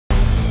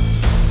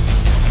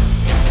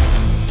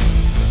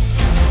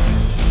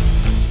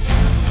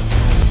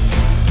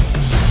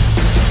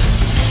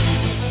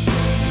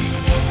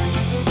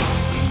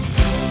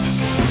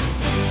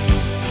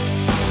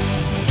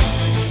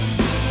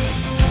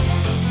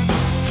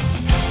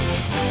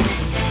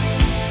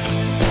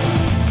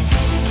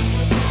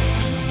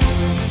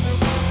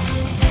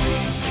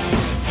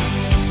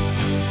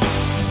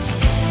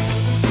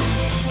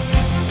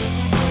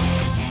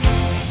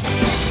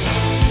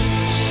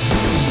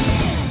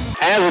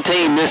as a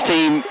team, this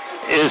team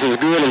is as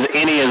good as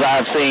any as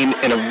I've seen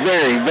in a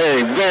very,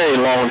 very, very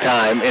long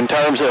time in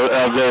terms of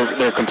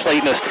their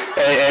completeness.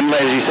 And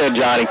as you said,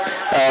 Johnny,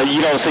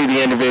 you don't see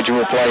the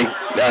individual play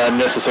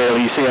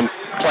necessarily. You see them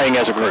playing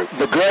as a group.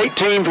 The great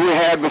teams we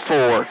had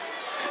before,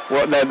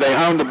 well, they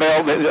hung the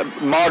bell.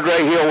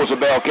 Madre Hill was a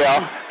bell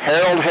cow.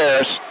 Harold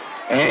Harris.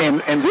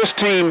 And this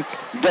team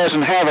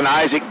doesn't have an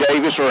Isaac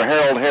Davis or a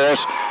Harold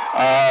Harris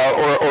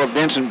or a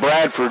Vincent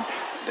Bradford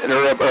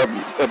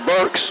or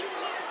Burks,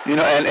 you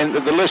know, and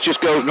the list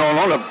just goes on and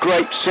on of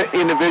great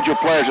individual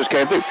players that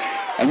came through.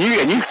 And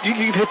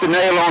you've hit the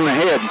nail on the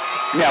head.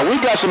 Now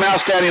we've got some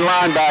outstanding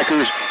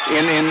linebackers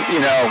in you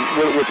know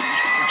with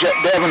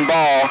Devin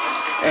Ball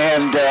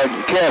and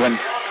Kevin.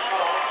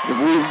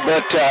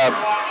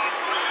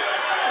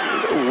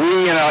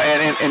 We, you know,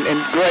 and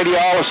Grady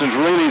Ollison's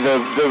really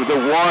the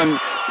one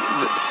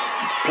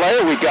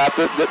player we got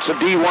that's a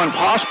D1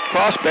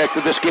 prospect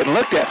that's getting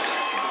looked at.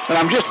 And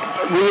I'm just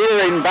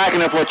reiterating,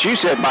 backing up what you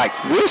said, Mike.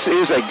 This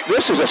is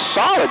a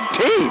solid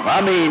team.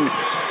 I mean,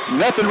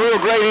 nothing real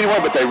great anyway,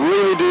 but they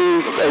really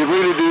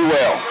do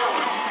well.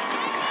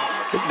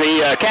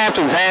 The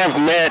captains have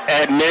met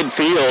at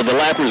midfield. The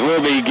Leopards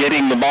will be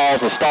getting the ball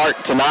to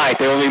start tonight.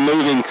 They will be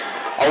moving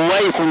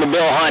away from the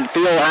Bill Hunt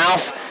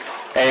Fieldhouse.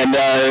 And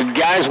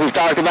guys, we've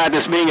talked about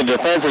this being a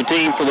defensive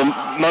team for the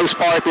most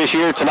part this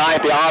year.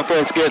 Tonight, the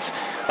offense gets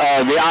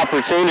the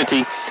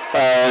opportunity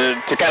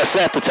to kind of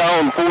set the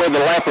tone for the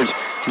Leopards.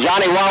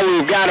 Johnny, while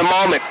we've got a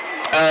moment,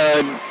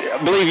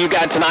 I believe you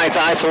got tonight's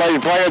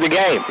isolated player of the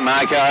game.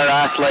 Mike, our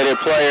isolated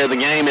player of the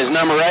game is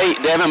number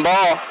 8, Devin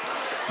Ball.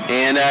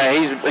 And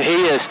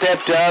he has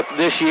stepped up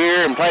this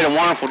year and played a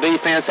wonderful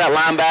defense. That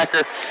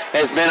linebacker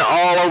has been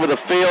all over the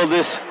field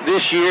this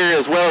year,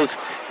 as well as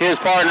his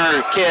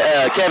partner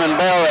Kevin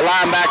Bell at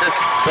linebacker.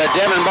 But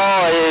Devin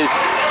Ball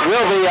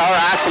will be our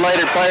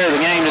isolated player of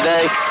the game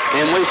today,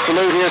 and we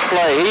salute his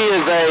play. He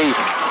is a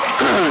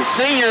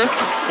senior.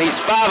 He's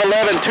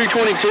 5'11",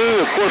 222.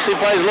 Of course, he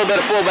plays a little bit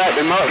of fullback,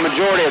 but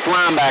majority is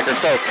linebacker.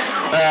 So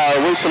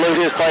we salute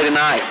his play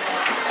tonight.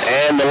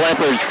 And the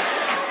Leopards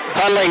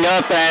huddling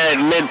up at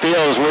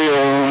midfield as we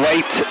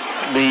await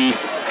the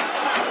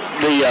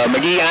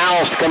McGehee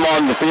Owls to come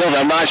on the field.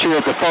 I'm not sure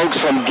if the folks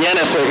from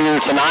Guinness are here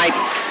tonight,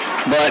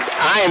 but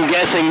I am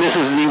guessing this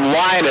is the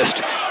widest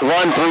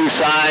run-through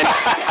sign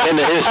in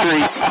the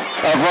history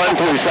of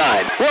run-through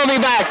sign. We'll be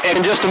back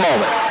in just a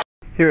moment.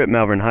 Here at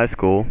Malvern High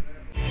School.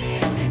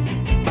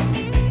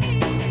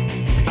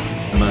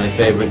 My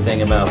favorite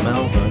thing about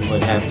Malvern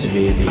would have to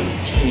be the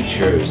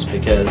teachers,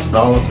 because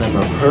all of them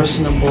are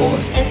personable.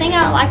 The thing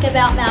I like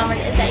about Malvern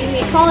is that you can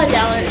get college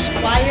hours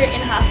while you're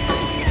in high school.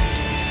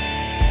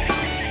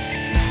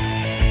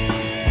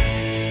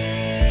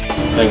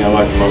 The thing I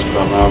like the most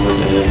about Malvern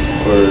is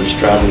we're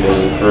striving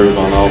to improve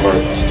on all of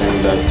our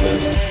standardized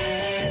tests.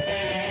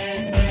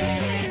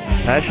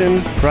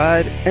 Passion,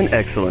 pride, and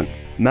excellence.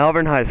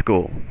 Malvern High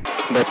School.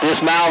 But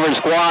this Malvern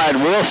squad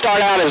will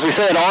start out, as we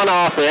said, on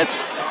offense.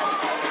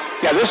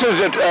 Yeah, this is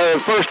the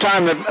first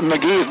time that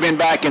McGehee has been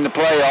back in the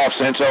playoffs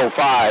since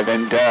 '05,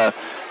 and they're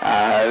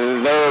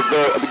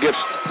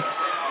against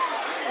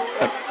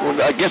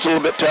a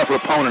little bit tougher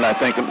opponent, I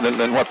think,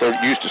 than what they're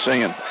used to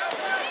seeing.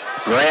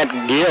 Grant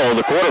Gill,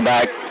 the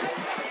quarterback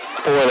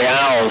for the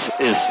Owls,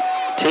 is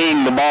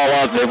teeing the ball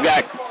up. They've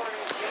got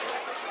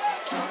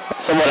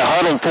somewhat a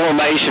huddled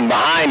formation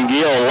behind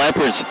Gill.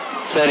 Leopards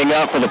setting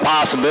up for the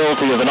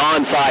possibility of an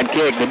onside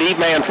kick. The deep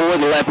man for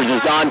the Leopards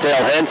is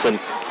Dontel Henson.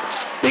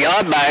 The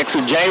upbacks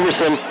of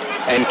Jamerson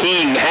and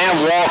King have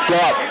walked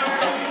up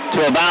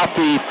to about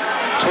the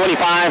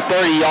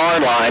 25-30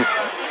 yard line.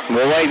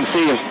 We'll wait and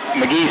see if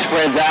McGehee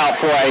spreads out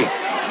for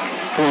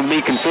what would be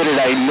considered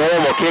a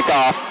normal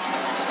kickoff.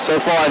 So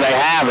far they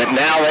haven't.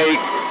 Now they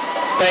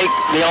fake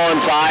the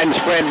onside and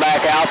spread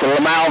back out. The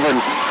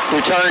Malvern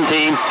return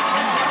team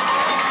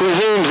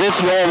resumes its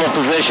normal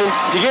position.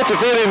 You get the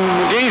feeling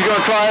McGee's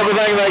going to try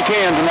everything they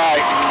can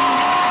tonight.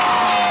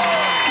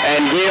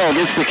 And Gill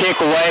gets the kick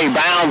away,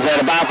 bounds at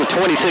about the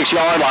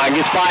 26-yard line,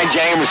 gets by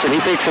Jamerson.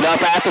 He picks it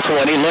up at the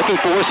 20, looking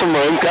for some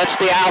room, cuts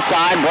the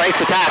outside, breaks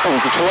the tackle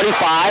at the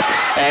 25,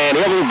 and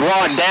he'll be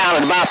brought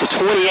down at about the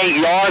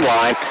 28-yard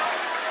line.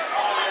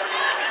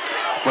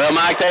 Well,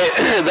 Mike,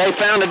 they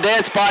found a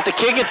dead spot to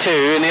kick it to,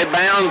 and it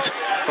bounds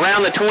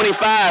around the 25,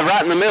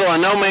 right in the middle of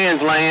no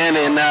man's land,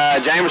 and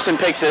Jamerson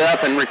picks it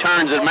up and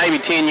returns it maybe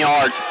 10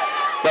 yards.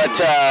 But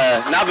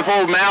not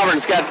before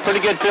Malvern's got pretty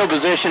good field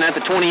position at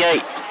the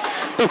 28.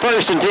 The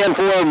 1st and 10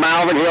 for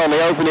Malvern here on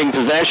the opening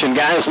possession.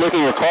 Guys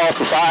looking across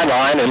the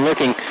sideline and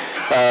looking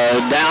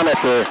down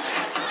at the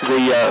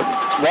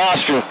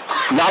roster.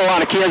 Not a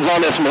lot of kids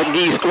on this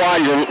McGehee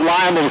squad. You're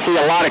liable to see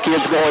a lot of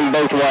kids going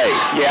both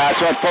ways. Yeah,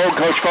 that's what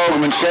Coach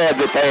Fogelman said,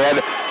 that they had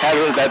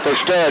that their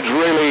studs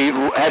really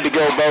had to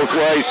go both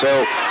ways. So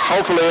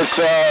hopefully it's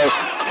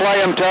play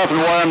them tough and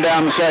wear them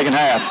down the second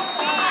half.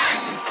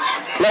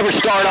 Leopards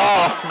start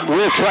off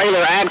with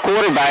Traylor at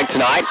quarterback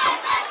tonight.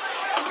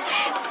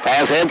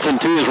 Has Henson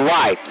to his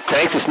right.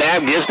 Takes a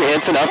snap, gives to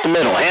Henson up the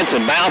middle.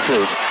 Henson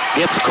bounces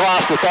Gets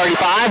across the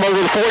 35,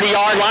 over the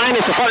 40-yard line.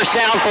 It's a first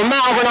down for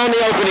Malvern on the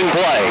opening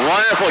play.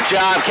 Wonderful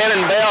job. Kevin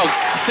Bell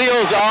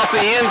seals off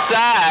the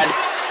inside,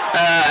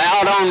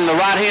 out on the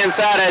right-hand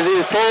side as he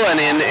was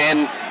pulling,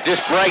 and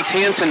just breaks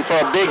Henson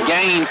for a big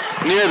gain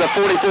near the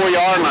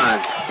 44-yard line.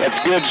 That's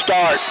a good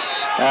start.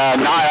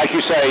 Like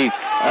you say,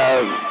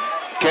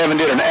 Kevin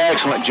did an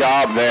excellent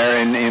job there,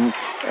 and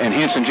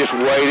Henson just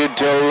waited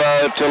till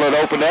it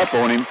opened up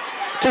on him.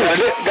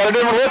 Got a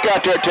different look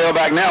out there at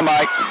tailback now,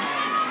 Mike.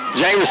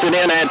 Jameson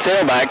in at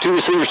tailback, 2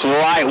 receivers to the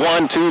right,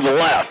 1 to the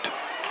left.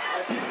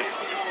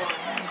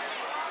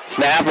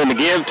 Snap and the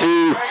give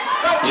to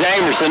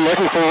Jamerson,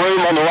 looking for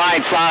room on the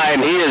right side.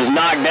 He is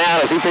knocked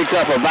down as he picks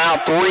up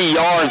about 3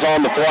 yards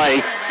on the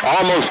play,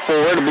 almost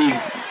 4 to be,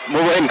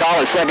 we'll go ahead and call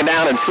it second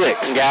down and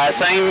 6. Guys,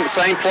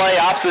 same play,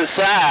 opposite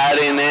side,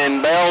 and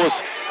then Bell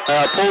was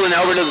pulling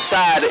over to the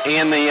side,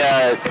 and the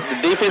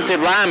defensive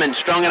lineman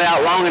strung it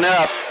out long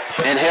enough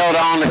and held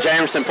on to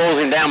Jamerson, pulls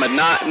him down, but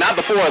not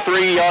before a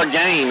 3-yard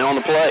gain on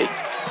the play.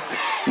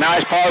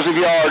 Nice positive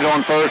yards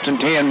on 1st and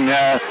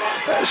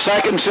 10.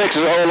 Second and 6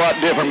 is a whole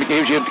lot different.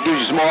 It gives you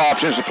some more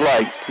options to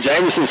play.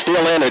 Jamerson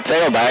still in at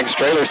tailbacks.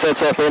 Trailer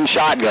sets up in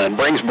shotgun.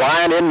 Brings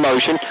Bryant in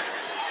motion.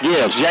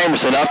 Gives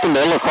Jamerson up the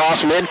middle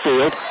across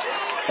midfield.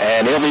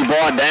 And he'll be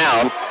brought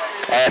down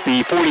at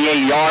the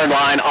 48-yard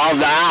line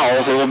of the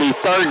Owls. It will be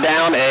third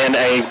down and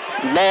a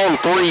long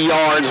 3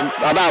 yards,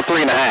 about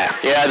 3.5.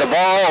 Yeah, the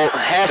ball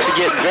has to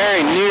get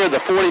very near the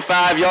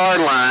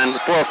 45-yard line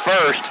for a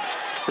first.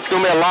 It's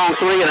going to be a long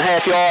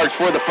 3.5 yards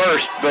for the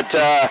first, but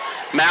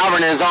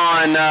Malvern is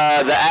on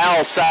the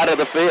Owls side of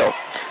the field.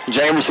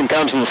 Jamerson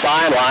comes to the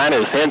sideline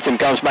as Henson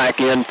comes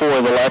back in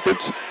for the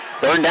Leopards.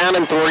 Third down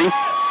and 3.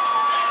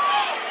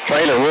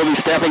 Trailer will be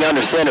stepping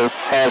under center,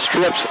 has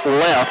trips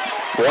left.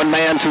 One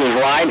man to his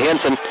right,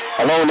 Henson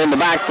alone in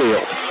the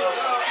backfield.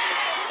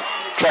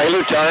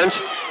 Trailer turns,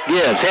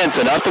 gives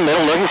Henson up the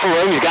middle, looking for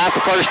room. He's got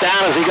the first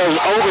down as he goes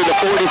over the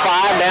 45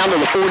 down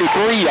to the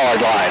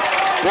 43-yard line.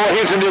 Boy,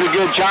 Henson did a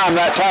good job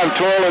that time,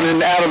 twirling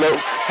and out of the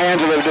hands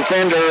of the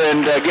defender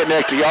and getting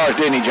extra yards,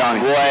 didn't he,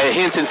 Johnny? Boy,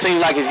 Henson seems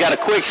like he's got a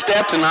quick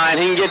step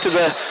tonight. He can get to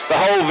the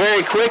hole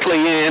very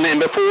quickly, and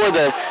before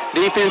the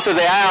defense of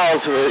the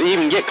Owls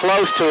even get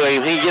close to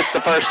him, he gets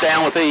the first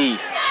down with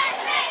ease.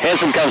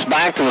 Henson comes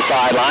back to the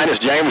sideline as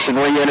Jamerson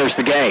re-enters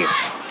the game.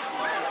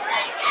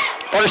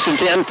 First and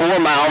 10 for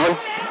Malvern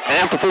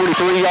at the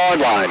 43-yard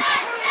line.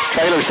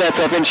 Trailer sets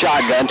up in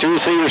shotgun. 2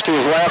 receivers to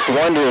his left,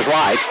 1 to his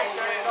right.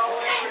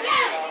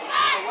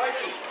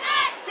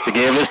 The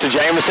give is to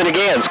Jamerson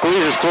again.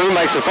 Squeezes through,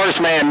 makes the first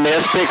man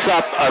miss, picks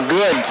up a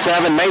good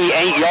 7, maybe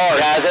 8 yards.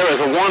 Guys, there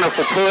was a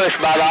wonderful push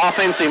by the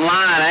offensive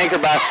line,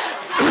 anchored by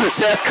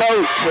Seth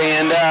Coates.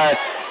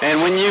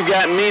 And when you've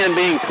got men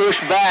being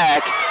pushed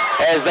back,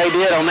 as they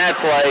did on that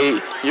play,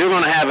 you're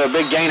going to have a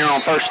big gainer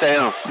on first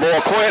down.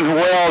 Boy, Quentin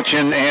Welch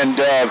and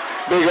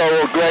big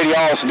old Grady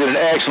Allison did an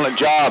excellent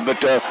job, but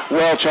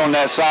Welch on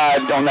that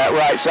side, on that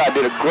right side,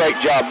 did a great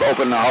job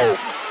opening the hole.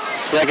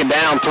 Second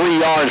down,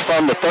 3 yards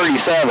from the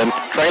 37.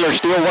 Trailer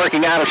still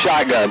working out of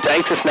shotgun.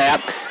 Takes a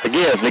snap. The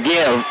give,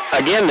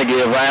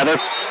 rather.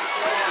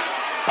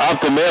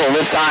 Up the middle.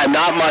 This time,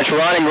 not much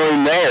running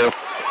room there.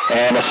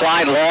 And a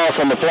slight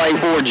loss on the play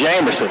for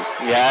Jamerson.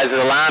 Guys,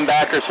 the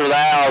linebackers for the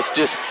Owls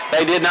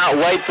they did not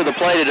wait for the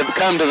play to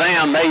come to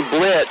them. They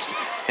blitzed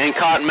and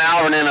caught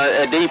Malvern in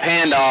a deep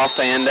handoff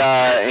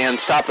and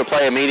stopped the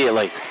play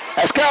immediately.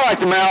 That's kind of like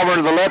the Malvern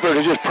of the Leopard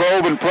is just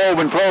probing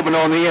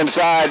on the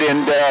inside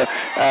and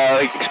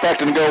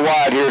expecting to go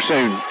wide here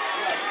soon.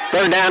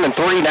 Third down and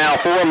 3 now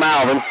for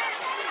Malvern.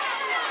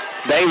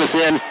 Davis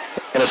in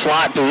a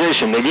slot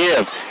position. The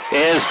give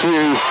is to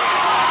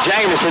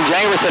Jamerson.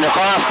 Jamerson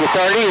across the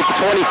 30 at the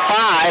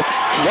 25.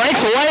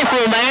 Breaks away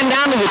from a man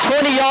down to the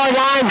 20-yard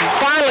line.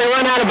 Finally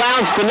run out of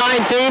bounds at the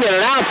 19, and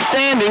an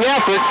outstanding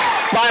effort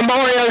by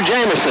Mario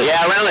Jamerson. Yeah,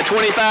 around the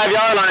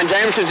 25-yard line,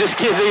 Jamerson just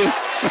gives him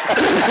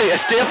a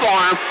stiff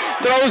arm,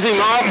 throws him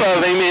off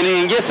of him, and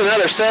he gets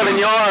another 7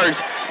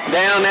 yards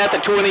down at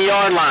the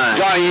 20-yard line.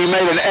 Johnny, you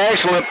made an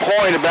excellent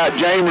point about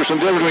Jamerson,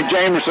 difference between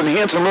Jamerson and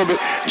Henson a little bit.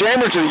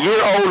 Jamerson, a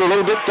year older, a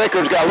little bit thicker,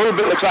 has got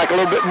looks like a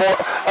little bit more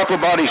upper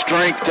body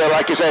strength to,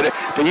 like you said,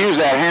 to use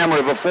that hammer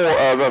of a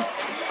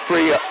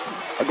free.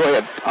 Go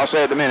ahead, I'll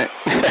say it in a minute.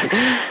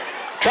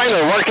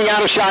 Trailer working out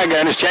of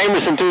shotgun is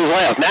Jamerson to his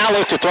left. Now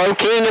looks to throw.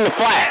 King in the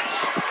flat.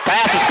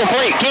 Pass is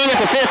complete. King at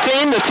the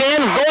 15, the 10,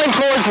 going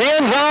towards the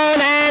end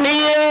zone, and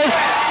he is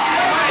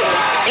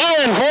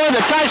in for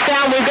the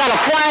touchdown. We've got a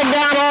flag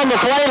down on the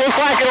play. Looks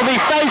like it'll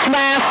be face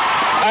mask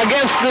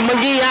against the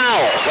McGehee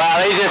Owls.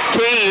 Wow,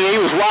 King,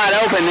 he was wide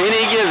open, and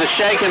he gives a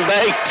shake and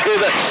bake to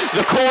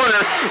the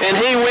corner, and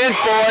he went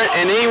for it,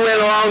 and he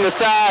went along the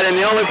side, and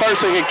the only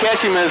person who could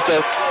catch him is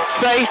the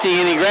safety,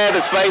 and he grabbed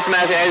his face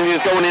mask as he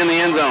was going in the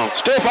end zone.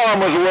 Stiff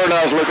arm was the word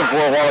I was looking for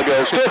a while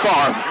ago. Stiff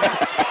arm.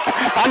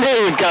 I knew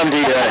he would come to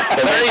you.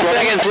 30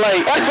 seconds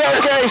late. That's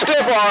okay,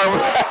 stiff arm.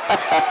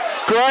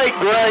 Great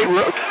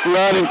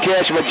run and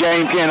catch by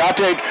James King. I'll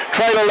tell you,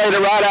 Trailer laid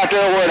it right out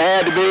there where it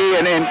had to be,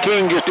 and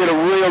King just did a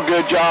real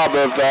good job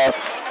of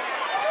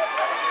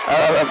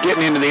of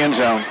getting into the end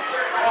zone.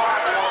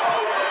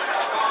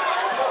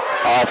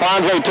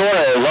 Alfonso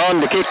Torres on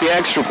to kick the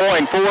extra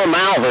point for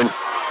Malvern.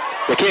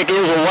 The kick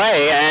is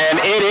away, and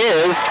it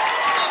is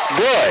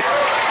good.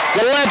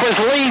 The Leopards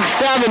lead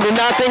 7-0,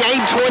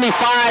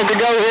 8:25 to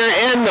go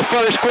here in the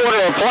first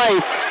quarter of play.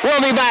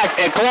 We'll be back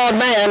at Claude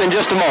Mann in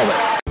just a moment.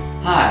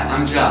 Hi,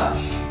 I'm Josh.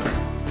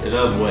 Get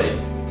up, wait.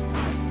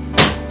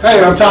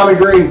 Hey, I'm Tommy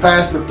Green,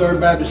 pastor of Third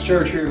Baptist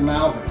Church here in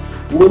Malvern.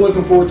 We're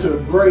looking forward to a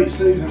great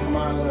season from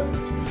our Leopards.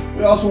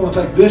 We also want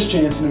to take this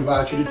chance and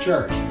invite you to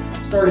church.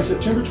 Starting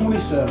September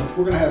 27th,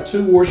 we're going to have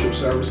 2 worship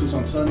services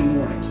on Sunday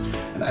mornings,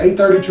 an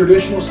 8:30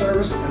 traditional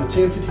service and a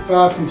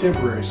 10:55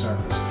 contemporary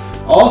service.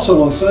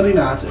 Also on Sunday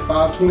nights at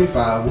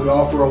 5:25, we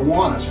offer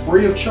Awanas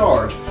free of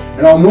charge,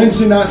 and on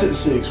Wednesday nights at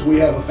 6, we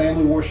have a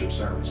family worship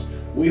service.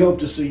 We hope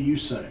to see you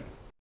soon.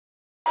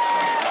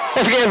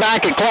 Let's get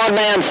back at Claude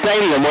Mann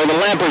Stadium where the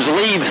Leopards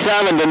lead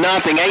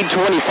 7-0,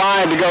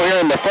 8:25 to go here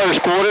in the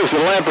first quarter. The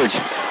Leopards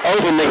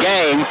open the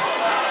game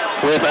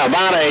with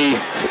about a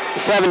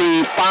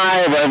 75,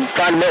 I'm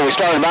trying to remember, we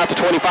started about the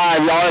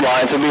 25-yard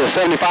line, so it'll be a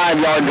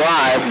 75-yard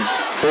drive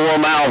for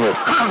Malvern.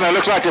 It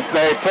looks like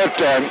they put,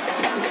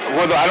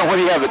 whether I don't know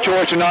whether you have the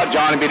choice or not,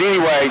 Johnny, but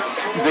anyway,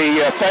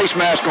 the face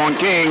mask on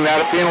King,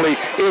 that penalty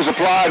is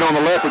applied on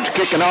the Leopards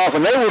kicking off,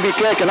 and they will be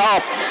kicking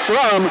off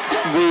from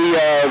the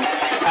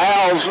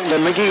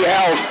the McGehee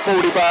Owls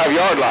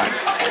 45-yard line.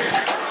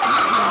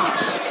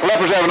 The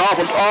Leopards have an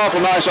awful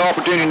nice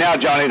opportunity now,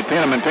 Johnny, to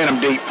pin them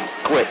deep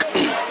quick.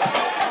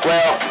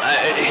 Well,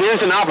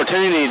 here's an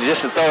opportunity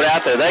just to throw it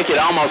out there. They could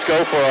almost go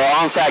for an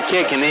onside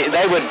kick, and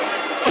they would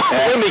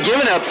be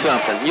giving up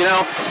something, you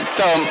know.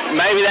 So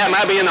maybe that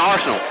might be in the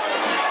arsenal.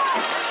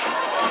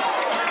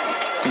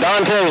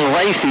 Dantes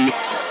Racy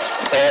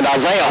and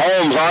Isaiah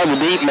Holmes are the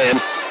deep men.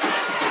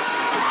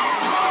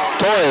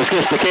 Torres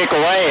gets the kick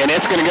away, and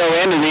it's going to go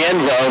into the end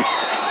zone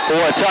for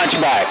a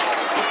touchback.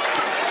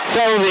 So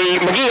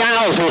the McGehee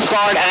Owls will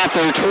start at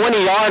their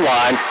 20-yard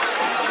line.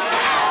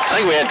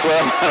 I think we had 12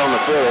 on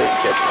the field.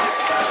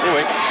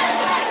 Anyway.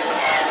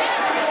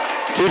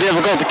 Too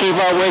difficult to keep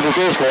up with at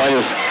this point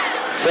as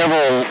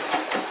several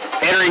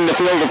entering the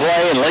field of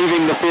play and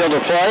leaving the field of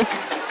play.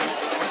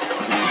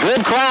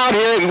 Good crowd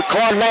here at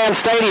Claude Mann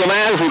Stadium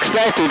as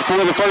expected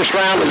for the first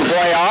round of the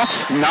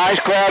playoffs.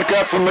 Nice crowd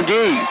cut from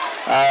McGehee.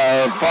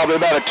 Probably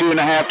about a 2.5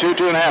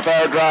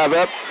 hour drive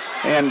up,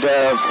 and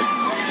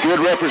good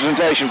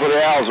representation for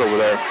the Owls over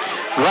there.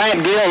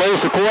 Grant Gill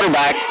is the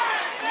quarterback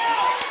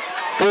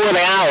for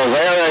the Owls.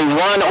 They're a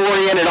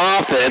run-oriented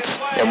offense,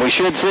 and we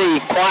should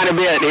see quite a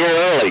bit here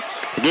early.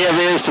 The give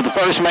is to the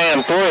first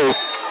man through.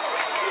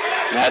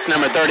 That's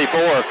number 34,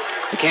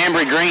 to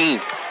Cambry Green.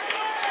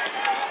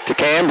 To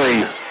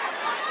Cambry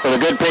with a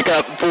good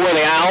pickup for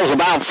the Owls,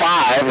 about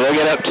 5. They'll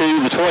get up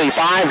to the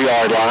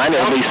 25-yard line.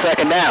 It'll be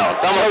second down.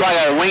 It's almost like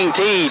a wing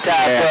T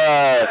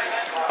type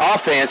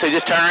offense. They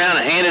just turn around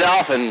and hand it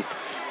off and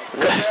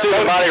stew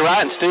the body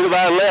right and stew the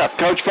body left.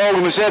 Coach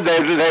Fogelman said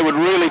they would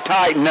really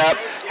tighten up,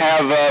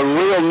 have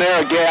real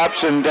narrow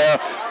gaps, and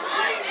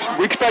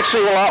we expect to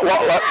see a lot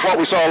what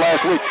we saw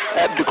last week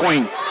at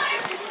DeQueen.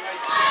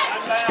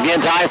 Again,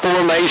 tie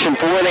formation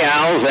for the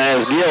Owls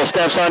as Gill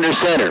steps under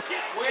center.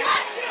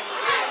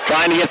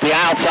 Trying to get the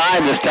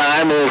outside this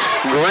time is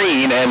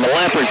Green, and the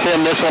Leopards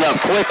send this one up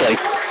quickly.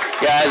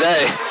 Guys,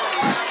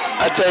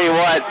 I tell you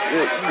what,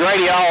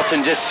 Grady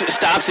Olson just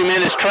stops him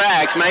in his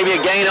tracks. Maybe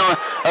a gain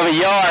of a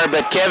yard,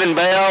 but Kevin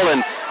Bell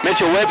and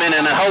Mitchell Whitman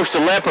and a host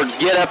of Leopards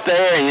get up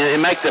there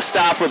and make the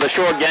stop with a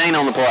short gain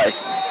on the play.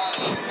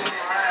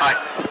 All right.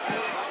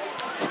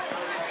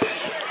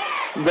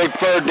 Big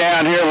third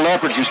down here. The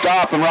Leopards can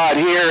stop them right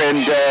here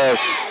and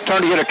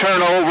turn to get a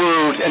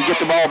turnover and get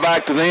the ball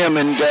back to them,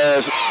 and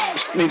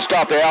need to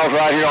stop the Owls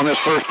right here on this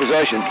first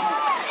possession.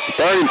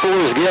 3rd and 4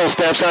 as Gill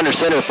steps under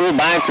center, full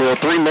backfield.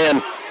 3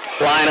 men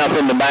line up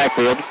in the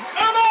backfield.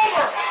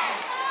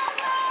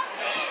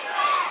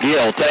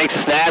 Gill takes a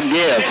snap,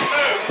 gives.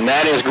 And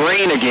that is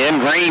Green again.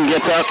 Green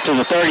gets up to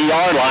the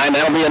 30-yard line.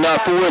 That'll be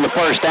enough for the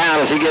first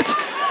down as he gets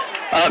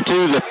up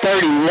to the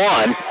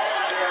 31.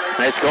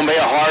 It's going to be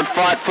a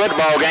hard-fought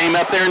football game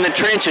up there in the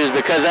trenches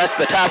because that's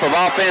the type of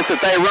offense that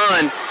they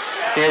run.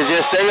 Is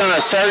just they're going to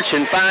search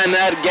and find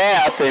that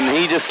gap, and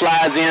he just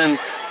slides in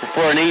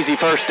for an easy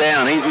first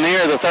down. He's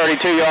near the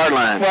 32-yard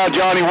line. Well,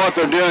 Johnny, what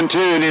they're doing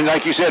too, and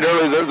like you said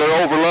earlier,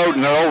 they're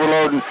overloading. They're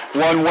overloading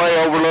one way,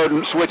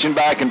 overloading, switching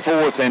back and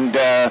forth. And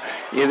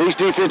these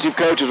defensive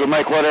coaches will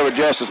make whatever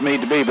adjustments need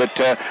to be. But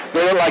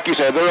they're, like you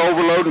said, they're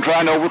overloading,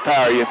 trying to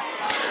overpower you.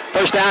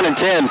 First down and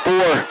 10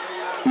 for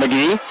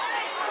McGehee.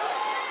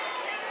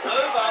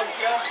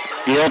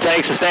 Gill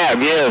takes a snap,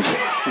 gives.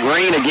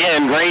 Green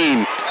again.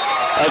 Green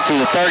up to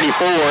the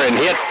 34 and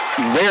hit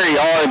very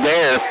hard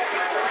there.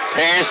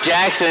 Terrence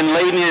Jackson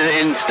leading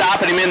and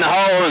stopping him in the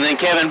hole, and then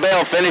Kevin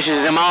Bell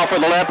finishes him off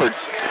for the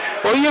Leopards.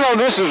 Well, you know,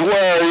 this is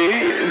where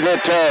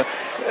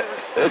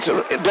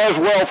it does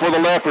well for the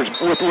Leopards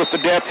with the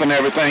depth and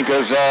everything,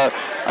 because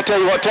I tell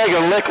you what, taking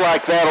a lick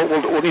like that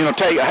will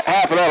take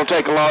half of that will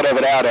take a lot of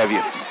it out of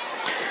you.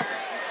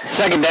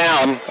 Second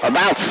down,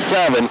 about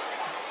 7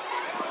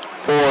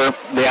 for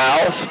the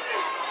Owls.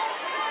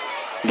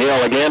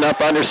 Gill again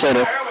up under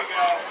center.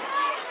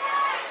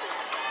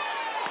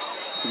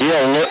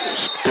 Gill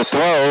looks to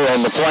throw,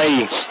 and the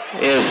play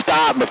is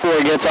stopped before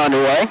it gets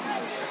underway.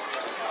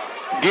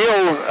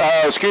 Gill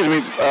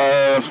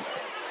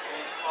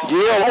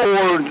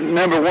or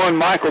number 1,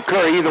 Michael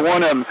Curry, either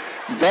one of them,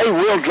 they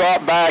will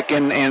drop back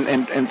and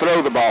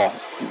throw the ball.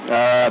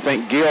 I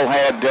think Gill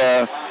had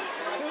a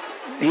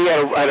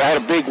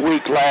big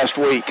week last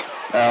week.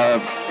 A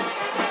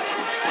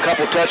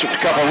couple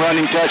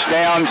running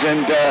touchdowns,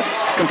 and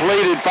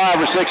completed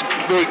 5 or 6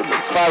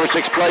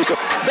 plays. So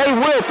they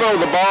will throw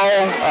the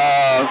ball,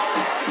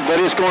 but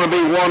it's going to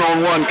be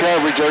one-on-one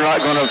coverage. They're not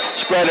going to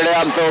spread it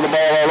out and throw the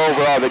ball all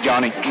over, are they,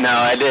 Johnny?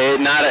 No,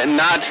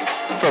 not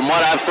from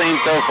what I've seen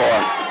so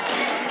far.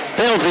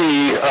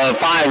 Penalty of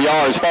 5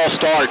 yards, false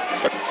start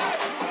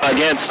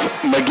against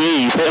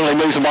McGehee. Penalty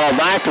moves the ball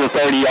back to the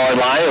 30-yard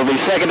line. It'll be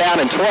second down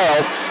and 12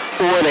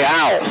 for the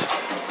Owls.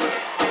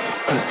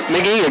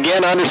 McGehee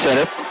again under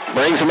center.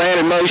 Brings a man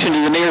in motion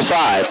to the near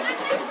side.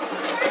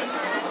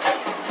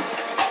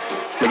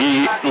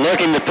 McGehee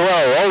looking to throw.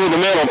 Over the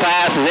middle,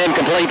 pass is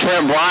incomplete.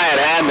 Trent Bryant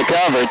had the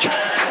coverage.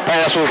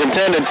 Pass was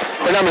intended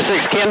for number 6,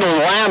 Kendall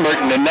Lambert,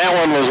 and that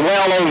one was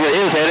well over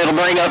his head. It'll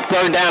bring up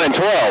third down and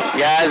 12.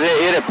 Guys,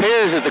 it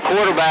appears that the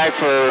quarterback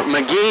for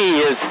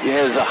McGehee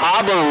is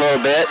hobbling a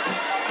little bit.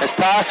 That's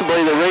possibly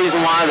the reason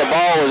why the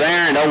ball was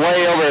airing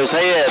way over his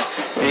head.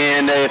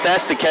 And if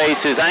that's the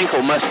case, his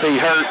ankle must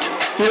be hurt.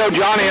 You know,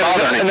 Johnny,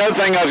 another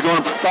thing I was going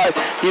to fight,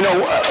 you know,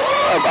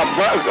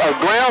 a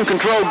ground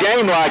control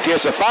game like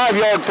this, a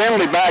 5-yard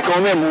penalty back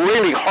on them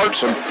really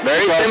hurts them.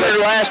 Very similar to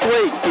last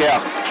week.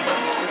 Yeah.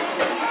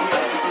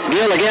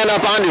 Gill again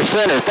up under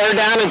center. Third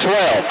down and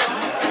 12.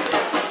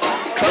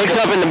 Picks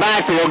up in the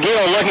backfield.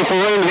 Gill looking for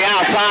room to the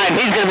outside.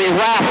 He's going to be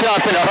wrapped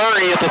up in a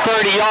hurry at the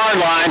 30-yard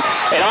line.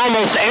 And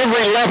almost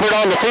every Leopard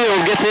on the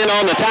field gets in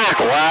on the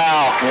tackle.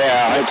 Wow.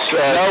 Yeah, it's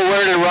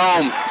nowhere to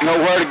roam,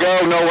 nowhere to go,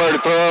 nowhere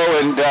to throw,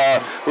 and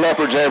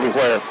Leopards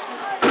everywhere.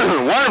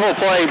 Wonderful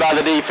play by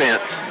the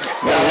defense.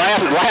 The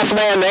last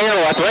man there,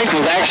 I think,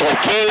 was actually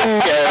King.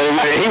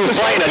 He was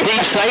playing a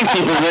deep safety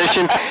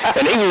position,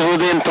 and he was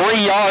within 3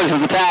 yards of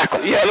the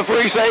tackle. Yeah, the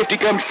free safety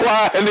comes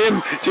flying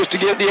in just to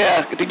get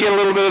a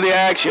little bit of the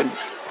action.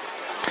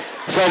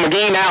 So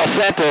McGehee now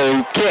set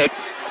to kick.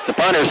 The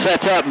punter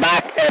sets up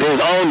back at his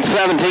own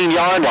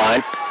 17-yard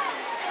line.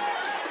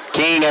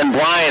 King and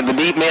Bryant, the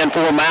deep men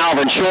for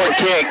Malvern. Short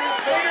kick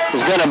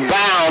is going to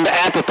bound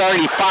at the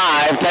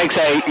 35. Takes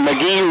a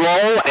McGehee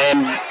roll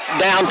and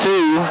down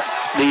to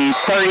the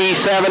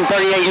 37,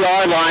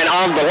 38-yard line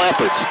of the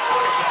Leopards.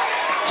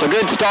 So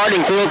good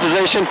starting field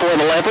position for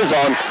the Leopards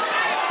on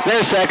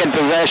their second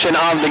possession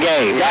of the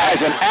game.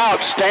 Guys, an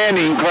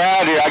outstanding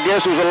crowd here. I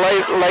guess it was a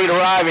late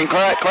arriving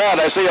crowd.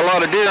 I see a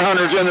lot of deer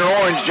hunters in their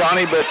orange,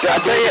 Johnny, but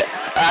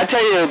I tell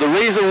you the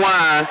reason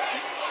why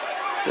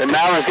that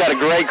Malvern's got a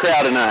great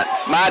crowd tonight.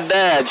 My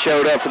dad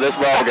showed up for this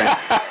ball game.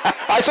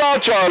 I saw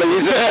Charlie.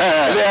 He's there.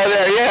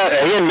 He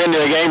hadn't been to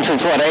a game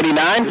since, what,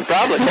 89?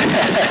 Probably.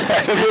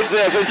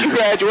 Since you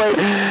graduated.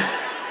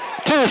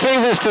 2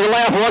 receivers to the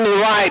left, 1 to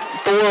the right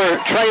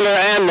for Traylor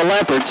and the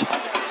Leopards.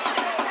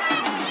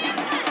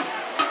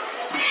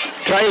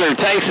 Traylor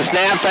takes a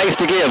snap, face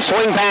to give.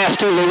 Swing pass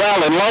to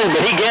Llewellyn, low,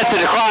 but he gets it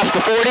across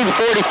the 40 to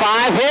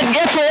 45. Hit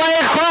gets away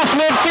across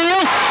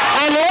midfield,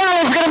 and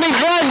Llewellyn's going to be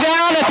dragged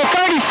down at the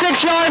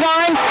 36-yard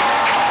line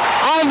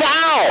of the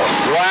Owls.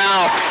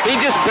 Wow, he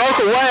just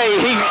broke away.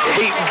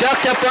 He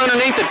ducked up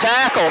underneath the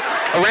tackle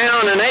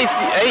around an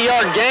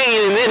 8-yard gain,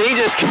 and then he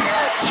just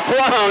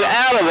sprung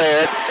out of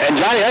there. And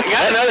Johnny,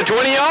 got another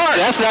 20 yards.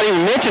 That's not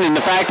even mentioning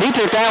the fact he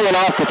took that one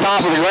off the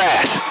top of the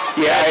grass.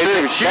 Yeah, it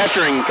was a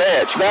shoestring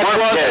catch. That was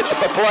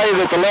a play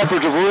that the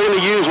Leopards have really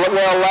used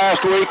well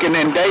last week, and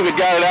then David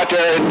got it out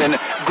there, and then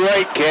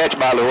great catch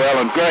by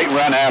Llewellyn. Great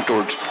run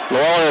afterwards.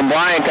 Llewellyn and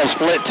Bryant come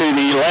split to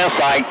the left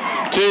side.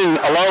 King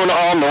alone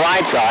on the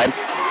right side.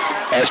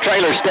 As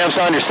Traylor steps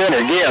under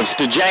center, gives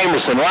to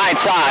Jamerson, right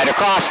side,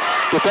 across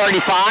the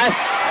 35,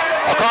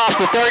 across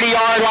the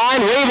 30-yard line,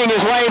 weaving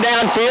his way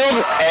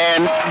downfield,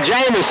 and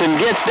Jamerson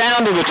gets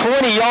down to the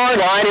 20-yard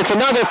line. It's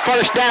another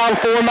first down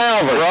for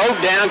Malvern.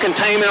 Broke down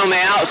containment on the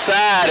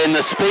outside, and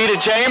the speed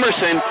of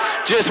Jamerson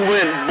just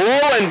went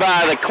blowing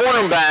by the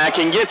cornerback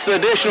and gets the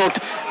additional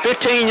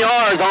 15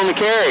 yards on the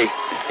carry.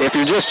 If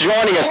you're just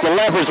joining us, the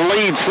Leopards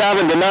lead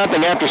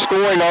 7-0 after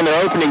scoring on their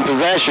opening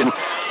possession.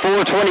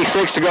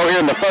 4:26 to go here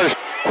in the first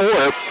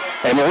quarter,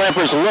 and the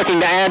Leopards looking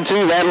to add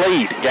to that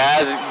lead.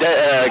 Guys,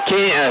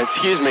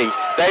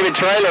 David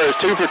Traylor is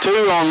 2 for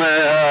 2 on the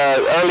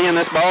early in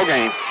this ball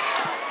game.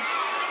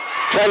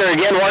 Traylor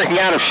again working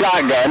out of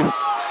shotgun.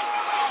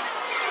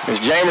 As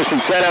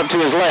Jamerson set up to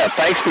his left,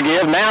 fakes the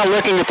give, now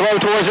looking to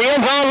throw towards the end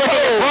zone, looking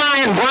at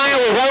Brian. Brian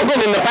was open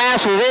and the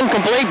pass was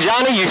incomplete.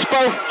 Johnny, you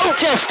spoke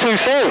just too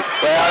soon.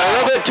 Well, a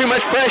little bit too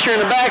much pressure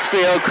in the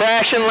backfield,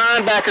 crashing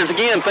linebackers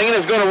again, thinking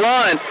it's going to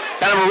run,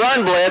 kind of a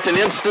run blitz,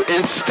 and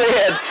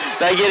instead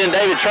they get in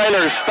David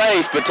Traylor's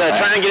face, but try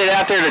and get it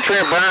out there to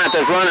Trent Bryant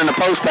that's running the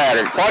post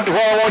pattern. What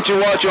I want you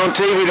to watch on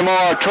TV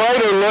tomorrow,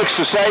 Traylor looks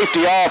the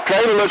safety off.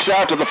 Traylor looks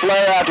out to the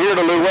flare out here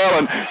to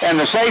Llewellyn, and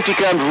the safety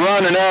comes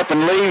running up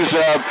and leaves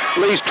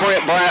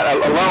Trent Bryant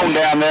alone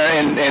down there,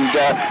 and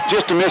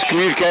just a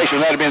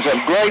miscommunication. That would have been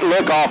some great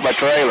look off by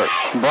Traylor.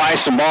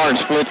 Bryson Barnes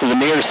splits to the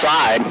near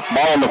side.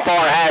 Ball on the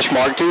far hash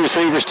mark, 2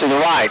 receivers to the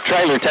right.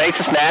 Traylor takes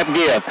a snap,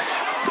 give.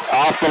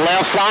 Off the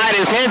left side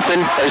is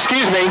Henson,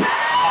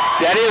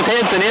 that is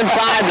Henson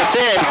inside the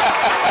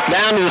 10,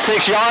 down to the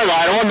 6-yard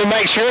line. I wanted to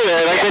make sure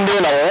that they've been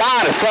doing a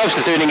lot of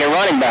substituting at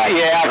running back.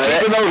 Yeah,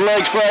 keeping those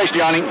legs fresh,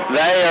 Johnny.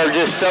 They are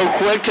just so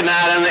quick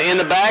tonight in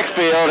the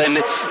backfield,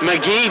 and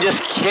McGehee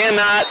just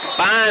cannot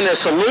find a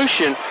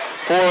solution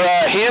for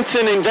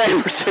Henson and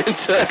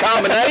Jamerson's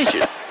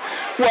combination.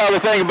 Well,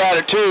 the thing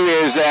about it, too,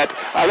 is that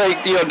I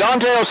think,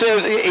 Dontel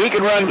says he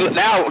can run.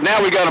 Now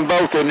we got them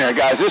both in there,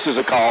 guys. This is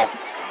a call.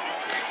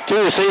 2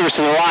 receivers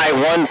to the right,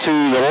 1 to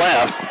the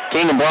left.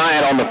 King and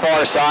Bryant on the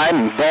far side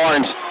and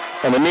Barnes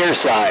on the near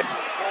side.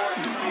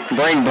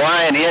 Bring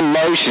Bryant in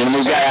motion.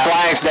 We've got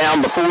flags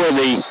down before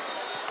the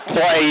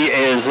play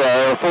is,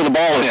 before the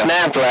ball is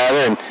snapped,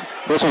 rather. And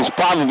this one's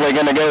probably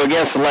going to go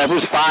against the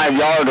Leopards.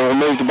 5-yarder will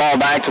move the ball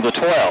back to the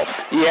 12.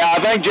 Yeah, I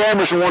think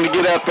Jamerson wanted to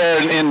get up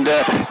there and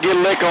get a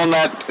lick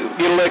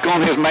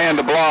on his man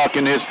to block,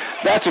 and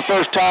that's the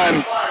first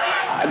time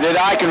that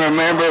I can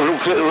remember.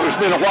 It's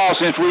been a while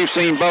since we've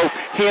seen both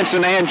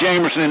Henson and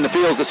Jamerson in the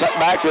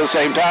backfield at the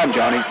same time,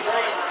 Johnny.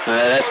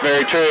 That's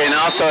very true, and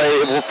also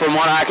from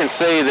what I can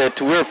see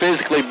that we're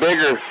physically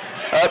bigger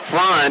up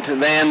front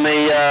than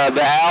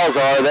the Owls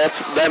are.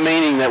 That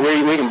meaning that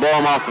we can blow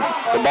them off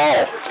the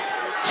ball.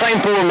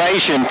 Same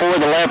formation for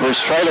the Leopards.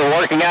 Traylor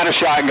working out a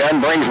shotgun,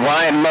 brings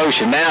Bryant in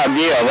motion. Now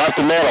give up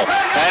the middle.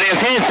 That is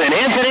Henson.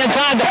 Henson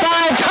inside the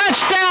 5.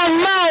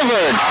 Touchdown,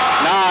 Malvern.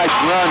 Nice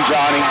run,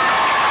 Johnny.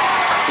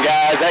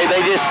 Guys,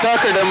 they just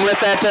suckered them with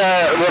that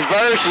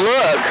reverse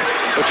look.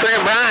 With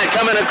Trent Bryant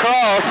coming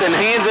across and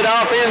hands it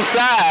off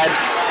inside.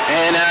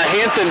 And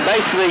Henson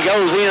basically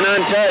goes in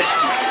untouched.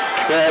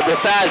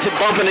 Besides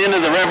bumping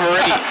into the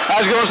referee. I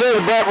was going to say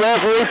the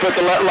referee put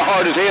the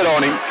hardest hit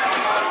on him.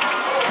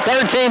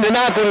 13-0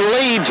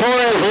 lead.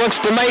 Torres looks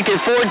to make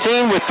it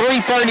 14 with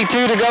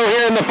 3:32 to go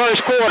here in the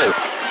first quarter.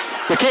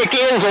 The kick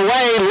is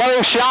away,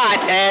 low shot,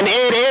 and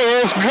it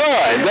is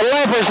good. The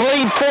Leopards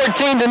lead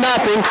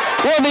 14-0.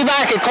 We'll be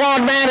back at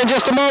Claude Man in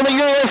just a moment.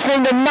 You're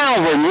listening to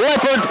Malvern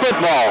Leopard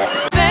football.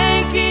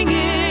 Thinking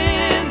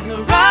in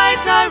the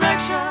right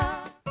direction.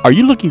 Are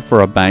you looking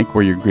for a bank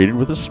where you're greeted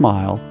with a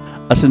smile,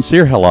 a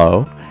sincere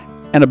hello,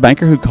 and a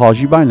banker who calls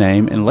you by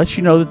name and lets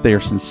you know that they are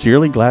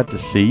sincerely glad to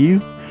see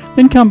you?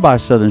 Then come by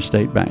Southern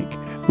State Bank.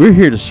 We're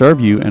here to serve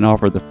you and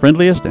offer the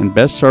friendliest and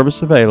best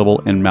service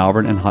available in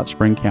Malvern and Hot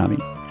Spring County.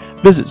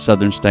 Visit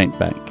Southern State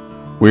Bank.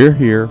 We're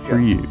here for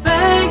you.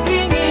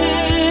 Thinking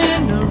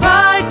in the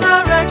right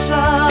direction.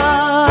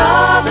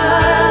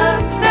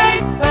 Southern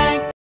State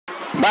Bank.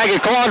 Back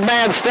at Claude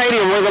Man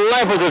Stadium, where the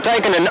Leopards have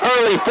taken an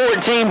early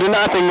 14-0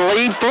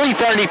 lead.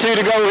 3:32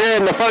 to go here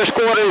in the first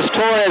quarter as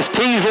Torres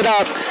tees it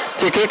up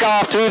to kick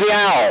off to the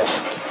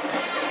Owls.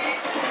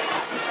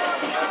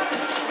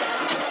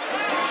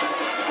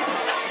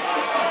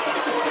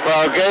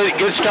 Well,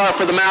 good start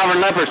for the Malvern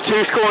Leopards.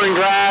 2 scoring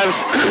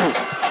drives.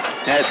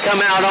 Has come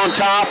out on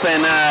top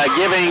and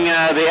giving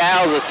the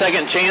Owls a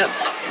second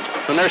chance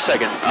on their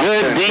second.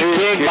 Good deep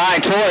kick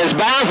by Torres.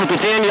 Bounds at the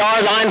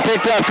 10-yard line,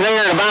 picked up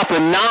there at about the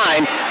 9.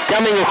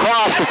 Coming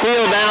across the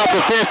field now at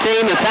the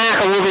 15. The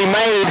tackle will be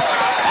made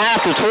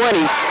at the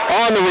 20.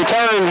 On the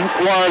return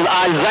was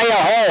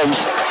Isaiah Holmes.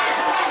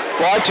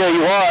 Well, I tell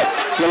you what,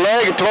 the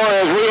leg of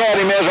Torres, we had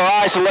him as our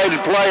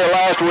isolated player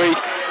last week.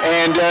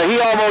 And he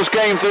almost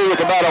came through with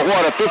about a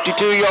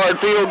 52-yard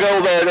field goal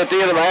there at the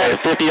end of the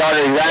half.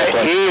 50-yarder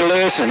exactly.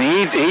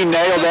 He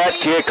nailed that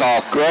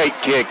kickoff. Great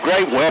kick.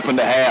 Great weapon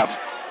to have.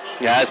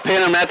 Guys,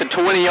 pin him at the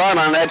 20-yard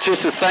line. That's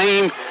just the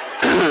same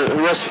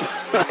same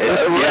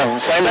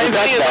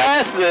thing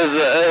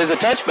as a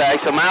touchback.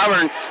 So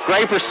Malvern,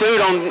 great pursuit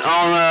on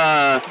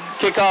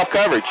kickoff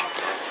coverage.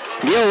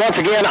 Gill once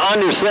again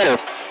under center.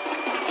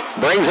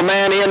 Brings a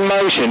man in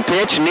motion.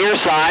 Pitch near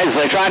side as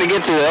they try to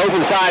get to the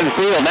open side of the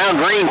field. Now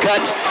Green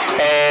cuts,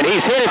 and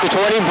he's hit at the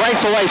 20.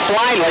 Breaks away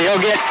slightly. He'll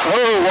get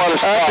up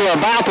to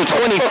about the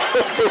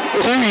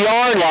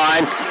 22-yard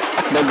line.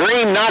 But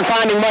Green not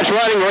finding much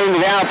running room to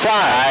the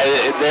outside.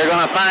 They're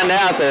going to find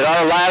out that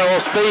our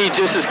lateral speed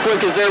just as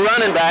quick as their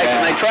running backs,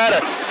 and they try to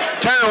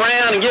turn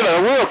around and give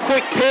a real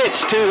quick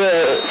pitch to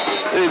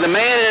the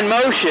man in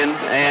motion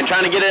and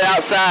trying to get it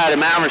outside, and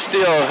Malvern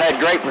still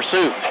had great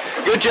pursuit.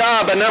 Good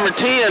job by number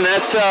 10.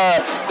 That's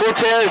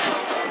Cortez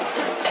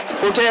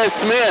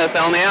Smith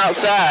on the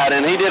outside,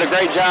 and he did a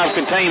great job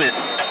containing it.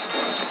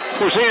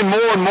 we're seeing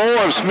more and more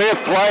of Smith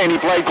playing. He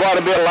played quite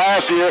a bit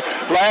last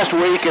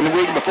week, and the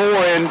week before,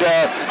 and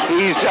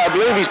I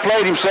believe he's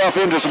played himself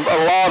into a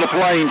lot of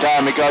playing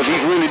time because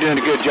he's really doing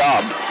a good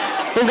job.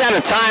 We've got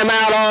a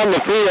timeout on the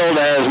field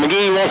as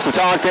McGehee wants to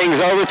talk things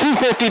over.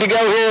 2:50 to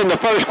go here in the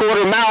first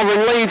quarter.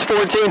 Malvern leads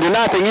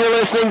 14-0. You're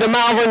listening to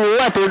Malvern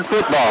Leopard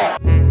football.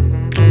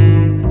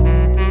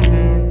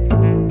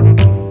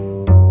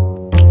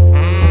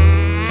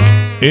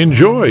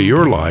 Enjoy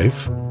your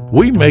life.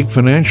 We make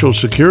financial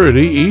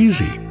security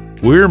easy.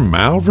 We're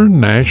Malvern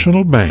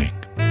National Bank.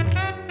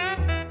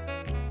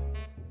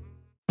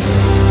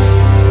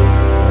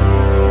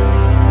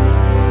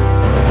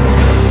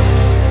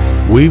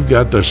 We've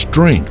got the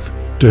strength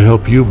to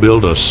help you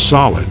build a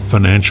solid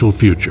financial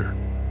future.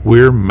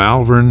 We're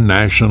Malvern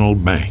National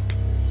Bank.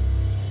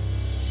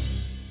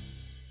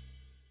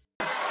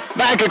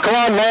 Back at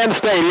Clubland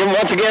Stadium,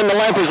 once again the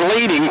Leopards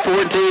leading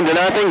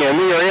 14-0, and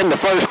we are in the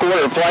first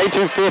quarter of play.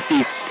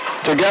 2:50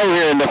 to go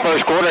here in the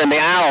first quarter, and the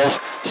Owls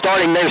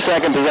starting their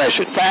second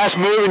possession.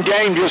 Fast-moving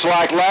game just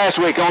like last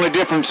week. Only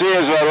difference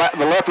is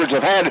the Leopards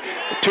have had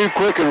two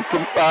quicker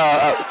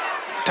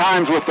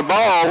times with the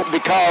ball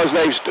because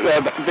they've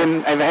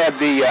had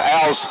the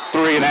Owls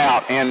 3 and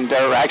out, and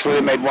actually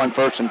they made one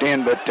 1st and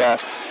 10, but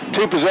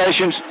 2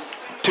 possessions,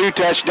 2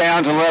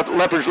 touchdowns, and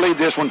Leopards lead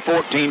this one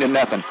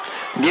 14-0.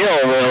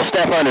 Gill will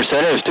step under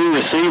center as 2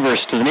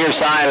 receivers to the near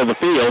side of the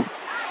field.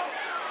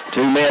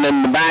 2 men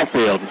in the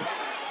backfield.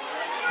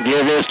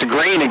 Give this to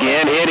Green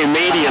again, hit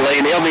immediately,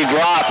 and he'll be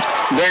dropped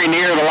very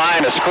near the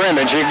line of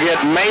scrimmage. He'll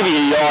get maybe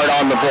a yard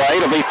on the play.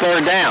 It'll be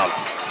 3rd down.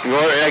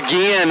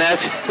 Again,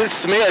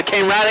 Smith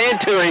came right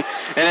into him,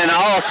 and then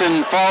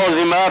Austin follows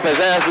him up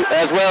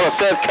as well as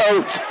Seth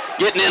Coates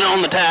getting in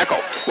on the tackle.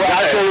 Well,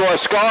 I tell you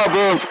what,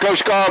 Coach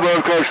Scarborough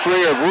and Coach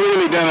Freer have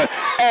really done an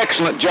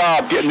excellent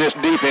job getting this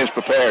defense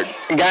prepared.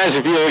 Guys,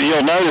 if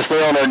you'll notice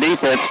there on their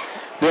defense,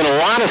 doing a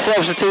lot of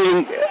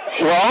substituting.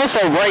 We're also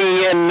bringing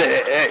in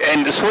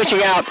and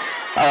switching out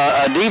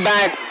a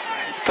D-back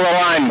for a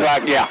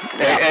linebacker.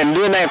 And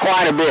doing that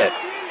quite a bit.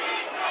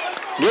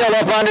 Gill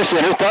up under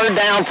center, 3rd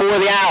down for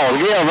the Owls.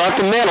 Gill up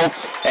the middle,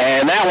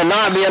 and that will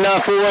not be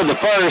enough for the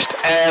first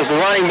as the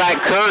running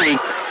back Curry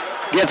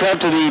gets up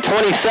to the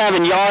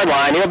 27-yard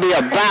line. He'll be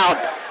about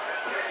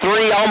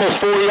 3, almost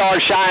 4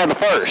 yards shy of the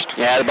first.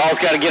 Yeah, the ball's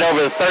got to get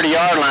over the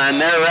 30-yard line.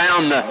 They're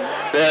around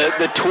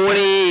the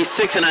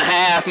 26 and a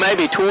half,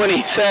 maybe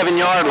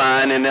 27-yard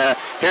line, and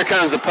here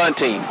comes the punt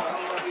team.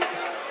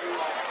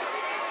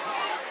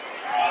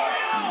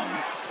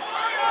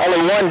 Only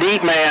one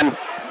deep man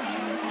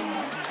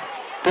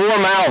for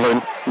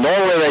Malvern.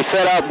 Normally they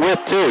set up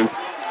with 2.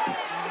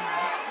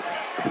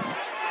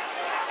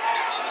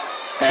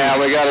 Yeah,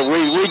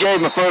 we gave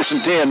them a 1st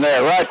and 10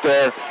 there, right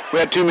there. We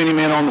had too many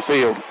men on the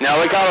field. Now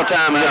we call a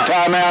timeout.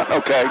 Timeout,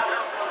 okay.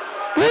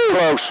 That's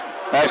close.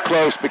 That's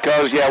close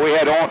because we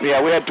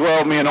had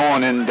 12 men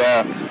on, and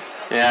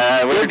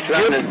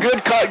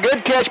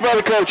good catch by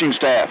the coaching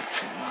staff.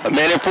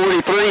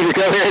 1:43 to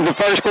go here in the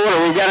first quarter.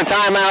 We've got a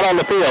timeout on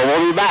the field.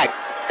 We'll be back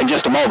in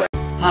just a moment.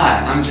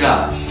 Hi, I'm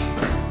Josh.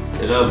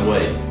 Get up,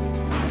 wait.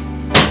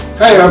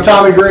 Hey, I'm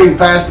Tommy Green,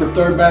 pastor of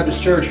Third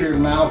Baptist Church here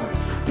in Malvern.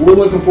 We're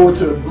looking forward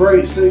to a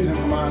great season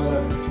from our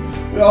Leopards.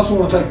 We also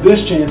want to take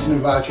this chance and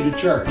invite you to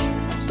church.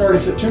 Starting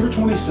September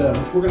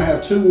 27th, we're going to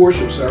have 2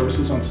 worship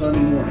services on Sunday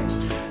mornings,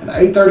 an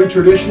 8:30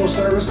 traditional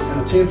service and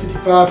a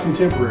 10:55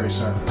 contemporary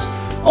service.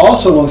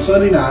 Also on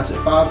Sunday nights at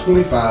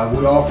 5:25,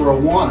 we offer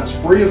Awanas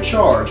free of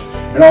charge,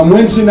 and on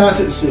Wednesday nights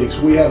at 6,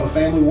 we have a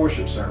family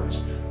worship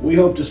service. We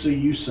hope to see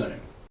you soon.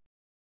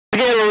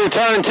 Again, we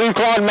return to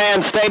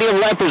Clubland Stadium.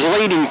 Leopards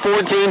leading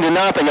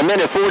 14-0.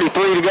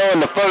 1:43 to go in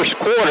the first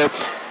quarter,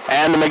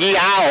 and the McGehee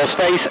Owls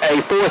face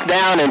a 4th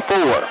down and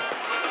 4.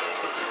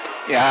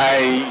 Yeah,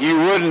 you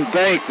wouldn't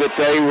think that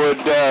they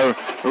would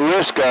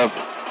risk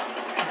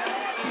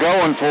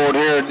going for it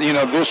here,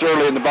 this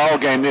early in the ball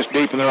game, this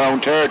deep in their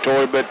own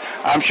territory, but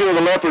I'm sure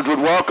the Leopards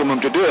would welcome them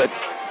to do it.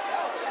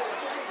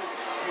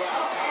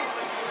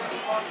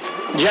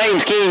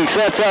 James King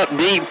sets up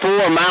deep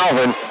for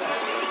Malvern.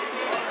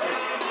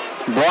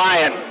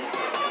 Bryant,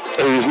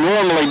 who's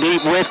normally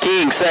deep with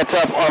King, sets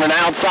up on an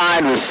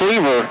outside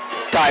receiver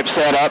type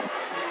setup.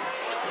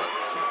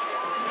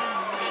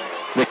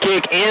 The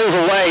kick is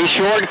away,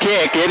 short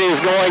kick. It is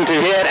going to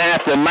hit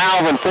at the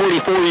Malvern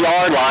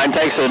 44-yard line.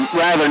 Takes a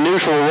rather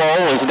neutral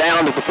roll. It's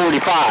down to the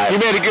 45. You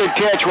made a good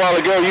catch a while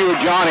ago, you or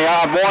Johnny.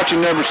 I'm watching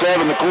number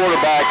 7, the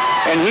quarterback,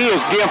 and he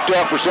is gimped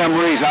up for some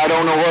reason. I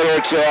don't know whether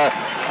it's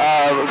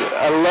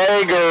a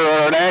leg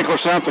or an ankle or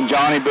something,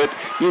 Johnny, but,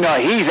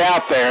 he's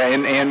out there,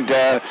 and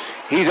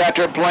he's out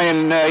there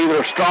playing either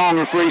a strong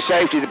or free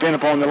safety,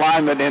 depending upon the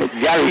lineman. And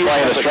you got to be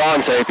playing a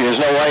strong safety. There's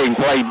no way he can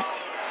play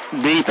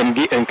deep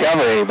and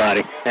cover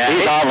anybody. Yeah,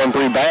 he's hobbling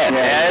pretty bad.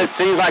 Yeah, it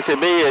seems like to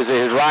be his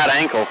right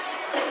ankle.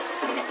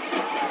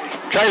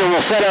 Traylor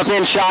will set up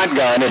in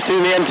shotgun. There's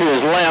 2 men to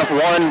his left,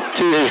 1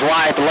 to his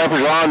right. The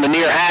Leopards are on the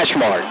near hash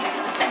mark.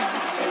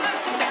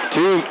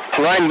 2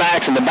 running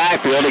backs in the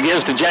backfield. He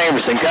gives to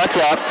Jamerson. Cuts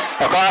up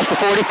across the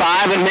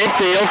 45 at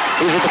midfield.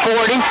 He's at the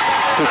 40.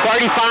 The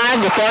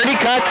 35, the 30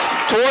 cuts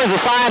towards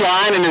the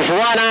sideline and is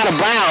run out of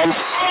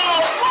bounds.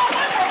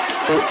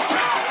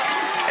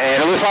 And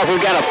it looks like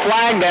we've got a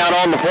flag down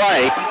on the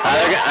play.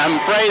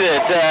 I'm afraid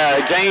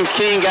that James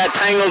King got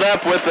tangled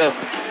up with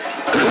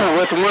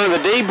with one of the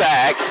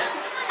D-backs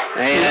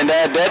and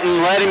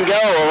didn't let him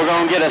go. We're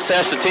going to get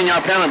assessed a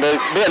 10-yard penalty, but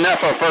it'll be enough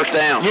for a first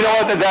down. You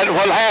know what?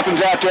 What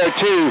happens out there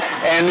too,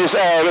 and this,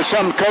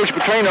 some Coach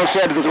Petrino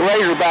said that the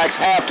Razorbacks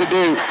have to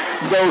do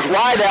those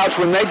wideouts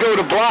when they go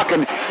to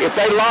blocking. If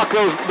they lock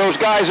those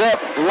guys up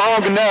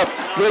long enough,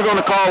 they're going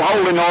to call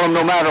holding on them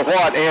no matter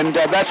what. And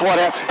that's what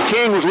happened.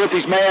 King was with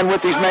his man.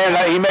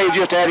 He may have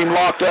just had him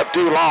locked up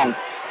too long.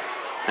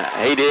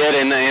 He did,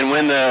 and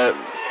when the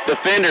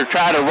defender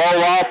tried to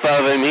roll off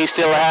of him, he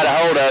still had a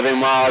hold of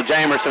him while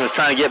Jamerson was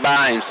trying to get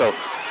by him. So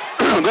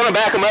I'm going to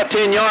back him up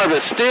 10 yards,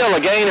 but still a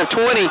gain of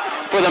 20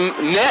 for the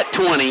net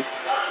 20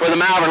 for the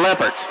Malvern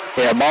Leopards.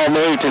 Yeah, ball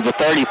moved to the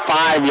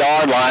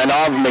 35-yard line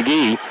of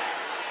McGehee.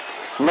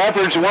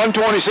 Leopards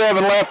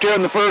 1:27 left here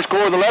in the first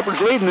quarter. The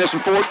Leopards leading this in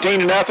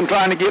 14-0,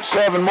 trying to get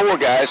 7 more,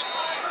 guys.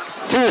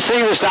 2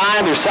 receivers to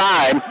either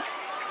side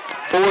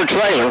for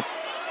Traylor.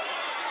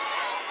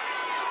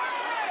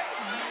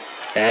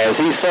 As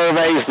he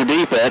surveys the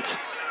defense,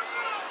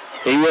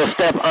 he will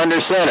step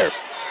under center.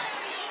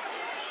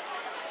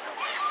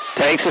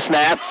 Takes a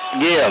snap,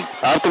 give,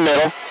 up the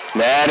middle.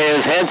 That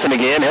is Henson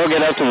again. He'll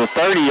get up to the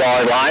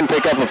 30-yard line,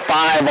 pick up a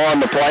 5 on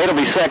the play. It'll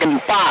be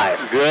 2nd and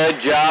 5. Good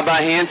job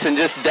by Henson,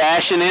 just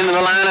dashing into the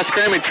line of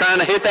scrimmage, trying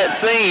to hit that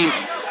seam,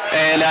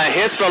 and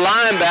hits the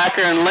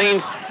linebacker and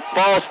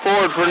falls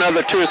forward for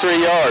another 2 or 3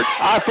 yards.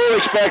 I fully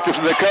expect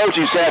the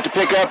coaching staff to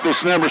pick up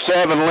this number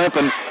 7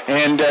 limping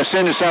and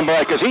send it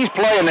somebody, because he's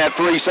playing that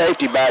free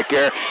safety back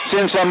there.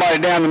 Send somebody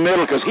down the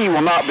middle, because he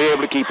will not be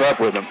able to keep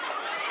up with him.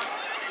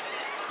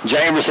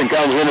 Jamerson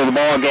comes into the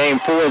ball game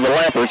for the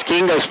Leopards.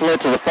 Kingo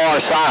split to the far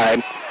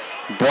side.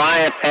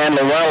 Bryant and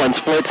Llewellyn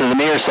split to the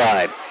near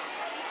side.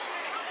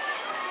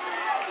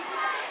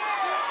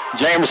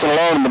 Jamerson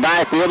alone in the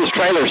backfield as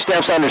Traylor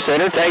steps under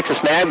center, takes a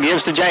snap,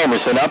 gives to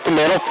Jamerson up the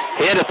middle,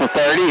 hit at the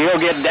 30. He'll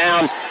get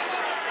down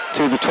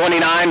to the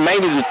 29,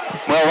 maybe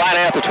right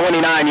at the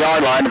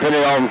 29-yard line,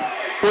 depending on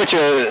which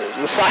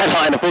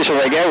sideline official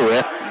they go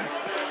with.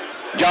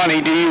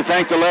 Johnny, do you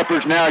think the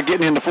Leopards now are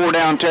getting into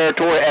 4-down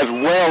territory as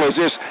well as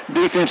this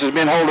defense has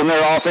been holding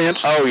their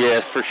offense? Oh,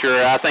 yes, for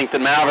sure. I think that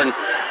Malvern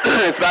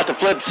is about to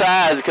flip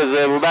sides because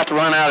we're about to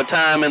run out of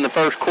time in the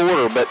first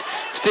quarter. But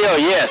still,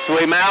 yes,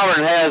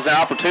 Malvern has the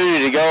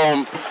opportunity to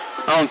go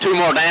on 2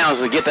 more downs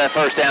to get that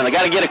first down. They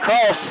got to get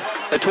across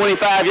the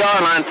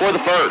 25-yard line for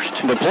the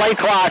first. The play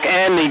clock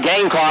and the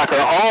game clock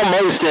are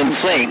almost in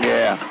sync.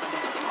 Yeah.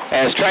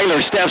 As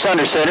Traylor steps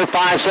under center,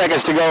 5 seconds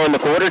to go in the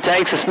quarter,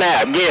 takes a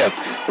snap, give,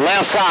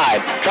 left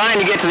side,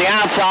 trying to get to the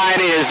outside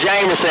is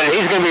Jamerson.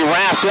 He's going to be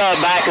wrapped up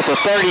back at the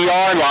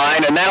 30-yard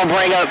line, and that'll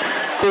bring up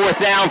 4th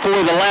down for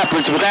the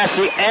Leopards, but that's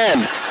the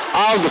end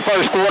of the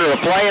first quarter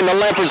of play, and the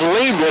Leopards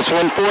lead this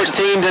one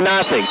 14-0.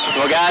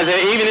 Well, guys,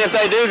 even if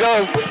they do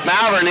go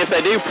Malvern, if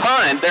they do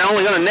punt, they're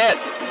only going to net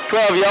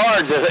 12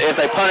 yards if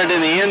they punt it in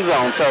the end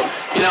zone. So,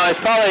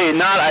 it's probably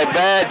not a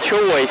bad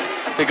choice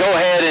to go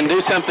ahead and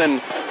do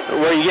something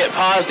where you get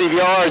positive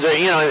yards, or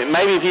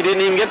maybe if you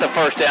didn't even get the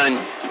first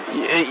down,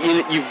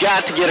 you've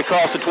got to get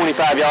across the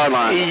 25-yard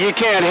line. You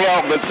can't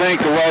help but think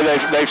the way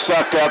they've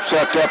sucked up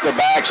the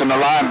backs and the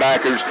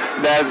linebackers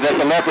that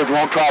the Leopards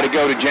won't try to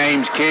go to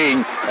James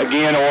King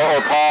again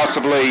or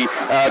possibly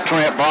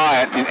Trent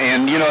Bryant.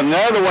 And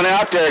another one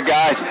out there,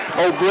 guys,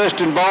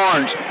 Briston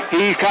Barnes.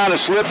 He kind of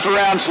slips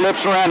around,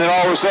 and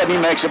all of a sudden he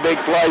makes a big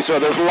play. So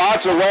there's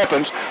lots of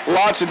weapons,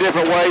 lots of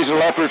different ways the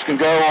Leopards can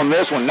go on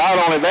this one. Not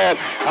only that,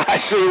 I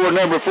see where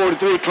number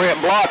 43, Trent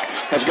Block,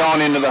 has gone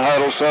into the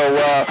huddle. So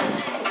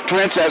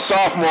Trent's that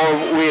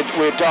sophomore we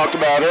had talked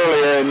about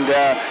earlier, and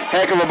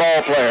heck of a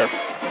ball player.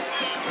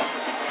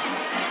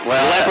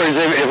 Well, Leopards,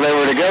 if they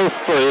were to go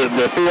for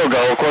the field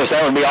goal, of course,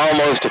 that would be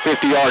almost a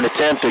 50-yard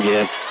attempt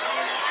again.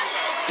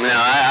 No,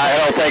 I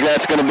don't think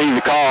that's going to be the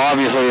call.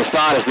 Obviously, it's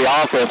not as the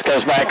offense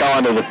goes back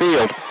onto the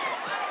field.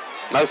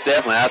 Most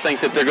definitely. I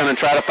think that they're going to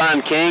try to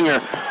find King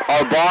or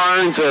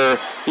Barnes or,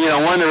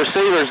 one of the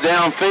receivers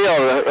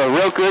downfield, a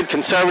real good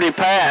conservative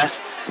pass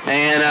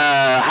and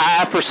a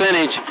high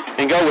percentage,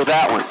 and go with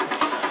that one.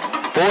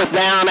 4th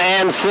down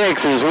and 6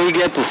 as we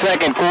get the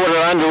second quarter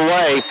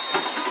underway.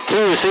 2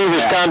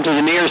 receivers come to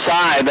the near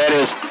side. That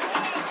is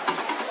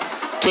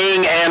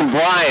King and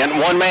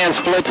Bryant. One man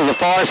split to the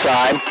far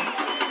side.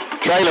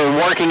 Traylor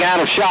working out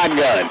of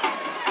shotgun.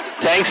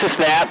 Takes a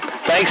snap,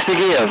 fakes to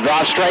give,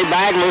 drops straight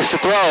back, looks to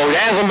throw.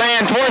 Has a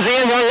man towards the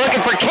end zone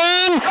looking for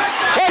King.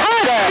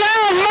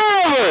 Touchdown,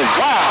 Malvern!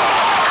 Wow.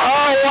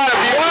 Oh, what a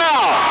beauty.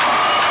 Wow.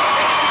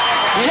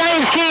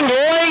 James King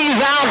lays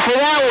out for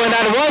that one.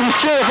 I wasn't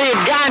sure if he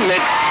had gotten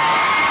it.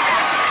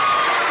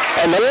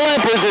 And the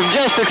Leopards have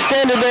just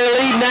extended their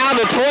lead now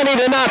to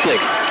 20-0.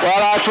 Well,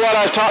 that's what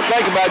I was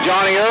thinking about,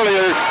 Johnny,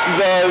 earlier.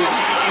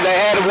 they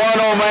had a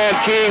one-on-man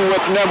King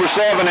with number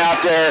 7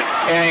 out there,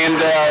 and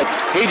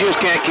he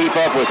just can't keep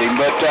up with him.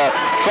 But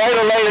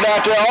Trader laid it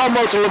out there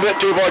almost a little bit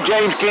too far.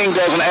 James King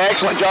does an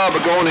excellent job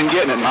of going and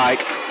getting it,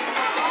 Mike.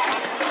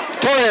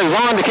 Torres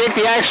on to kick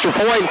the extra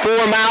point for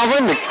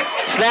Malvern. The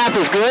snap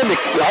is good.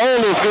 The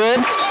hold is good.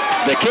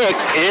 The kick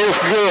is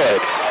good.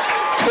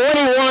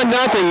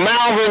 21-0.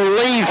 Malvern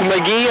leads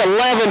McGehee.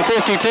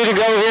 11:52 to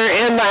go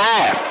here in the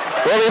half.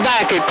 We'll be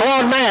back at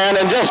Claude Mann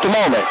in just a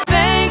moment.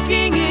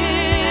 Thinking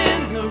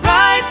in the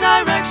right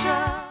direction.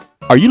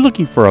 Are you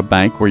looking for a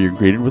bank where you're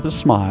greeted with a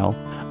smile,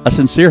 a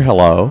sincere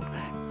hello,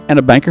 and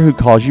a banker who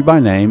calls you by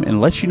name and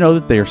lets you know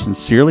that they are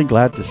sincerely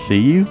glad to see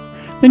you?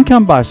 Then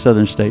come by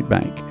Southern State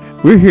Bank.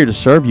 We're here to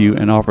serve you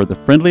and offer the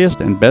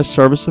friendliest and best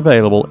service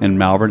available in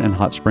Malvern and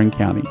Hot Spring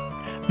County.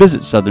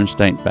 Visit Southern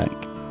State Bank.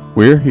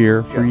 We're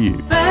here for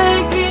you.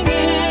 Thinking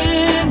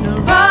in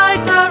the right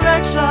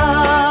direction.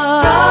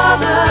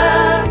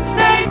 Southern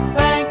State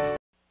Bank.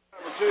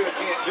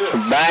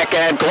 Back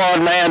at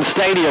Claude Mann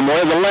Stadium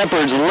where the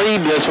Leopards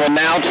lead this one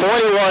now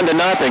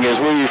 21-0 as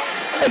we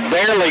had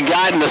barely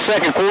gotten the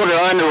second quarter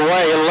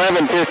underway.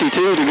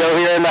 11:52 to go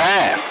here in the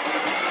half.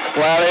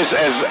 Well, as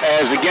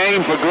the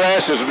game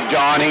progresses,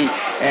 Johnny,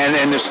 and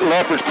the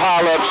Leopards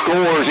pile up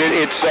scores, it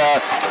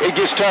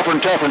gets tougher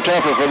and tougher and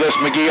tougher for this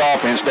McGehee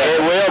offense.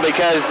 It will,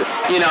 because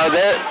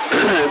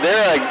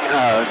they're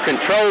a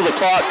control the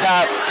clock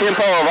type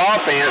tempo of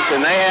offense,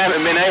 and they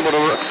haven't been able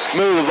to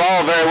move the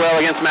ball very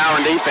well against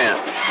Malvern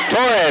defense.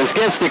 Torres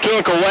gets the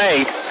kick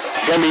away.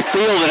 Going to be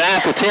fielded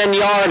at the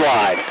 10-yard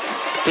line.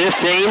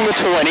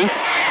 15-20.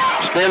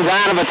 Spins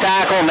out of a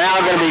tackle, now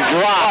going to be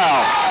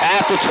dropped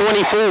at the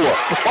 24.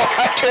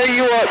 I tell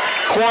you what,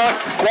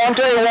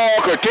 Quante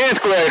Walker,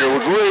 10th grader,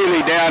 was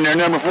really down there,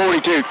 number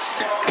 42.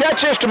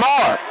 Catch this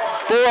tomorrow,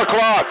 4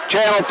 o'clock,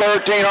 Channel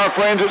 13. Our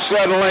friends at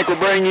Southern Link will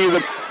bring you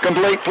the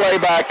complete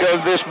playback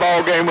of this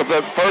ball game with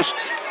the first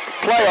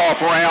playoff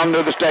round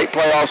of the state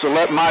playoffs. The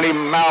mighty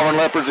Malvern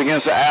Leopards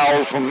against the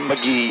Owls from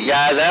McGehee.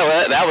 Guys,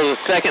 that was the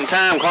second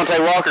time Quante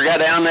Walker got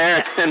down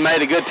there and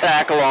made a good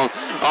tackle on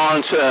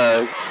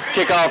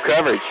kickoff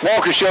coverage.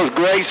 Walker shows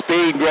great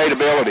speed, great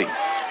ability.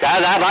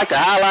 Guys, I'd like to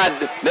highlight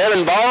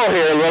Devin Ball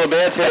here a little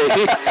bit.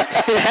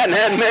 He hadn't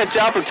had much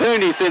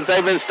opportunity since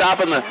they've been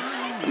stopping the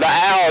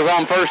Owls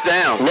on first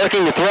down.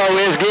 Looking to throw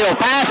his Gill.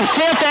 Pass is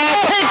tipped out,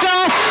 picked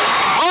off,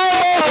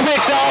 almost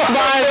picked off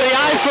by the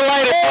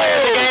isolated player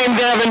of the game,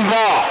 Devin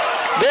Ball.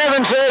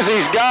 Devin says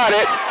he's got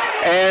it,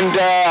 and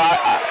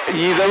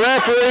the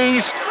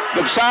referees,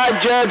 the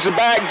side judge, the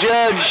back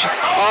judge,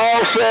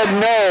 all said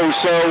no.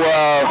 So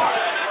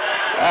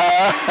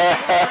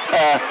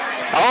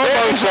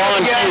almost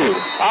on cue.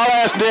 I'll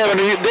ask Devin.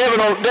 Devin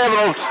will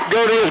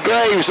go to his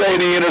grave saying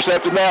he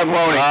intercepted that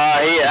one.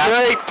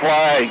 Great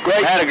play.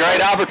 Had a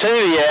great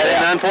opportunity at it,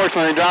 and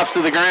unfortunately drops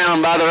to the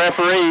ground by the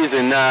referees,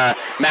 and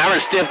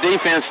Malvern's stiff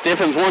defense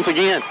stiffens once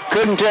again.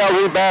 Couldn't tell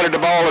who batted the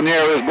ball in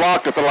there. It was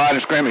blocked at the line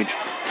of scrimmage.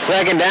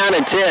 2nd down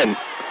and 10.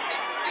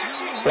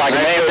 Like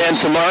there may have been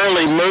some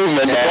early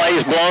movement. The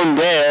play's blown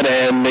dead,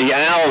 and the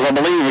Owls, I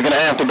believe, are going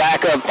to have to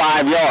back up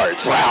 5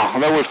 yards. Wow,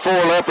 there was 4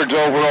 Leopards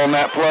over on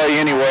that play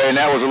anyway, and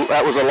that was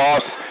a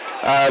loss.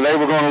 They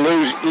were going to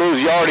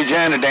lose yardage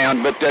and a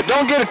down, but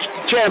don't get a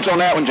chance on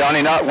that one,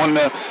 Johnny. Not when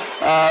the.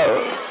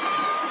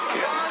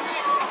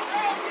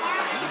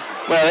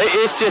 Well,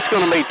 it's just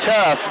going to be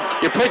tough.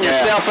 You're putting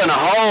yourself in a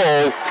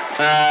hole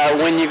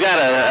when you've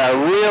got a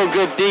real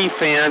good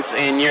defense,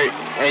 and your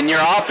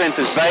offense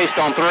is based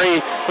on three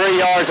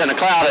yards and a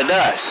cloud of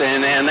dust,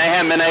 and they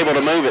haven't been able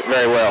to move it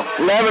very well.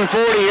 11:40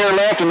 here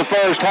left in the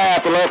first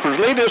half. The Leopards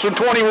lead this one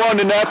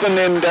 21-0,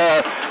 and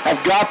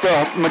have got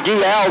the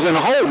McGehee Owls in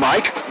a hole,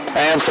 Mike.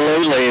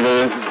 Absolutely.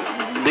 The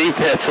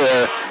defense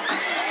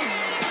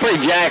pretty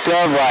jacked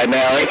up right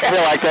now. They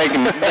feel like they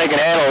can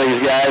handle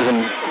these guys,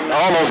 and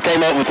almost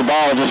came up with the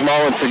ball just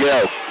moments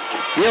ago.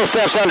 Gill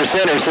steps under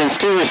center since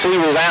 2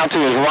 receivers out to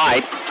his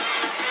right.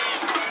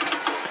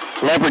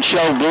 Leopard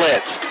show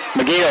blitz.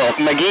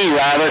 McGehee.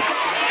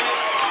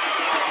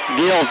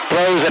 Gill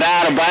throws it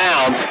out of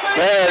bounds.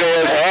 There it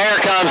is. There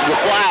comes the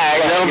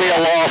flag. That'll be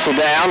a loss of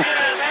down.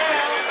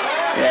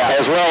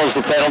 As well as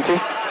the penalty.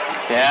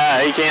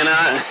 Yeah, he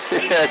cannot.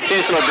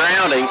 Intentional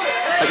grounding.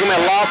 That's going to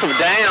be a loss of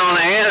down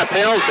and a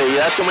penalty.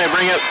 That's going to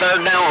bring up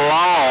 3rd down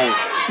long.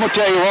 I'm going to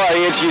tell you what,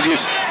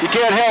 you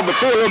can't help but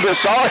feel a little bit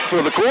sorry for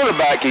the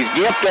quarterback. He's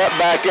gimped up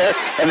back there,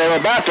 and they're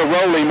about to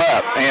roll him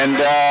up. And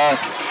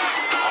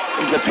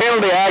the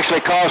penalty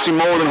actually cost him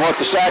more than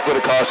what the sack would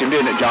have cost him,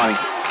 didn't it, Johnny?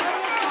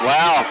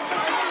 Wow.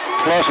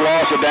 Plus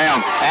loss of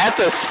down. At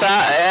the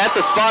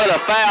spot of the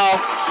foul,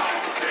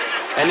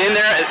 and then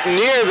they're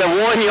near the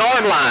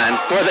 1-yard line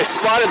where they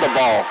spotted the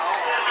ball.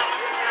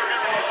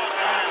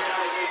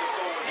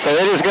 So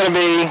it is going to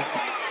be,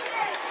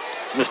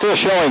 they're still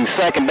showing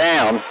 2nd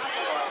down.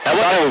 There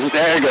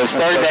it goes,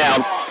 3rd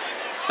down.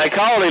 They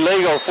called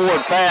illegal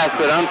forward pass,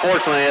 but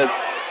unfortunately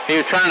he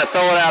was trying to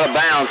throw it out of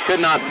bounds,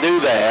 could not do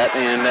that,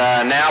 and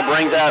now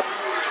brings up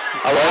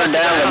a 3rd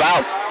down at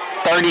about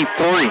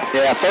 33.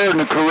 Yeah, 3rd in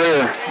the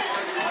career.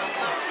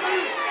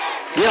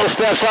 Gill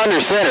steps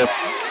under center.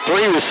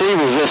 3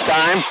 receivers this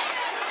time.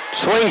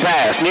 Swing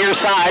pass, near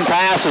side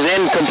pass is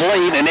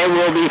incomplete, and it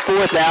will be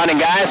 4th down. And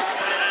guys,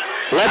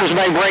 Leopards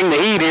may bring the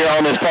heat here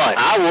on this punt.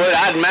 I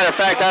would. Matter of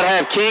fact, I'd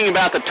have King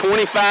about the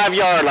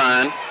 25-yard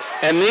line,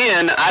 and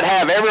then I'd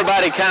have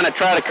everybody kind of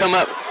try to come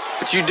up.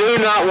 But you do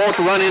not want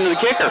to run into the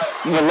kicker.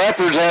 The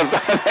Leopards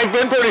they've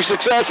been pretty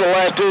successful the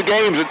last 2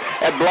 games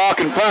at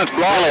blocking punts.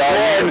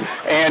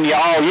 And you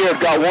all year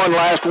got one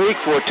last week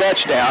for a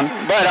touchdown.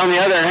 But on the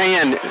other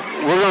hand,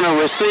 we're going to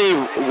receive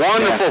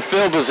wonderful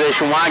field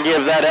position. Why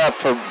give that up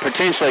for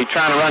potentially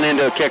trying to run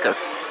into a kicker?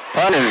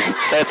 Punter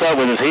sets up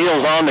with his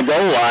heels on the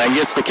goal line,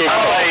 gets the kick.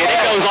 It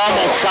goes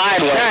almost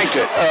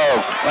sideways.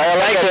 Well,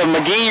 make the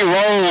McGehee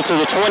roll to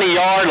the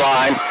 20-yard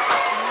line.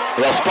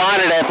 They'll spot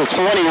it at the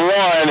 21,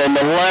 and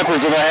the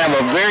Leopards are going to have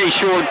a very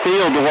short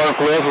field to work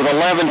with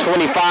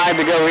 11:25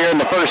 to go here in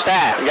the first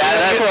half. Guys,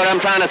 that's what I'm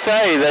trying to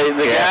say. The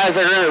guys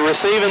that are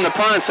receiving the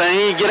punts,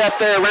 they get up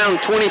there around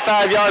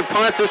 25-yard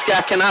punts. This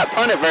guy cannot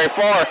punt it very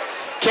far.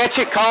 Catch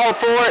it, call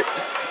for it,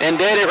 and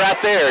dead it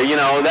right there. You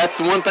know, that's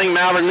one thing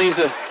Malvern needs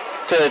to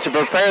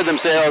prepare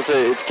themselves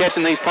to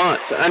catching these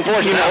punts.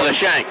 Unfortunately, the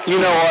shank. You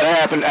know what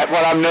happened?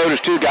 What I've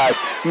noticed too, guys,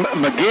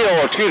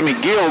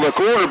 Gill, the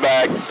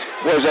quarterback,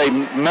 was a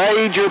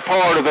major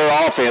part of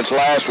their offense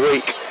last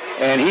week,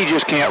 and he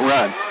just can't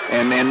run.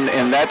 And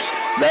that's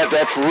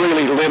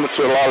really limits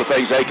to a lot of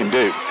things they can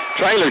do.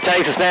 Traylor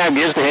takes a snap,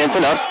 gives to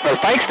Henson, or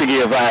fakes to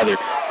give rather.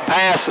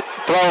 Pass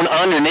thrown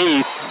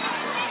underneath.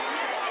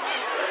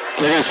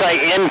 They're going to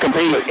say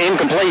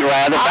incomplete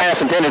rather. Pass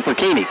intended for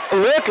Keeney.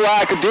 Looked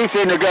like a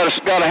defender got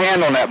a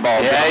hand on that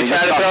ball. Yeah, he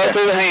tried to throw it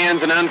through the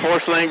hands, and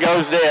unfortunately it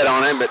goes dead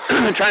on it. But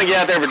trying to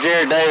get out there for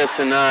Jared Davis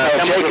and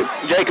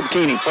Jacob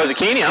Keeney. Was it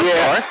Keeney? I'm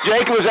sorry.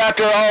 Jacob was out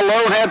there all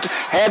alone.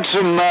 Had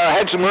some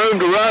room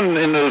to run,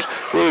 and was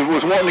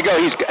wanting to go.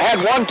 He's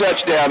had 1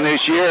 touchdown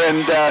this year,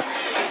 and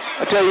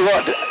I tell you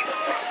what.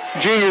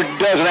 Junior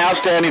does an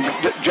outstanding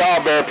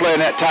job there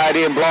playing that tight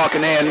end,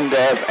 blocking and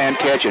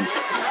catching.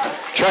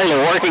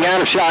 Traylor working out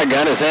of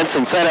shotgun as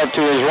Henson set up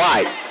to his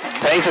right.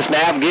 Takes a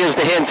snap, gives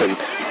to Henson.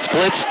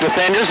 Splits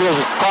defenders,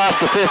 goes across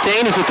the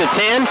 15, is at the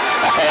 10,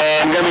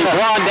 and going to be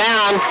brought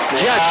down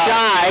just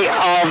shy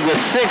of the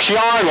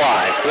 6-yard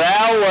line.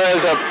 That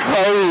was a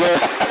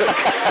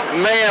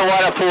man,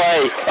 what a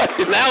play.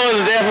 That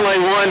was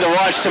definitely one to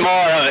watch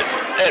tomorrow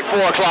at 4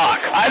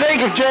 o'clock. I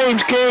think if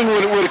James King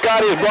would have got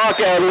his block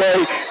out of the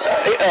way,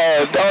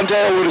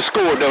 Dontel would have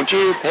scored, don't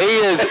you?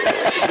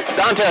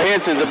 Dontel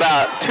Henson's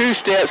about 2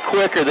 steps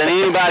quicker than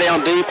anybody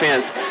on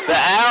defense. The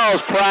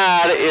Owls'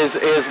 pride is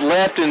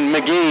left in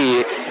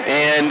McGehee,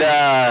 and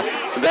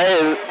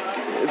their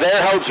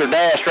hopes are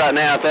dashed right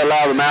now if they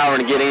allow the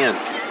Malvern to get in.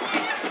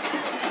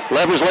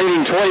 Leopards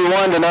leading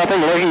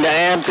 21-0, looking to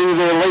add to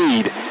their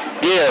lead.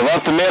 Give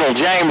up the middle,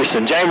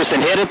 Jamerson.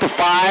 Jamerson hit at the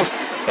 5,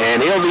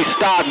 and he'll be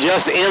stopped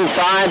just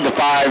inside the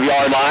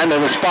 5-yard line. They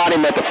will spot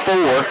him at the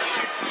 4.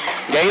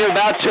 Gain of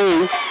about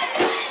 2.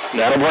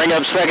 That'll bring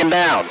up 2nd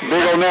down.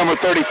 Big old number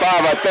 35,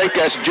 I think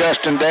that's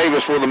Justin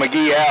Davis for the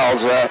McGehee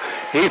Owls.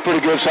 He's a pretty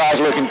good size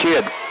looking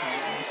kid.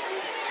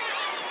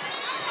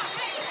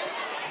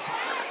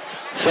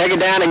 2nd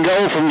down and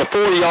goal from the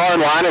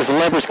 40-yard line as the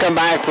Leopards come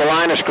back to the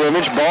line of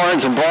scrimmage.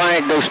 Barnes and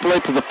Bryant go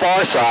split to the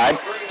far side.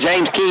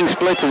 James King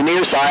split to the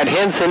near side.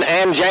 Henson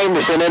and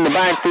Jamerson in the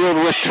backfield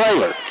with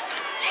Traylor.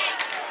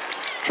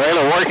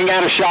 Traylor working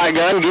out a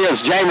shotgun,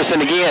 gives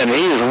Jamerson again.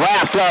 He is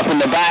wrapped up in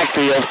the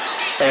backfield,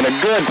 and a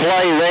good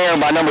play there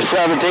by number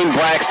 17,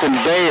 Braxton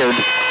Baird.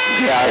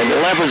 And the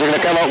Leopards are going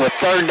to come up with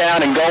 3rd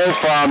down and goal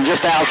from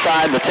just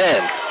outside the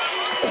 10.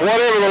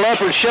 Whatever the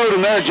Leopards showed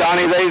them there,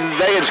 Johnny,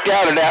 they had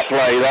scouted that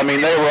play. I mean,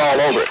 they were all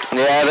over it.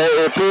 Yeah,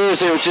 it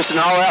appears it was just an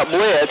all-out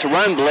blitz,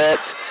 run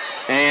blitz,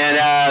 and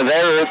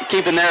they were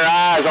keeping their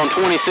eyes on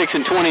 26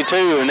 and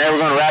 22, and they were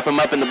going to wrap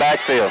them up in the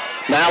backfield.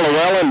 Now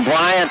Llewellyn,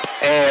 Bryant,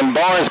 and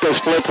Barnes go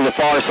split to the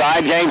far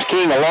side. James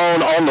King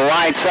alone on the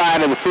right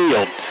side of the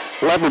field.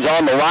 Leopards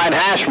on the right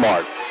hash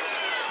mark.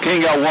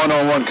 King got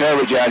one-on-one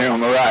coverage out here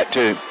on the right,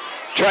 too.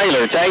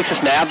 Traylor takes a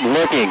snap,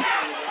 looking,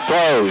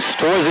 throws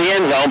towards the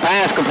end zone.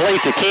 Pass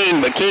complete to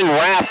King, but King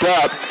wrapped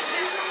up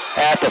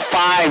at the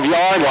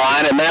 5-yard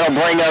line, and that'll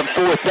bring up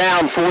 4th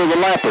down for the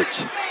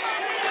Leopards.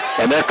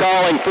 And they're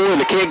calling for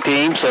the kick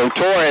team, so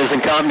Torres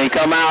and company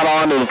come out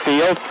onto the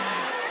field.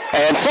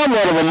 And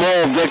somewhat of a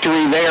moral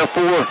victory there for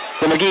the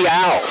McGehee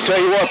Owls.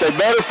 Tell you what, they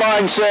better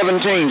find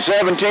 17.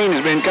 17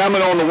 has been coming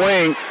on the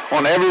wing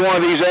on every one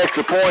of these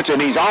extra points,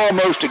 and he's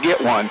almost to get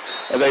one.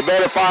 They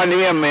better find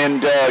him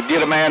and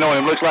get a man on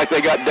him. Looks like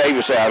they got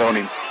Davis out on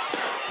him.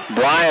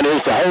 Bryant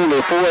is the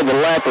holder for the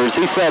Leopards.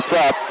 He sets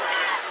up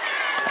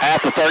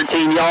at the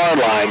 13-yard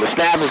line. The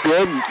snap is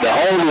good. The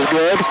hold is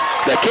good.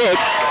 The kick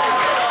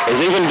is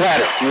even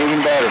better.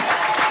 Even better.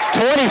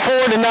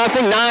 24-0,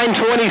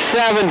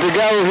 9:27 to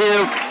go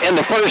here in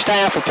the first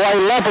half of play.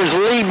 Leopards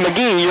lead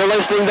McGehee. You're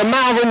listening to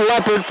Malvern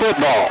Leopard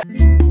football.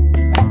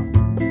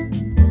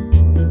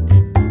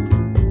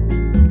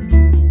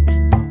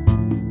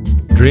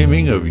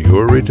 Dreaming of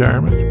your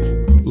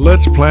retirement?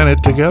 Let's plan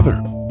it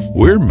together.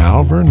 We're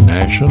Malvern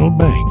National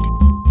Bank.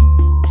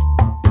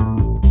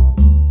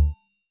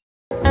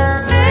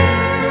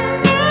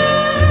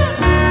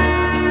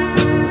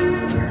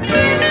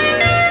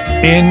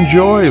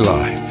 Enjoy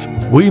life.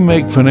 We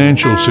make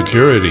financial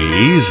security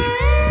easy.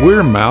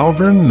 We're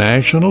Malvern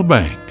National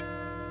Bank.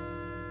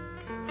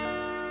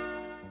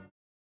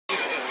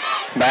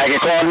 Back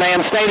at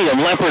Claude Stadium,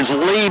 Leopards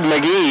lead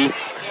McGehee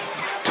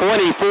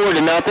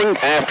 24-0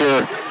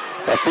 after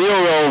a field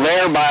goal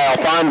there by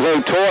Alfonso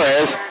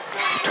Torres,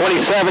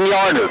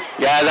 27-yarder.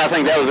 Guys, I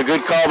think that was a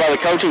good call by the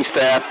coaching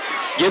staff.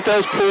 Get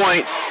those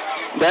points.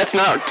 That's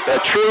not a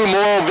true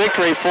moral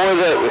victory for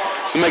the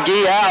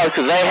McGehee Owls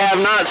because they have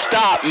not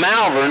stopped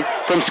Malvern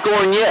from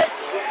scoring yet.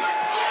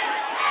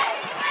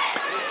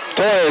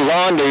 Torres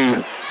on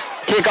to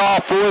kick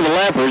off for the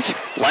Leopards.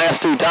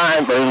 Last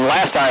time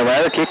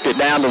kicked it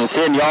down to the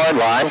 10-yard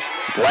line.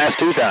 Last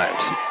two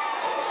times.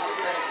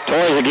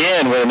 Torres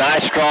again with a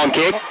nice strong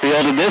kick,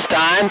 fielded this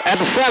time at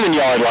the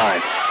 7-yard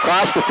line.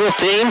 Across the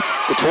 15,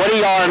 the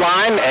 20-yard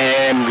line,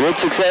 and good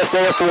success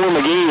there for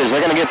McGehee as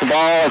they're going to get the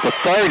ball at the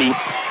 30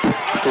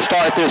 to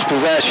start this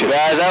possession.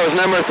 Guys, that was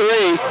number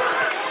 3,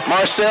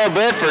 Marcel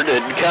Bedford.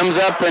 It comes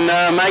up and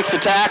makes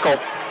the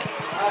tackle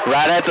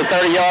right at the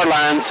 30-yard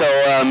line, so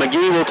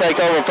McGehee will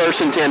take over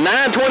first and 10.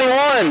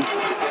 9:21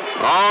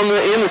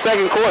 in the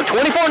second quarter,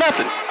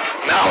 24-0.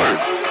 Malvern.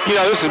 You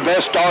know, this is the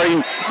best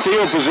starting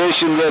field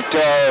position that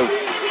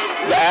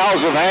the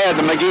Owls have had,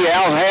 the McGehee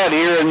Owls had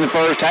here in the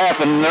first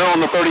half, and they're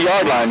on the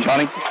 30-yard line,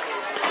 Johnny.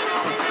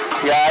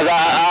 Guys,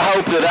 I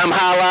hope that I'm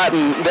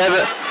highlighting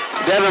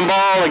Devin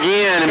Ball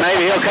again, and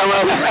maybe he'll come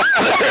up with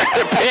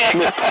another pick.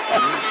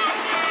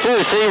 Two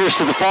receivers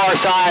to the far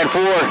side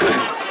for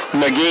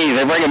McGehee.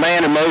 They bring a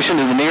man in motion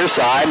to the near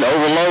side,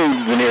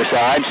 overload the near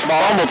side.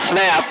 Fumbled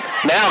snap.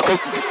 Now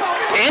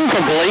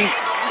incomplete.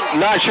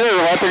 Not sure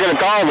what they're going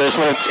to call this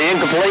one,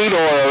 incomplete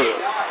or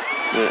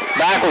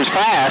backwards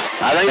pass.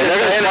 I think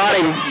they're going to spot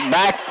him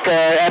back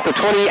at the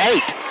 28.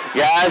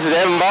 Guys,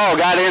 Devin Ball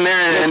got in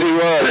there and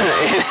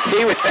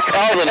he was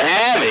causing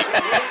havoc.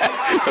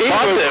 He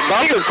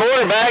bumped the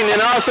quarterback and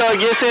then also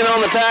gets in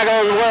on the tackle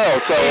as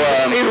well. So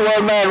he's a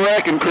one-man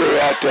wrecking crew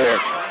out there.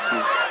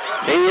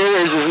 He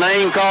hears his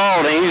name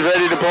called and he's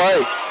ready to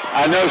play.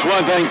 I noticed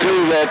one thing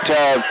too that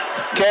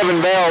Kevin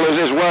Bell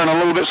is wearing a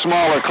little bit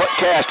smaller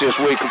cast this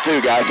week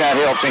too, guys. That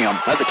helps him.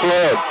 That's a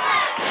club.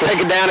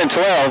 Second down and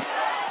 12.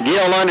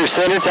 Gill under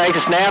center, takes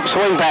a snap,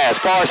 swing pass.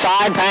 Far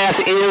side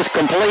pass is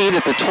complete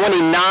at the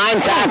 29.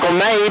 Tackle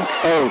made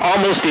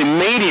almost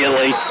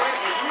immediately.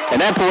 And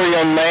that poor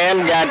young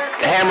man got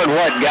hammered,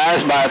 what,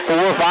 guys, by 4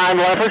 or 5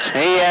 Leopards?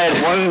 He had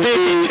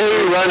 152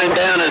 running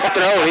down his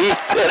throat. He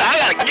said, I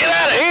got to get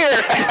out of here.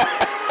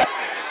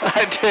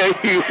 I tell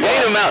you,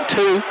 made him out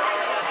 2.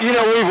 You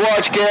know, we've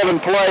watched Kevin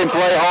play and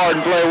play hard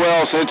and play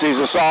well since he's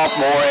a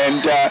sophomore,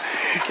 and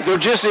there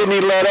just isn't any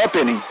let up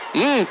in him.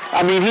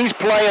 I mean, he's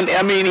playing,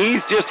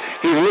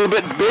 he's a little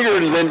bit bigger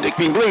than, if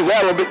you can believe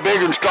that, a little bit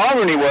bigger and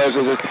stronger than he was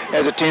as a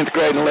 10th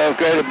grade and 11th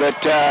grader,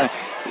 but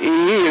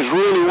he is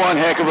really one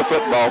heck of a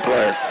football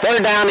player.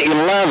 Third down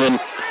 11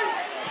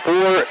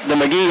 for the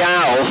McGehee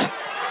Owls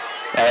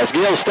as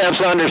Gill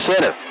steps under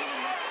center.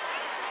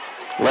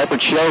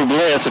 Leopard show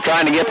blitz. They're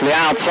trying to get to the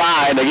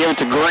outside. They give it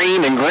to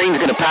Green, and Green's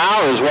going to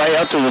power his way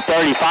up to the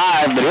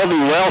 35, but he'll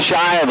be well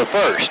shy of the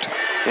first.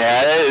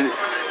 Yeah,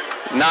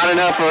 not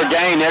enough for a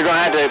gain. They're going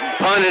to have to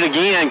punt it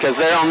again because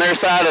they're on their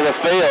side of the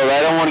field.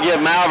 They don't want to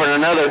give Malvern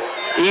another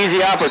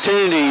easy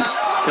opportunity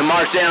to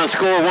march down and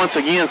score once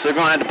again, so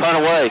they're going to have to punt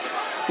away.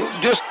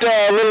 Just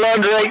a little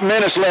under 8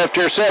 minutes left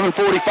here,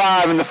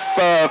 7:45 in the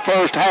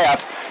first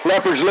half.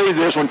 Leopards lead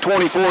this one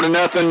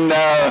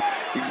 24-0.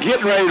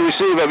 Getting ready to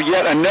receive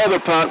yet another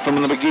punt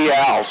from the McGehee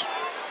Owls.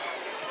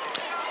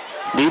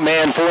 Deep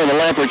man for the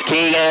Leopards,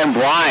 King and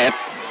Bryant.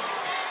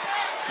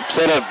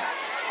 Set up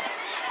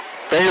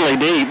fairly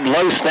deep.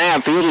 Low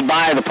snap fielded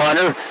by the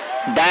punter.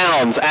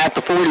 Bounds at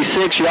the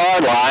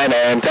 46-yard line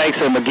and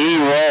takes a McGehee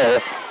roll.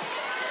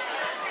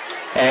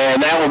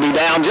 And that will be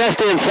down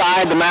just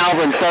inside the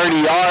Malvern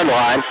 30-yard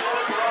line.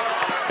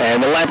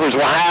 And the Leopards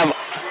will have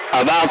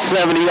about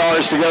 70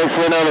 yards to go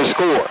for another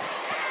score.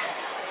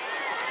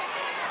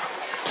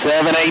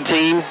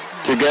 7:18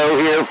 to go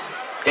here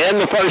in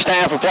the first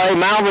half of play.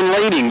 Malvern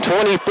leading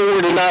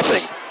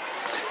 24-0.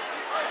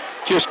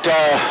 Just,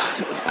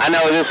 I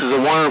know this is a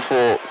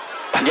wonderful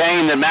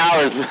game that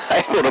Malvern's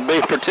able to be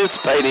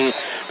participating in,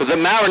 but the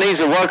Malvern needs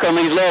to work on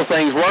these little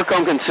things, work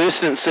on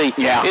consistency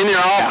in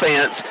their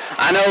offense.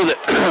 I know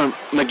that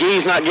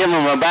McGee's not giving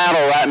them a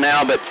battle right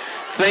now, but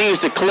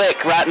things to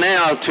click right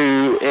now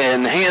to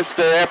enhance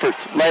their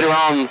efforts later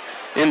on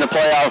in the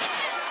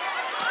playoff.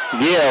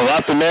 Gill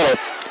up the middle.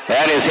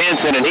 That is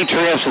Henson, and he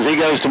trips as he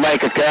goes to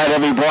make a cut.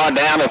 He'll be brought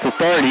down at the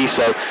 30,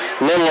 so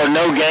little or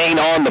no gain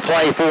on the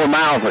play for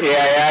Malvern.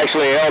 Yeah,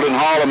 actually, Eldon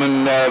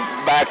Holloman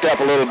backed up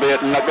a little bit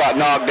and got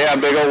knocked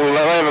down. Big old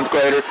 11th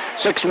grader,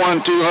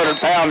 6'1",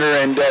 200-pounder,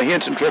 and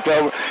Henson tripped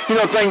over. You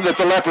know, the thing that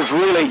the Leopards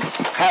really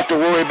have to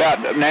worry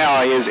about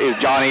now is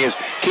Johnny, is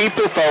keep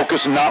their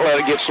focus and not let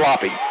it get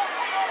sloppy.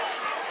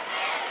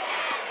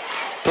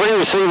 Two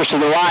receivers to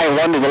the right,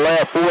 one to the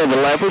left for the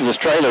Leopards. This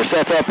trailer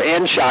sets up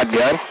in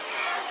shotgun.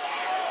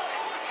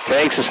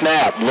 Takes a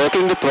snap,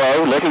 looking to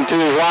throw, looking to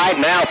his right,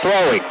 now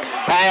throwing.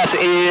 Pass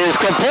is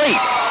complete.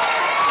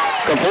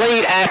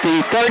 Complete at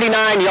the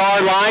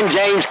 39-yard line.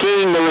 James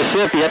King, the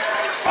recipient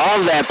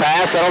of that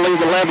pass. That'll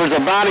leave the Leopards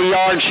about a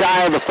yard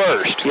shy of the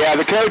first. Yeah,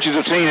 the coaches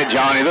have seen it,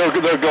 Johnny.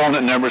 They're going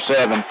at number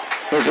 7.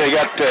 They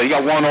got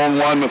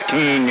one-on-one with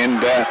King,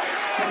 and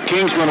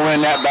King's going to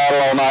win that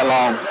battle all night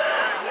long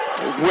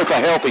with a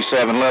healthy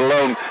 7, let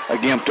alone a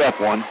gimped up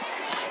one.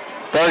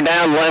 Third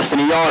down, less than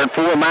a yard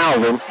for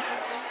Malvern.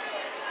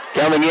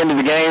 Coming into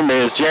the game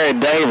is Jared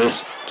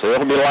Davis, so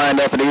he'll be lined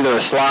up at either a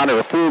slot or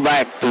a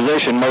fullback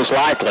position, most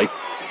likely.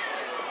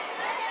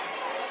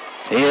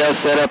 He does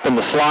set up in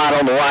the slot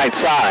on the right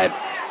side.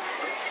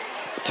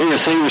 Two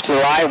receivers to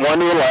the right, one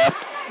to the left.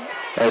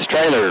 As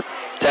Traylor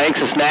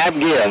takes a snap,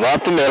 give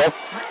up the middle.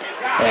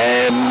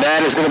 And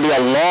that is going to be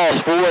a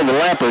loss for the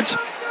Leopards.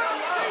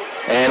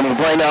 And we'll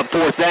bring up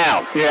fourth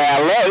down.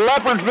 Yeah,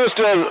 Leopards missed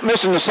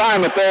an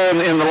assignment there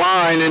in the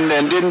line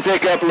and didn't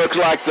pick up, looks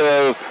like,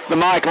 the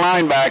Mike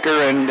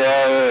linebacker, and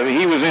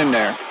he was in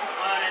there.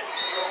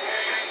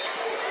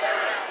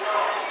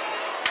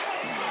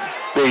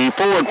 The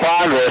forward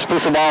progress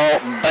puts the ball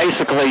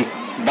basically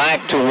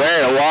back to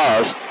where it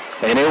was,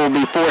 and it will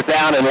be fourth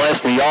down in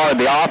less than a yard.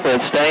 The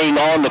offense staying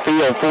on the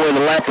field for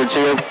the Leopards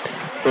here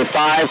with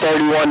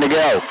 5:31 to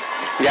go.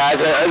 Guys,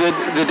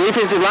 the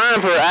defensive line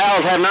for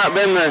Owls have not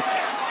been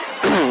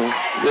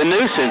the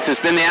nuisance. It's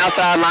been the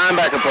outside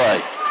linebacker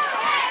play.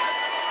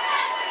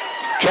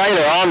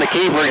 Traylor on the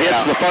keeper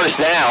gets the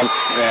first down.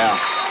 Yeah.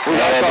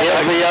 And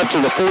he'll be up to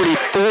the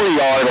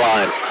 44-yard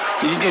line.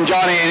 And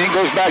Johnny, and it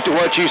goes back to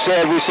what you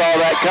said. We saw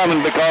that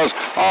coming because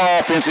our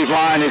offensive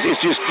line is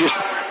just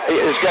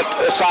it's got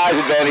a size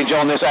advantage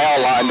on this Owl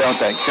line, don't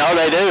they? No,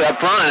 they do up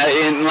front.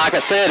 And like I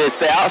said, it's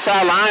the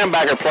outside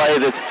linebacker play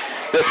that's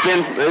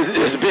been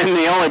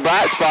the only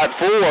bright spot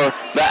for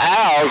the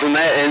Owls, and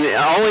the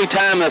only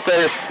time that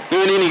they're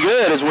doing any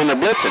good is when they're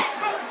blitzing.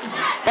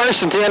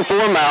 First and 10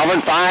 for Malvern.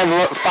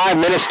 5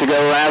 minutes to go,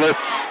 rather,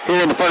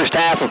 here in the first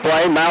half of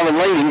play. Malvern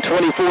leading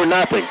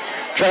 24-0.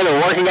 Traylor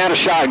working out a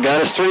shotgun.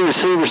 Has three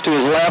receivers to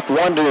his left,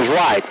 one to his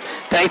right.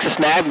 Takes a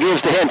snap,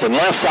 gives to Henson.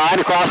 Left side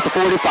across the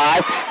 45.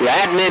 You're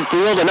at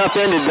midfield and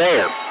upended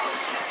there.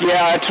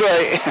 Yeah, that's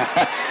right.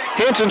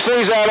 Henson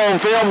sees that on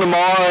film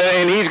tomorrow,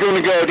 and he's going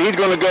to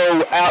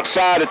go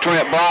outside of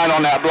Trent Bryan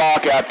on that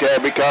block out there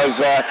because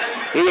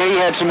he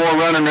had some more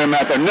running room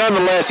out there.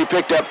 Nonetheless, he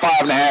picked up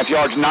 5.5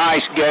 yards.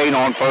 Nice gain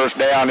on first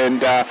down,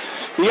 and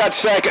he got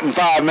 2nd and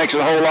 5. Makes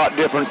it a whole lot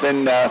different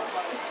than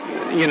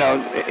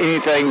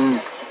anything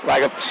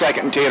like a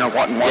 2nd and 10 or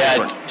whatever.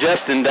 Yeah,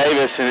 Justin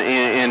Davis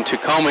and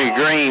Tacoma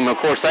Green, of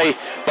course, they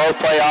both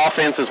play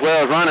offense as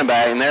well as running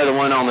back, and they're the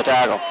one on the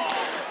tackle.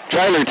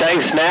 Traylor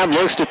takes snap,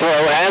 looks to throw,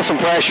 has some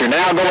pressure.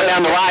 Now going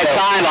down the right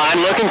sideline,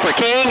 looking for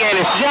King, and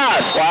it's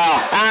just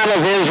out of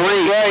his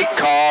reach. Great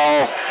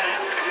call.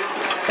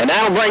 And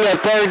that'll bring up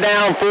third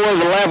down for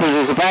the Leopards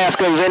as the pass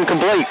goes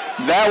incomplete.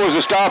 That was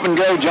a stop and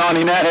go,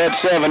 Johnny, and that had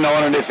 7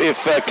 on it if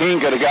King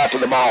could have got to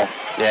the ball.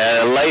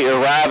 Yeah, late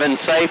arriving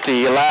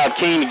safety allowed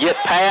King to get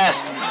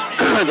past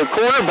the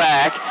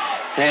quarterback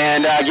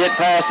and get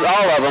past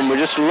all of them.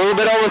 We're just a little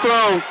bit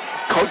overthrown.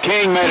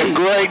 King made a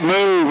great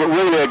move,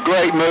 really a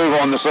great move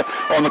on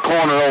the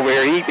corner over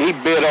here. He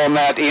bit on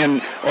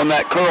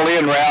that curl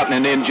in route,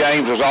 and then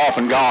James was off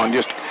and gone.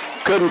 Just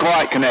couldn't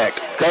quite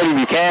connect. Cody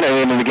Buchanan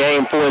into the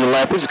game for the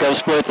Leopards. Goes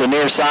split to the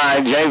near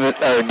side.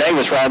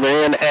 Davis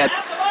in at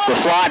the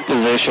slot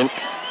position.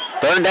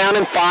 Third down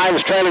and 5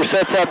 as Traylor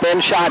sets up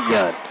in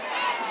shotgun.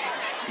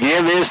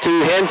 Give this to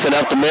Henson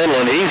up the middle,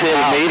 and he's in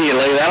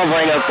immediately. That'll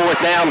bring up fourth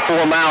down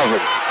for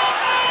Malvern.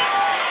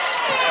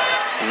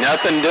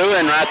 Nothing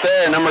doing right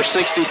there. Number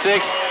 66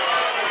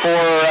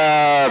 for,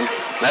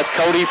 that's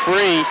Cody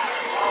Free.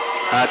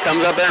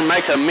 Comes up there and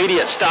makes an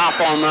immediate stop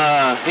on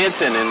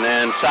Henson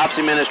and stops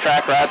him in his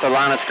track right at the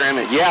line of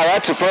scrimmage. Yeah,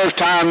 that's the first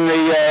time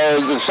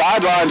the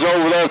sidelines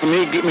over there for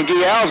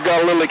McGehee Owls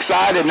got a little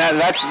excited, and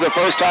that's the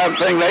first time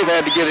thing they've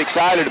had to get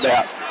excited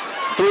about.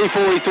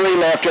 3:43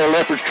 left there.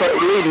 Leopards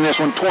leading this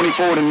one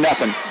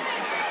 24-0.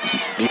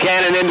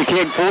 Buchanan in the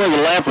kick for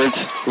the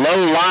Leopards. Low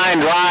line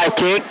drive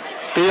kick.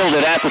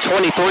 Fielded at the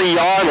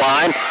 23-yard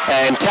line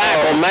and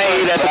tackle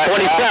made at the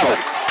 27.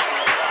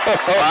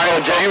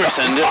 Mario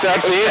Jamerson just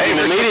upsees him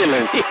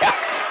immediately. Yeah,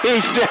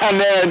 he's down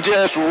there and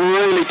just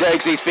really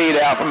takes his feet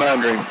out from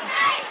under him.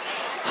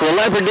 So the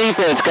Leopard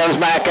defense comes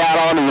back out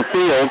onto the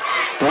field.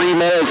 3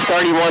 minutes,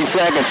 31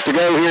 seconds to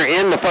go here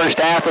in the first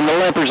half, and the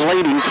Leopards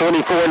leading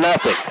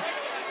 24-0.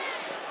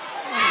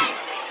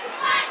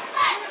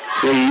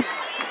 The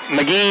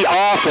McGehee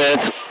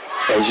offense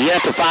has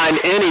yet to find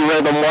any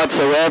rhythm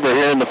whatsoever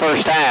here in the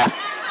first half.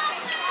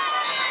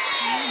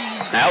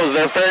 That was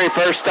their very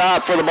first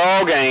stop for the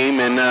ball game,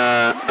 and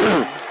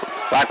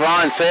like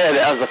Ron said,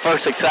 that was the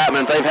first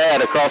excitement they've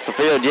had across the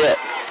field yet.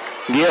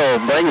 Gill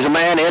brings a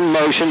man in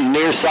motion,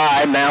 near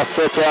side, now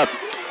sits up,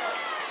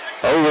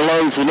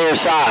 overloads the near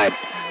side.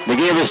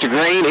 McGehee is to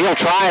Green. He'll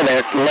try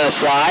that left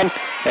side.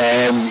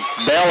 And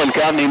Bell and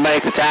company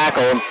make the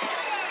tackle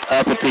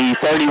up at the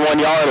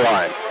 31-yard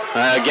line.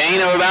 A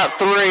gain of about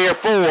 3 or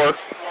 4.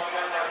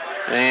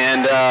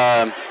 And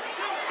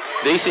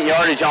decent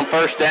yardage on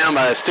first down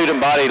by a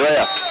student body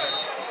left.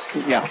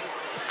 Yeah.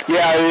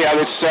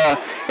 It's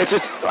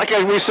like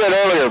we said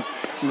earlier,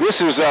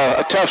 this is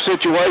a tough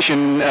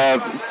situation,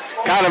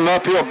 kind of an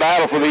uphill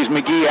battle for these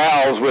McGehee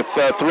Owls with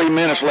 3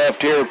 minutes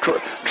left here,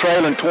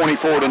 trailing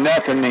 24-0,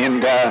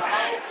 and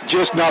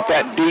just not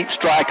that deep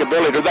strike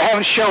ability. They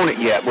haven't shown it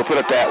yet, we'll put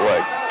it that way.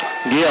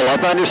 Gill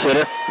up under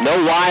center. No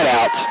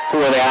wideouts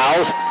for the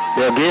Owls.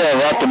 They'll give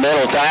up the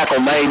middle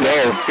tackle made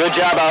there. Good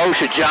job by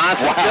OSHA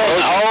Johnson. Wow. Filling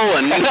the hole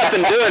and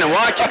nothing doing, and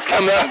Watkins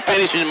come up and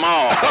finishing them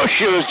all.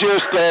 OSHA was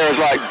just there. It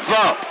was like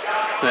thump.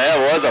 That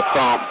was a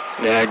thump.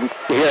 Yeah,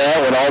 that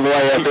went all the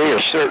way up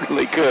here.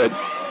 Certainly could.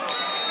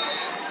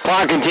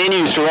 Clock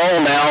continues to roll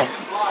now.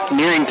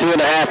 Nearing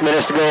 2.5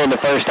 minutes to go in the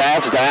first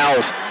half. The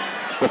Owls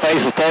will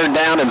face a 3rd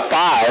down and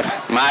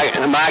 5. Mike,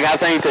 I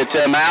think that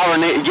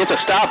Malvern gets a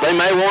stop. They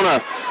may want to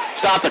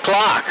stop the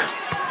clock.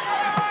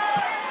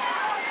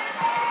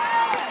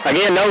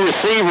 Again, no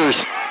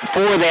receivers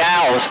for the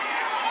Owls.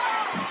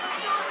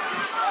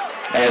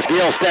 As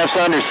Gill steps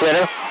under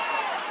center.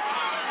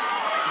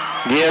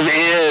 Give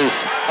is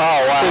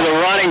to the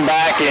running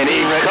back, and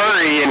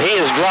Curry, and he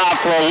is dropped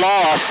for a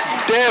loss.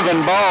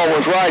 Devin Ball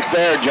was right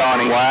there,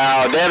 Johnny.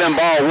 Wow, Devin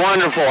Ball,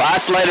 wonderful.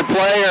 Isolated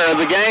player of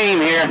the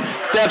game here.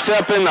 Steps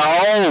up in the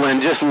hole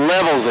and just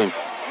levels him.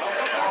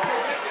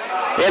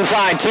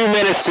 Inside 2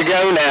 minutes to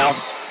go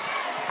now.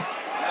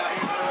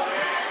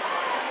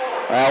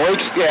 We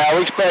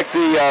expect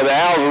the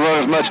Owls to run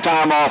as much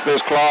time off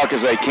this clock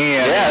as they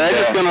can. Yeah, they're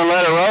just going to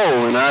let it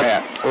roll. And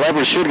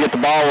Leopards should get the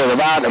ball with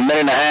about 1.5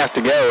 minutes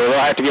to go. They'll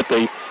have to get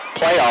the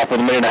play off with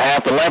 1.5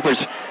 minutes. The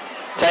Leopards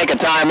take a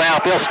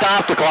timeout. They'll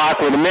stop the clock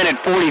with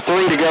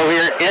 1:43 to go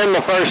here in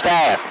the first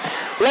half.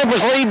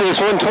 Leopards lead this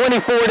one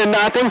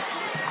 24-0.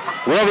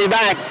 We'll be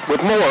back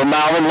with more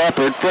Malvern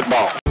Leopard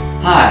football.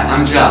 Hi,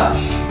 I'm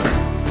Josh.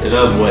 Get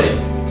up, wait.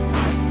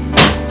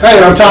 Hey,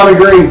 I'm Tommy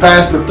Green,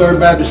 pastor of Third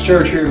Baptist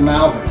Church here in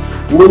Malvern.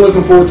 We're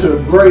looking forward to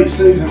a great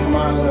season from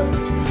our Leopards.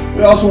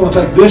 We also want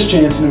to take this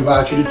chance and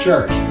invite you to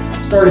church.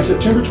 Starting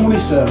September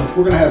 27th,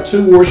 we're going to have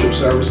 2 worship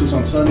services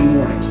on Sunday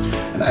mornings,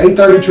 an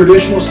 8:30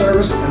 traditional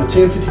service and a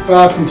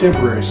 10:55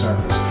 contemporary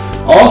service.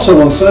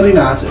 Also on Sunday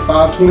nights at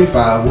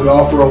 5:25, we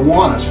offer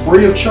Awanas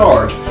free of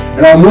charge,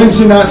 and on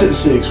Wednesday nights at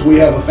 6, we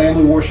have a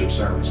family worship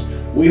service.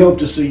 We hope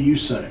to see you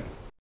soon.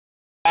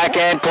 Back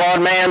at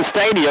Claude Mann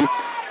Stadium,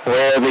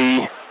 where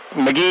the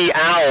McGehee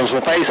Owls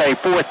will face a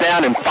 4th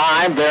down and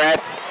 5. They're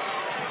at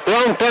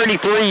their own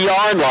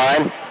 33-yard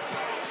line.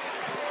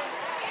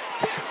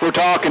 We're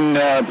talking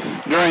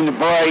during the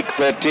break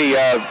that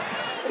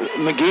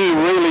McGehee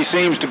really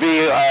seems to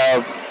be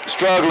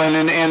struggling,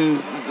 and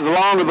the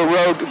longer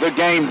the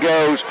game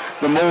goes,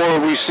 the more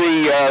we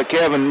see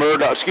Kevin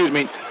Murdoch,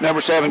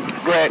 number 7,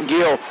 Grant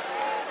Gill,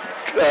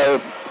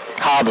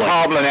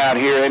 hobbling out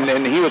here,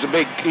 and he was a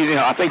big,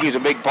 I think he's a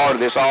big part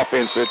of this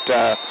offense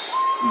that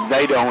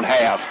they don't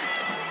have.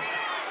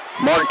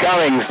 Mark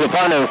Cummings, the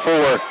punter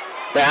for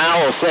the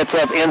Owls, sets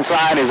up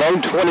inside his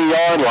own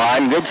 20-yard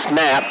line. Good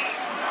snap.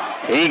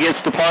 He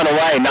gets the punt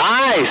away.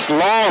 Nice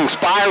long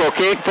spiral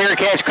kick. Fair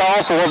catch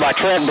call for by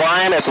Trent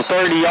Bryant at the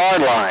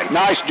 30-yard line.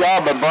 Nice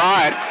job by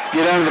Bryant.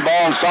 Get under the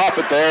ball and stop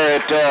it there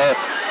at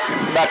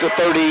about the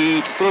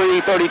 33,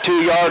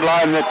 32-yard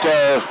line that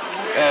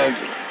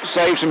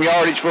saved some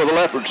yardage for the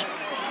Leopards.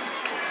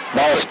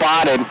 Ball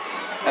spotted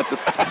at the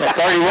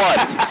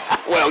 31.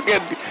 Well,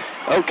 good.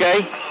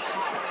 Okay.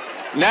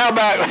 Now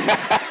back,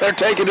 they're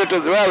taking it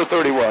to the other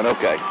 31.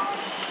 Okay.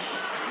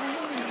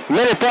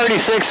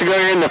 1:36 to go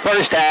here in the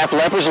first half.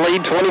 Leopards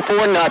lead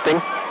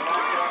 24-0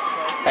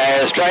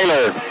 as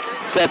Traylor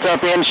sets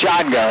up in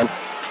shotgun.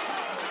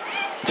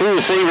 2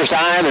 receivers to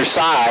either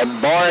side.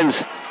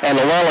 Barnes and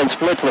Llewellyn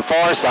split to the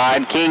far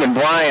side. King and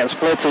Bryant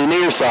split to the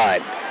near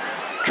side.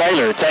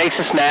 Traylor takes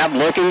a snap,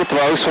 looking to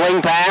throw.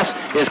 Swing pass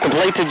is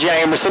complete to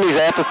Jamerson. He's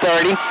at the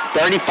 30,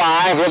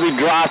 35. He'll be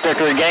dropped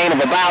after a gain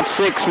of about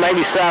 6,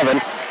 maybe 7.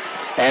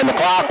 And the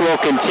clock will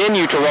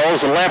continue to roll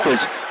as the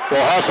Leopards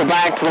will hustle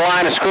back to the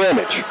line of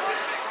scrimmage.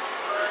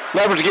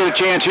 Leopards get a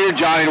chance here,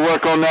 Johnny, to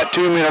work on that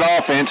 2-minute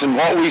offense, and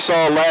what we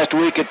saw last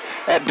week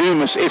at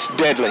Dumas, it's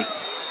deadly.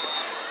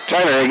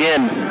 Traylor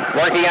again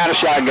working out a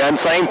shotgun,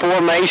 same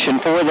formation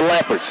for the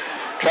Leopards.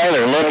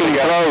 Traylor looking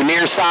to throw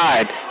near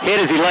side. Hit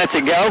as he lets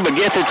it go, but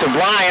gets it to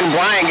Bryan.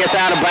 Bryan gets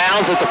out of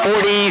bounds at the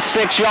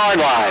 46-yard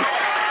line.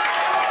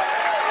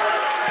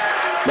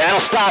 That'll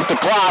stop the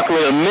clock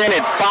with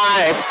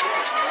 1:05.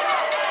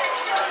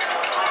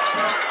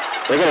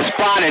 They're going to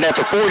spot it at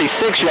the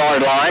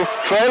 46-yard line.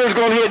 Traylor's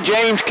going to hit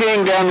James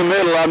King down the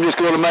middle. I'm just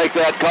going to make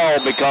that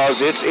call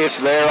because it's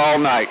there all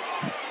night.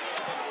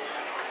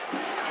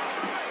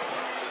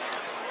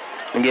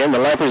 Again, the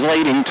Leopards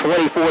leading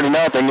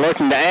 24-0,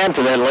 looking to add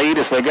to that lead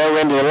as they go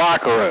into the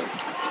locker room.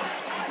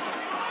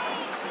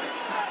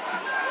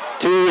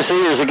 2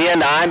 receivers again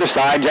to either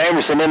side.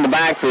 Jamerson in the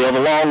backfield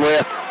along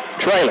with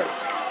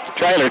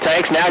Trailer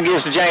takes, now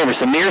gives to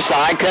Jamerson. Near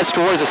side, cuts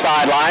towards the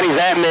sideline. He's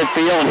at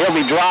midfield, and he'll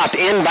be dropped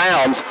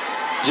inbounds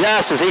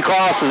just as he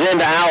crosses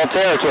into Owl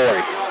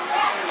territory.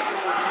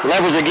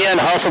 Leopards again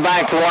hustle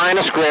back to the line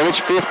of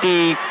scrimmage.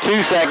 52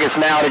 seconds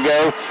now to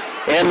go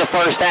in the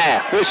first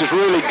half. This is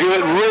really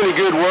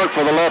good work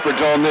for the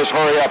Leopards on this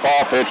hurry-up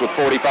offense with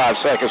 45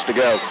 seconds to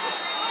go.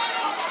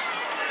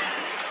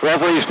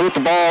 Referees put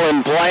the ball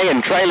in play, and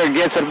Trailer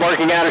gets it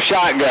working out a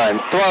shotgun.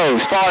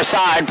 Throws, far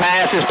side,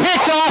 passes,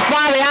 picked off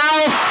by the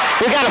Owls.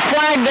 We got a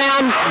flag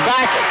down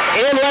back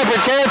in Leopard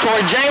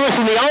territory.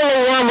 Jameson, the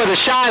only one with a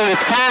shot at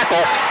the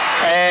tackle,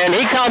 and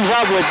he comes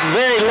up with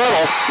very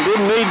little.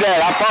 Didn't need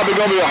that. I'm probably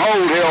going to be a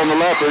hold here on the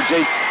Leopards.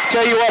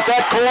 Tell you what,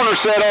 that corner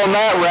set on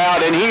that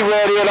route, and he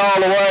read it all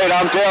the way, and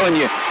I'm telling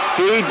you,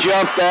 he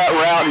jumped that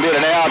route and did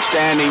an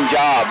outstanding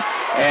job.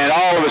 And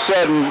all of a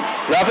sudden,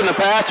 roughing the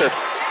passer.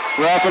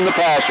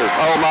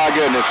 Oh my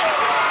goodness.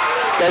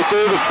 They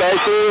threw the flag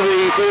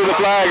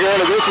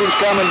early. This one's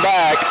coming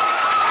back.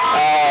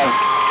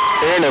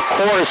 They're in a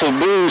chorus of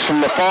boos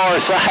from the far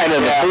side of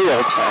the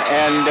field.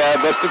 And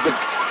but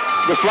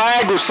the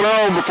flag was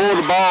thrown before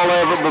the ball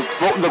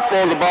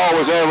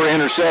was ever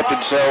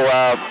intercepted. So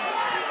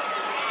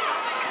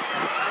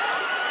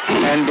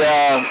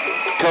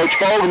Coach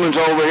Fogelman's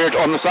over here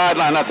on the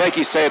sideline. I think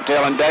he's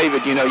telling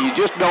David, you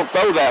just don't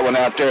throw that one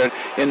out there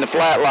in the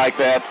flat like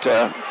that.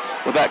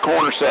 With that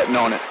corner setting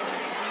on it.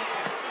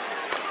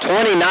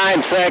 29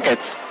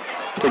 seconds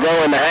to go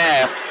in the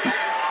half,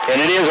 and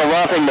it is a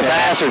roughing the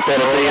passer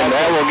penalty, and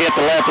that will get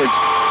the Leopards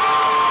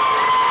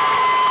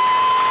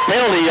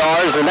penalty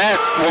yards, and that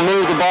will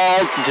move the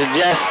ball to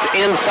just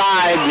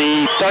inside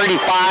the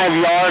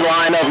 35-yard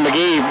line of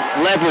McGehee.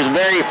 Leopards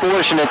very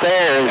fortunate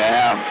there.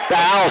 The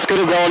Owls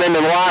could have gone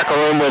into the locker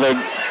room with a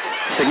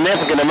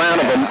significant amount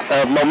of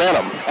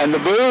momentum. And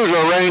the boos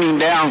are raining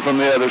down from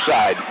the other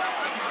side.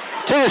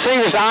 Two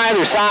receivers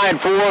either side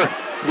for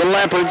the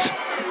Leopards.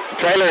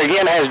 Trailer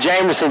again has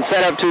Jamerson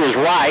set up to his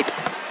right.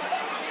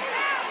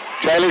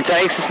 Trailer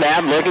takes the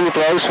snap, looking to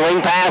throw,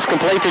 swing pass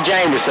complete to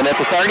Jamerson at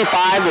the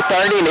 35, the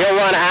 30, and he'll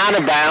run out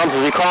of bounds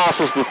as he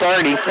crosses the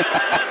 30.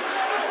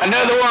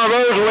 Another one of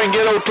those we can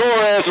get old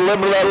Torres to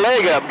lift that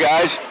leg up,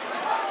 guys.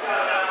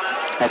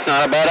 That's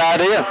not a bad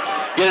idea.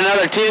 Get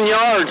another 10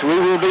 yards, we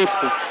will be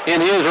in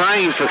his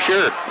range for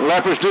sure.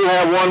 Leopards do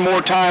have one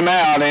more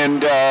timeout,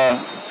 and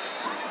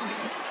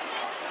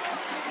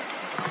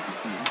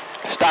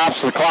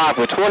stops the clock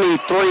with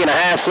 23 and a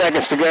half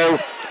seconds to go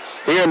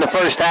here in the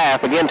first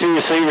half. Again, two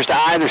receivers to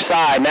either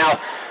side. Now,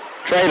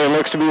 Trailer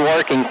looks to be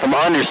working from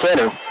under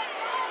center.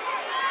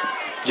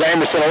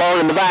 Jamerson alone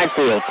in the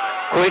backfield.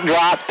 Quick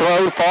drop,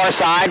 throw, far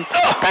side,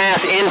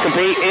 pass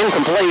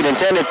incomplete,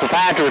 intended for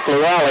Patrick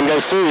Llewellyn,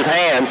 goes through his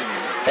hands,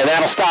 and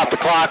that'll stop the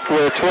clock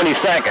with 20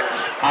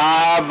 seconds.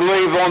 I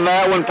believe on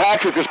that one,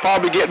 Patrick was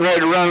probably getting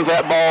ready to run with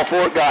that ball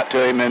before it got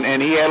to him,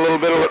 and he had a little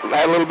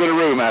bit of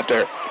room out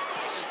there.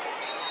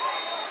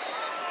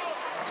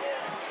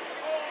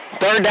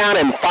 Third down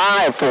and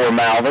 5 for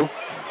Malvern.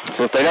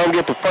 So if they don't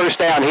get the first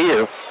down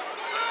here,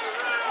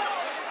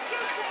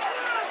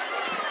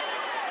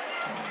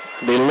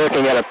 be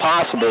looking at a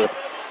possible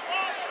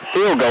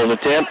field goal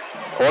attempt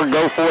or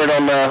go for it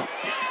on the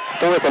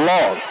 4th and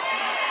long.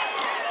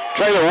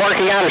 Trailer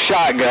working out a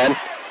shotgun.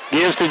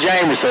 Gives to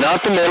Jamerson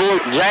up the middle.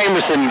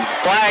 Jamerson,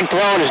 flag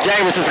thrown as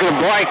Jamerson's going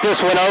to break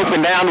this one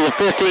open down to the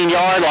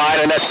 15-yard line,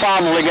 and that's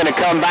probably going to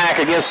come back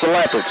against the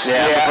Leopards.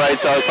 Yeah. Right.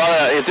 So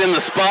it's in the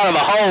spot of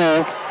the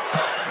hole,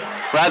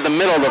 right in the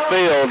middle of the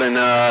field, and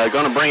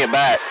going to bring it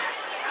back.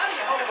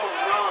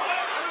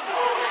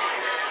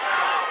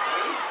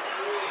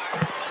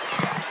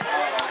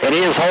 It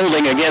is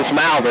holding against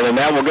Malvern, and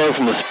that will go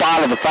from the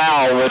spot of the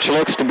foul, which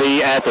looks to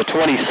be at the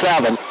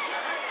 27.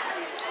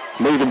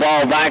 Move the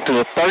ball back to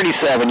the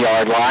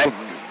 37-yard line,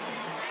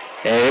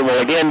 and it will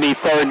again be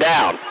third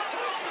down.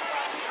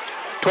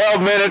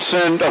 12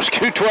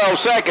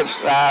 seconds,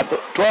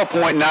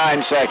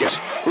 12.9 seconds.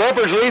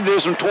 Leopards lead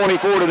this one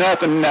 24-0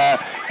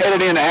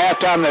 headed into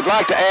halftime. They'd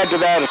like to add to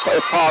that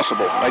if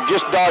possible. They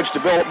just dodged a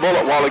bullet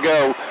a while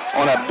ago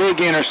on a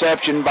big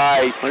interception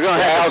by... We're going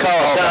to have to call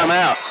a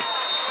timeout.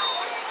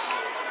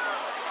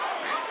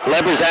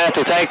 Leopards have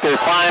to take their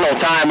final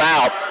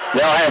timeout.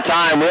 They'll have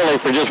time really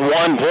for just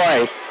one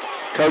play.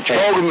 Coach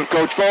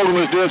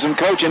Fogelman is doing some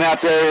coaching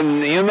out there in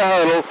the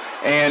huddle,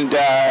 and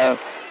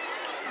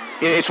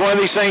it's one of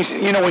these things,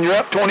 you know, when you're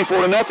up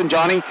 24-0,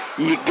 Johnny,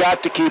 you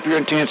got to keep your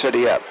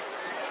intensity up.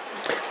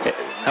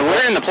 And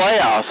we're in the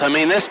playoffs. I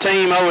mean, this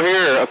team over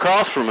here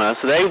across from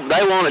us, they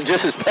want it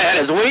just as bad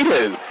as we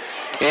do.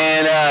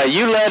 And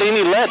you let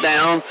any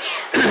letdown,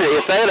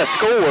 if they had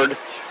scored,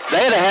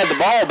 they'd have had the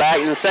ball back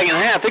in the second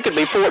half. It could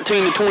be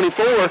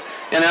 14-24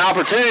 and an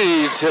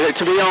opportunity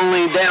to be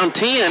only down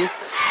 10.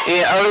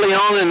 early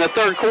on in the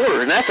third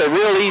quarter, and that's a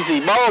real easy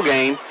ball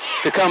game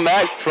to come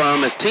back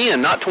from as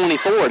 10, not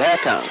 24 at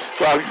halftime.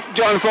 Well,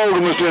 John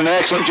Foldham was doing an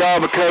excellent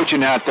job of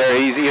coaching out there.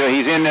 He's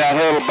in that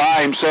huddle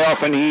by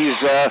himself, and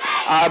he's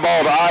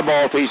eyeball to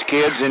eyeball with these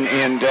kids, and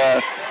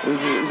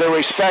the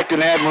respect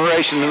and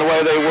admiration and the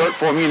way they work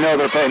for him, you know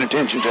they're paying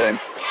attention to him.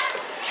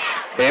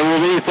 It will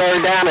be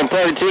 3rd down and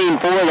 13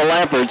 for the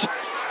Leopards.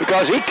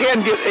 Because he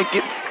can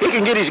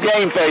get his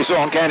game face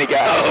on, can he,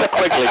 guys? Oh,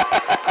 quickly.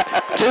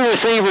 2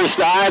 receivers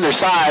to either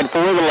side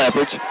for the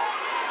Leopards.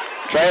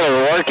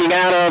 Traylor working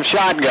out of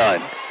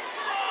shotgun.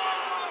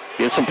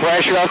 Gets some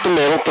pressure up the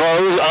middle,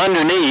 throws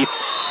underneath.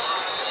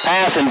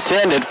 Pass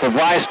intended for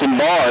Bryson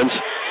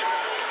Barnes.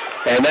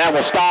 And that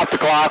will stop the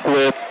clock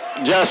with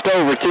just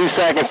over 2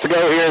 seconds to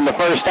go here in the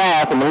first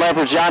half. And the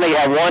Leopards, Johnny,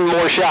 have one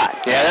more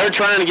shot. Yeah, they're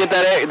trying to get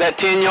that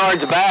 10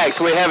 yards back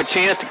so we have a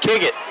chance to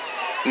kick it.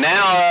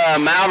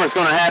 Now Malvern's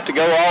going to have to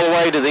go all the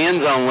way to the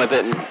end zone with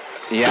it. And,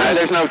 yeah,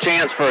 there's no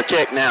chance for a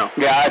kick now.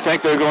 Yeah, I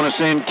think they're going to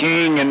send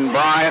King and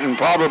Bryant and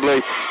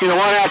probably,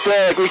 one out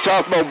there, like we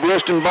talked about,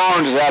 Briston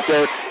Barnes is out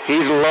there.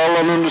 He's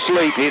lulling them to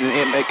sleep.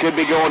 It could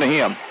be going to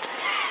him.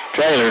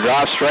 Traylor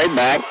drops straight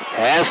back,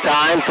 has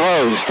time,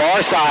 throws,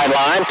 far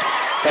sideline,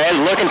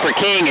 and looking for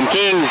King, and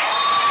King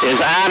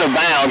is out of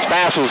bounds.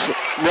 Pass was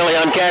really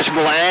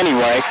uncatchable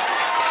anyway.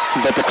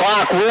 But the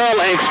clock will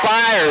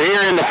expire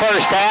here in the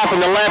first half,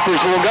 and the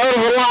Leopards will go to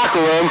the locker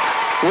room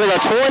with a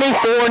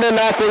 24-0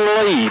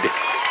 lead.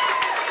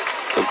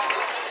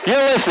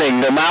 You're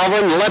listening to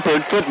Malvern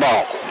Leopard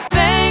football.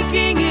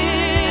 Thinking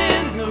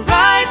in the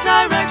right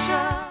direction.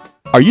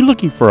 Are you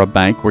looking for a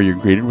bank where you're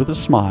greeted with a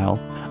smile,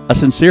 a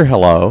sincere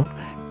hello,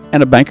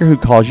 and a banker who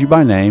calls you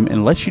by name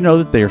and lets you know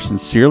that they are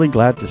sincerely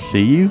glad to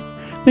see you?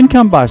 Then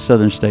come by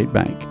Southern State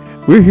Bank.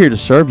 We're here to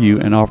serve you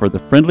and offer the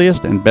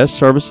friendliest and best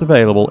service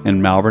available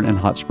in Malvern and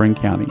Hot Spring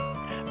County.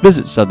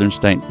 Visit Southern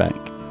State Bank.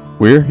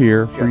 We're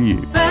here for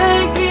you.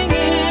 Thinking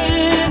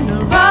in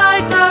the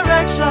right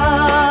direction.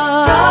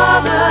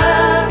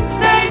 Southern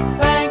State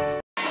Bank.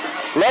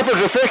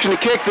 Leopards are fixing to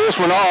kick this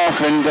one off,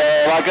 and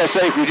like I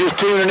say, if you're just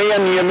tuning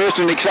in, you missed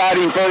an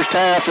exciting first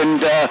half, and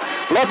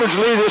Leopards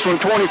lead this one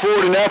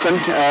 24-0.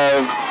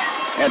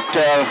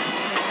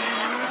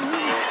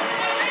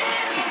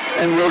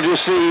 And we'll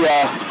just see.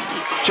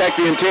 Check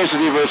the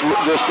intensity of this,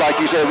 like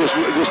you said, this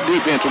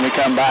defense when we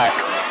come back.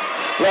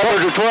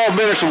 Leopards are 12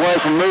 minutes away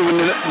from going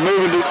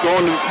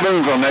to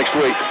Boonville next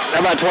week.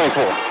 How about 24?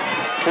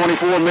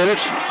 24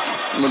 minutes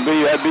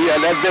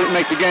that'd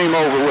make the game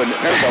over, wouldn't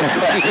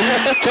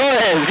it?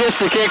 Torres gets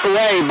the kick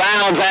away,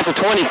 bounds at the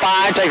 25,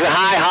 takes a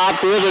high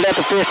hop, fielded at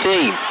the 15.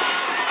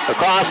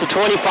 Across the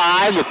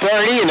 25, the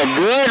 30, and a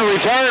good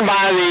return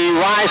by the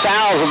Rice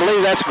Owls. I believe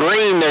that's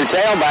Green, their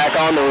tailback,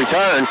 on the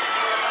return.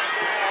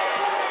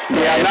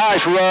 Yeah,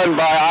 nice run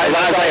by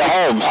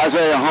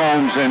Isaiah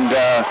Holmes, and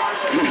the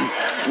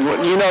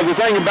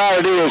thing about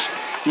it is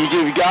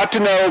you've got to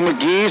know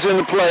McGee's in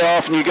the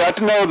playoff, and you got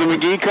to know the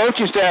McGehee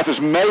coaching staff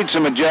has made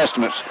some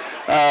adjustments.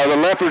 The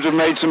Leopards have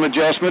made some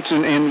adjustments,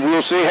 and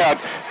we'll see how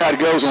it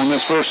goes on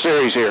this first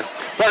series here.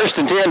 1st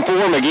and 10 for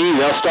McGehee.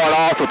 They'll start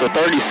off with the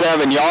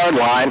 37-yard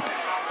line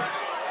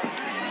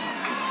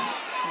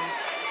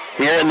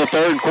here in the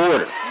third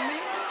quarter.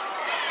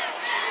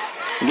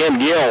 Again,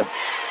 Gill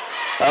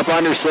up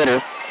under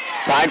center,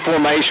 tight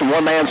formation,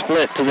 one-man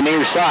split to the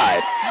near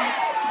side.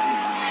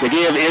 The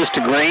give is to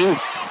Green,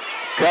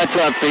 cuts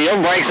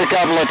upfield, breaks a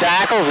couple of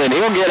tackles, and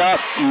he'll get up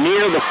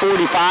near the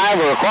 45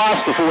 or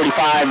across the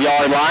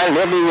 45-yard line, and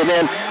he'll be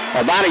within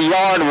about a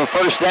yard of a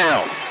first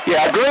down.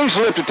 Yeah, Green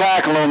slipped a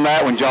tackle on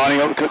that one, Johnny,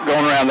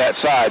 going around that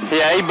side.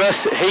 Yeah, he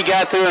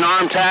got through an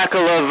arm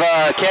tackle of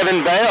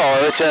Kevin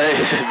Bell. It's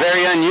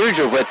very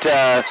unusual, but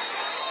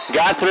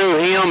got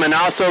through him and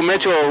also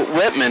Mitchell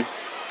Whitman,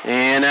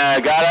 and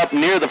got up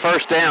near the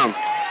first down.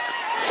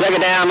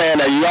 2nd down and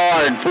a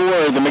yard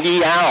for the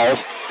McGehee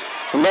Owls.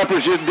 The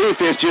Leopards'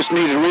 defense just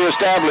need to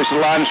reestablish the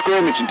line of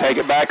scrimmage and take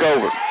it back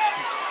over.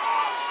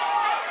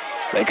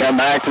 They come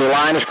back to the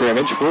line of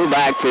scrimmage, full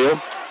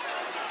backfield.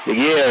 The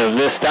give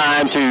this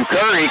time to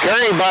Curry.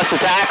 Curry busts a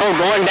tackle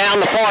going down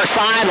the far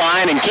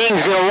sideline, and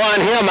King's going to run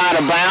him out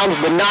of bounds,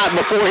 but not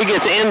before he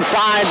gets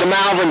inside the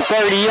Malvern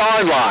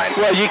 30-yard line.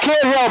 Well, you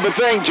can't help but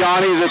think,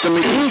 Johnny, that the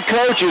McGehee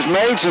coaches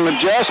made some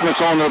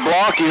adjustments on their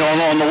blocking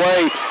on the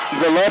way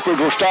the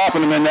Leopards were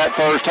stopping them in that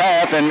first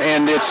half, and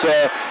it's,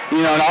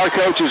 and our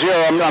coaches here,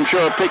 I'm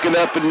sure, are picking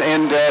up and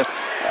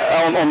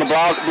on the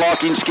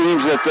blocking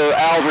schemes that the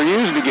Owls are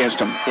using against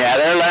them. Yeah,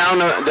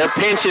 they're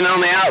pinching on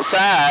the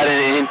outside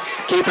and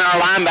keeping our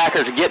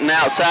linebackers getting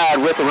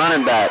outside with the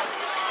running back.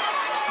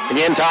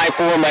 Again, tight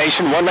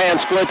formation, one-man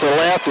split to the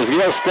left as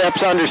Gill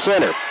steps under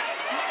center.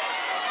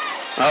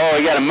 Oh,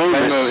 he got a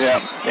movement.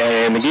 Yeah.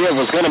 And the give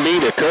was going to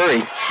be to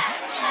Curry,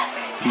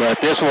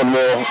 but this one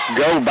will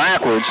go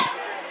backwards.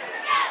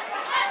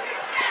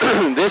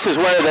 This is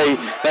where they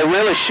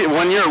really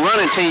when you're a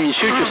running team, you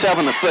shoot yourself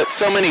in the foot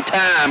so many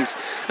times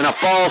in a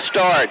false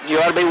start. You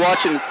ought to be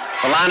watching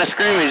the line of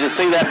scrimmage and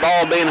see that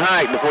ball being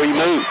hiked before you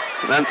move.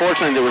 And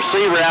unfortunately, the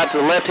receiver out to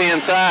the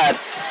left-hand side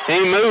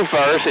He moved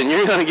first, and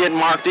you're going to get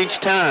marked each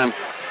time.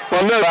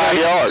 Well,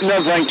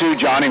 another thing too,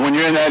 Johnny, when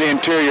you're in that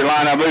interior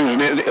lineup,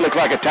 it looked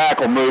like a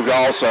tackle moved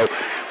also.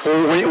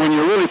 When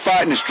you're really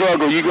fighting the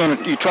struggle, you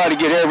try to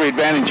get every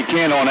advantage you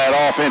can on that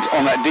offense,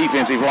 on that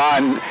defensive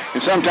line, and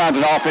sometimes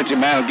an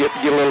offensive man will get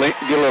a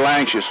little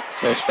anxious,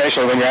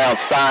 especially when you're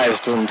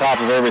outsized on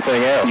top of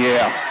everything else.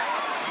 Yeah.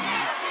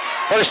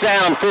 First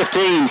down,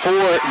 15 for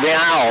the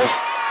Owls.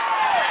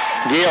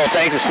 Gill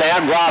takes a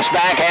snap, drops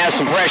back, has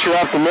some pressure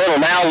up the middle,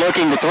 now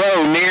looking to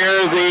throw near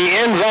the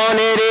end zone.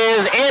 It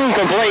is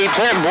incomplete.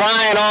 Trent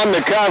Bryant on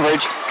the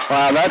coverage.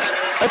 Wow, that's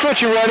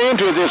what you run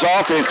into with this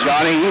offense,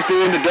 Johnny. He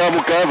threw into double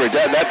coverage.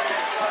 That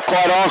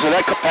quite honestly,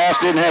 that pass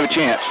didn't have a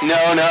chance. No,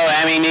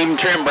 I mean, even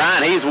Trent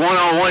Bryant, he's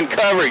one-on-one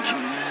coverage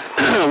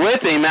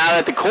with him out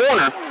at the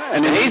corner.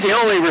 And then he's the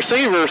only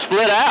receiver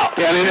split out.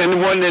 Yeah, and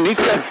he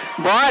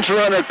Bryant's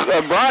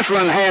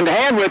running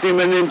hand-to-hand with him,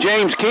 and then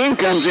James King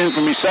comes in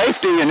from his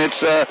safety, and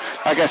it's,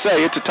 like I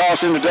say, it's a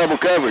toss into double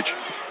coverage.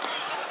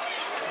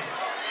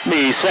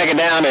 The second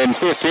down and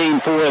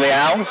 15 for the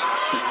Owls.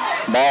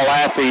 Ball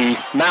at the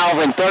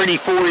Malvern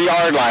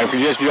 34-yard line. If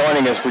you're just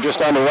joining us, we're just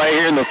underway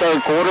here in the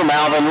third quarter.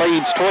 Malvern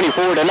leads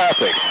 24-0.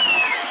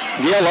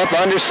 Gill up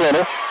under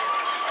center.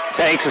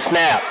 Takes a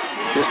snap.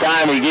 This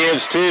time he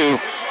gives to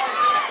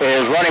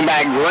is running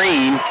back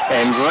Green,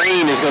 and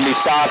Green is going to be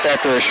stopped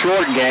after a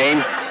short gain,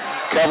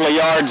 a couple of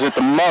yards at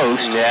the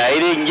most. Yeah,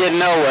 he didn't get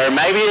nowhere.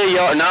 Maybe a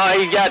yard. No,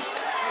 he got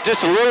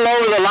just a little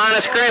over the line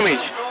of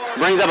scrimmage.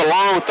 Brings up a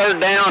long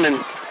third down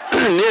and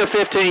near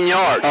 15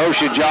 yards.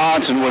 Osha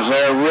Johnson was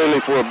there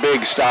really for a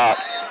big stop.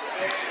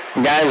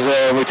 Guys,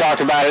 we talked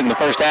about it in the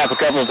first half a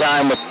couple of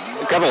times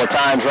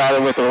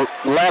with the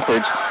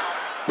Leopards.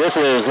 This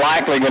is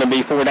likely going to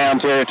be four-down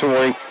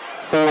territory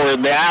for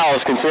the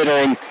Owls,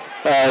 considering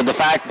the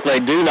fact that they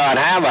do not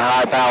have a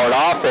high-powered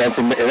offense,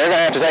 and they're going to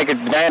have to take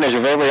advantage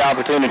of every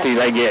opportunity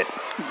they get.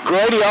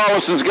 Grady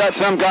Ollison's got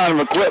some kind of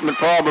equipment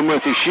problem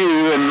with his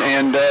shoe,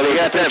 and they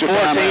got that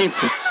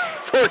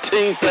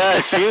 14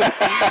 size shoe.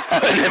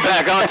 Putting it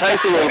back on,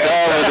 takes a little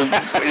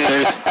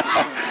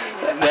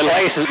those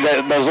laces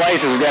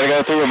have got to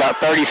go through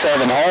about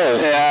 37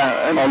 holes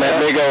on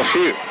that big old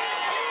shoe.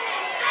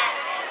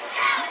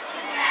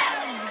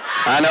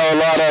 I know a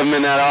lot of them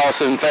in that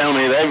Ollison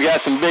family. They've got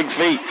some big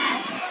feet.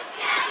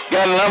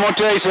 I'm going to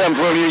tell you something.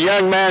 For your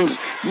young man's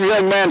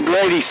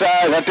Grady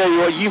size, I tell you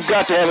what, you've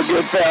got to have a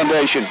good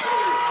foundation.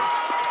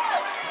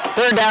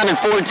 Third down and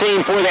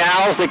 14 for the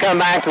Owls. They come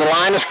back to the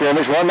line of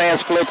scrimmage. One man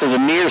split to the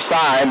near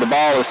side. The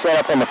ball is set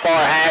up on the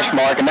far hash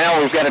mark, and now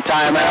we've got a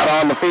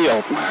timeout on the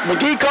field.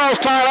 McGehee calls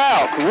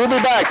timeout. We'll be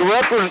back. The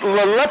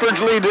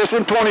Leopards lead this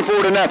one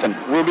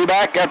 24-0. We'll be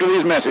back after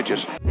these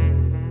messages.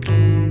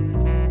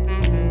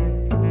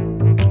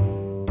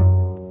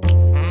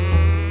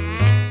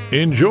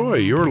 Enjoy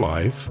your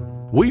life.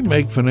 We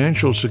make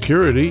financial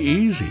security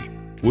easy.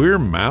 We're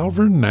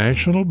Malvern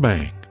National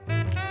Bank.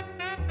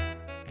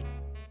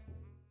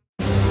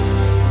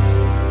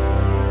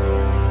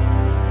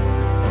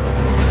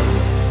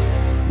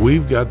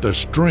 We've got the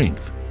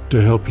strength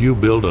to help you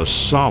build a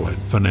solid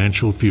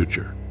financial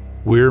future.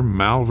 We're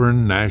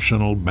Malvern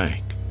National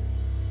Bank.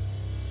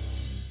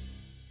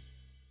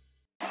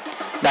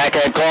 Back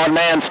at Claude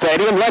Mann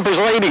Stadium, Leopards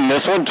leading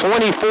this one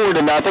 24-0,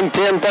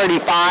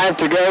 10:35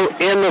 to go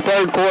in the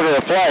third quarter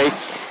of play.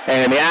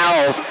 And the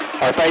Owls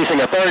are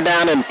facing a third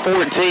down and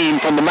 14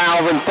 from the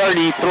Malvern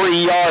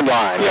 33-yard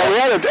line. Yeah, we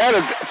had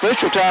an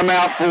official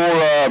timeout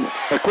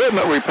for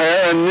equipment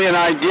repair, and then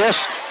I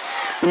guess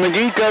the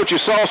McGehee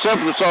coaches saw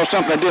something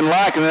they didn't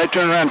like, and they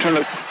turned around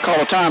and call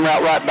a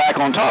timeout right back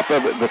on top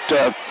of it. But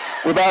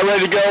we're about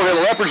ready to go.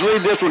 The Leopards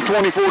lead this one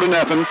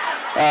 24-0.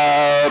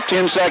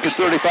 10 seconds,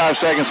 35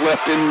 seconds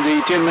left in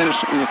the 10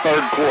 minutes in the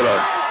third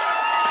quarter.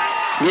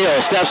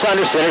 Gill steps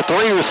under center.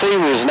 Three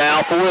receivers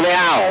now for the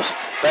Owls.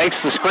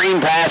 Fakes the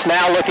screen pass,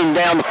 now looking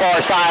down the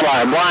far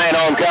sideline. Bryant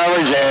on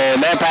coverage,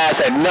 and that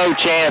pass had no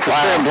chance.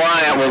 Wow.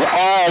 Bryant was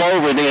all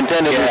over the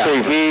intended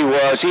receiver. He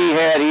was. He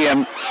had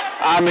him.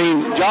 I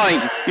mean, Johnny,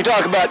 you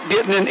talk about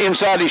getting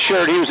inside his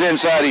shirt. He was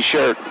inside his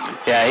shirt.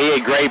 Yeah, he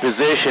had great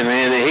position,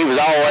 and he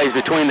was always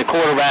between the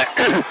quarterback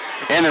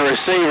and the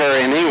receiver,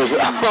 and he was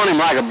on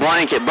him like a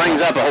blanket. Brings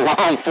up a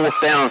long fourth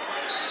down.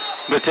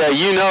 But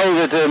you know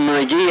that the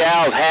McGehee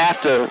Owls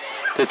have to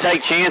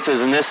take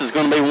chances, and this is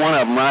going to be one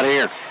of them right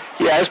here.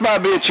 Yeah, this might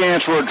be a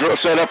chance for a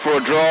set up for a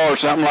draw or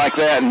something like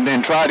that, and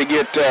then try to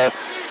get the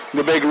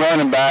big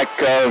running back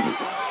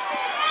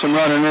some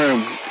running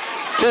room.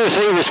 Two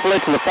receivers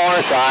split to the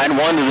far side,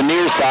 one to the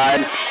near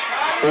side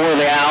for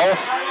the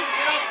Owls.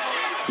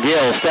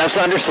 Gill steps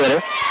under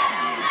center.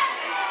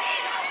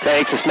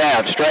 Takes a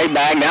snap, straight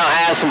back, now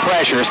has some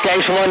pressure.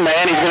 Escapes from one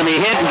man, he's going to be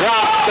hit and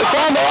dropped. The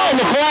fumble on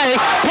the play,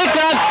 picked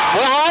up,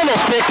 well,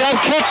 almost picked up,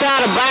 kicked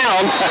out of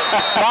bounds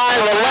by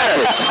the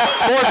Leopards.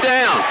 Fourth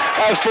down.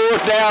 That's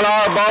fourth down,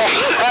 our ball.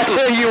 I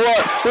tell you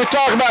what, we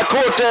talked about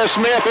Cortez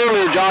Smith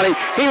earlier, Johnny.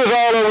 He was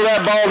all over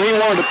that ball, and he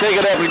wanted to pick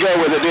it up and go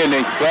with it, didn't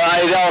he? Well,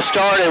 it all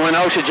started when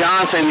Osha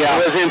Johnson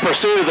was in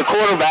pursuit of the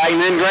quarterback, and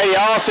then Grady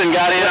Austin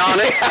got in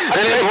on it. And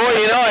then before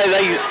you know it,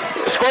 they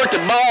squirt the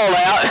ball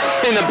out,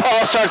 and the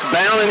ball starts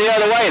bounding the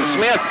other way, and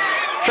Smith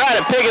tried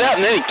to pick it up,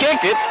 and then he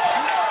kicked it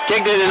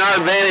in our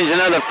advantage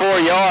another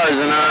 4 yards,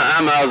 and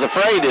I was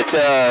afraid that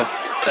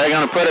they're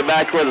going to put it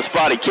back to where the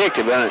spot he kicked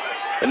it, but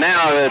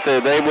now that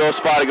they will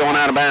spot it going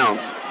out of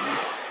bounds.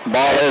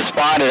 Ball is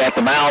spotted at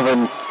the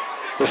Malvern.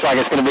 Looks like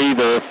it's going to be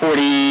the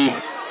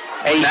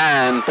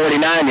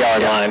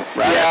 49-yard line.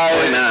 Right.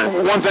 Yeah,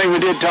 one thing we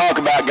did talk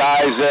about,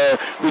 guys, the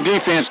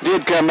defense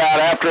did come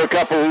out after a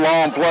couple of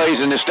long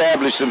plays and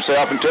established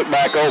themselves and took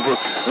back over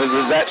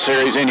that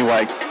series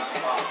anyway.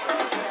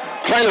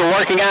 Traylor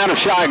working out of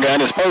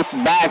shotgun. It's both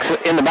backs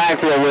in the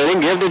backfield with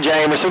him. Give to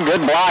Jamerson. Good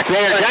block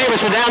there.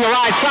 Jamerson down the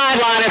right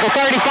sideline at the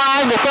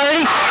 35, the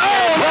 30.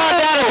 Brought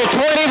down at the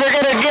 20. They're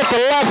going to get the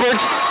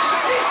Leopards.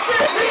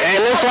 And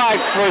it looks like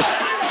for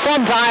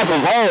some type of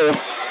hold.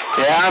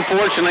 Yeah,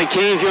 unfortunately,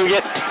 Keen's going to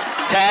get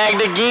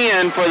tagged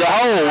again for the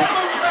hold.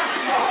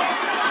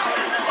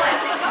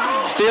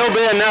 Still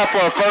be enough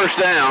for a first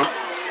down.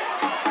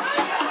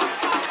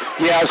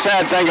 Yeah, the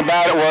sad thing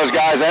about it was,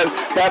 guys, that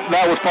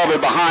was probably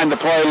behind the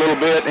play a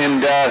little bit, and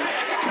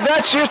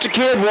that's just a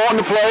kid wanting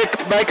to play,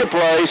 make a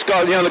play.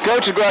 You know, the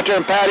coaches go out there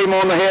and pat him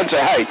on the head and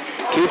say, hey,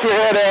 keep your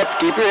head up,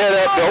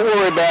 don't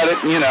worry about it,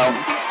 you know.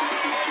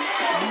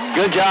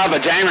 Good job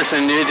of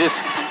Jamerson, dude, just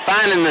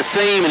finding the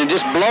seam, and it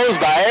just blows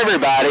by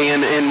everybody,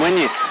 and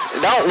when you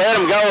don't let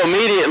him go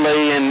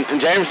immediately and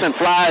Jamerson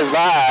flies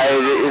by,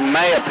 it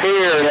may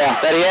appear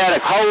that he had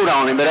a hold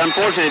on him, but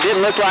unfortunately it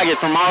didn't look like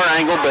it from our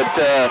angle, but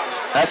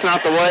that's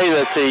not the way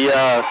that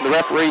the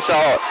referee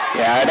saw it.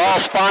 Yeah, ball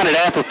spotted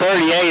at the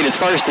 38. It's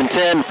 1st and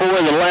 10 for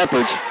the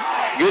Leopards.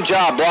 Good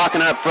job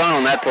blocking up front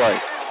on that play.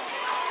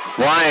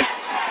 Bryant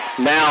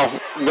now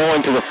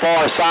going to the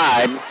far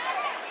side.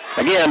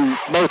 Again,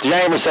 both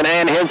Jamerson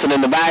and Henson in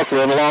the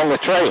backfield along with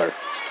Traylor.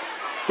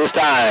 This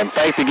time,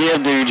 fake the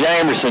give to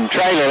Jamerson.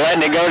 Traylor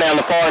letting it go down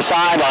the far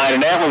sideline,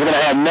 and that one's going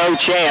to have no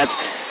chance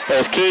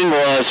as King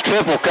was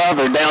triple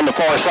covered down the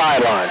far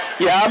sideline.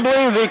 Yeah, I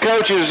believe the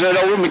coaches at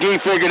Old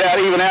McGehee figured out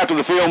even after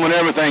the film and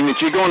everything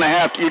that you're going to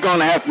have to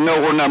know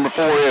where number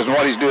 4 is and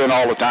what he's doing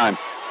all the time.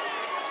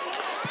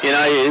 You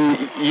know,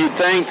 you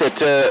think that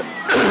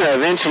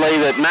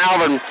eventually that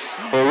Malvern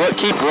will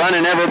keep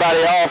running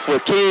everybody off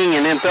with King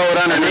and then throw it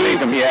underneath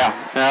him,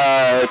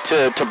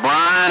 to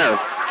Bryan or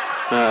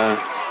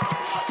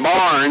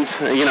Barnes.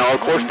 You know, of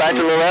course,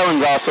 Patrick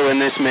Llewellyn's also in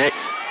this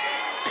mix.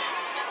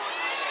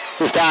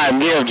 This time,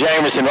 give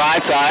Jamerson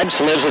right side,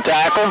 slips the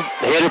tackle,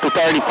 hit at the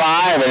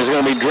 35, and is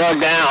going to be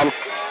drugged down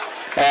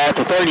at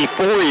the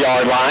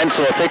 34-yard line.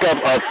 So a pickup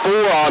of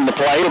 4 on the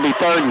play. It'll be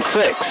 3rd and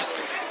 6.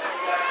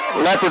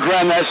 Leopards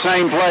ran that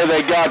same play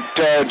they got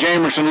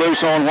Jamerson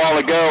loose on a while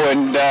ago,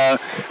 and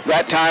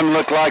that time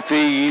looked like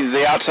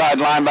the outside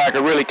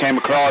linebacker really came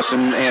across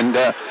and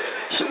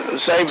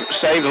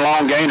saved a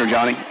long gainer,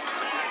 Johnny.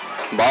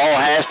 Ball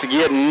has to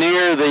get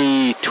near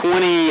the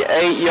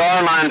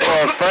 28-yard line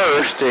for a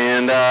first,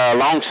 and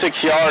long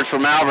 6 yards for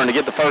Malvern to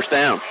get the first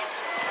down.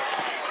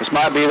 This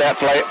might be that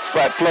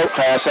float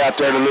pass out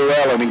there to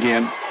Llewellyn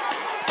again.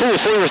 2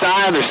 receivers to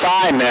either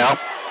side now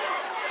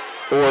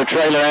for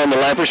Traylor and the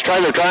Leopards.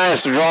 Traylor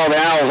tries to draw the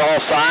Owls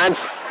off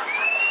sides,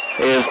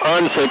 is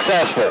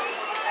unsuccessful.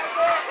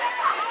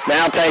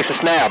 Now takes a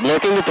snap,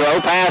 looking to throw,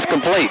 pass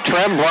complete.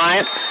 Trent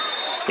Bryant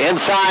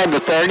inside the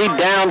 30,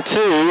 down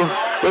to,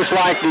 looks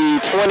like the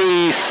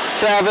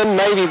 27,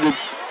 maybe the,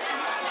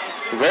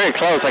 very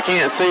close. I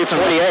can't see from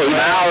 28.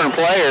 Malvern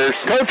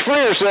players. Coach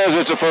Freer says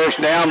it's a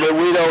first down, but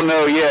we don't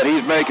know yet.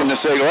 He's making the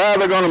signal. Well,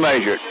 they're going to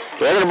measure it.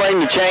 They're going to bring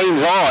the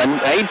chains on.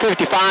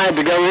 8:55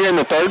 to go here in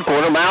the 3rd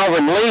quarter.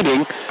 Malvern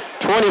leading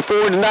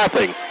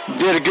 24-0.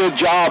 Did a good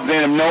job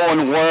then of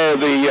knowing where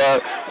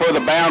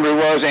the boundary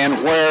was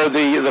and where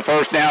the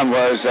first down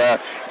was. The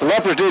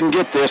Leopards didn't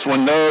get this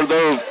one. They're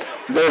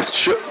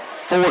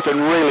 4th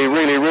and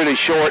really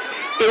short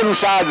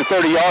inside the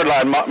 30-yard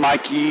line.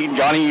 Mike,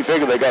 Johnny, you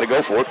figure they got to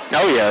go for it.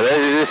 Oh yeah,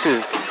 this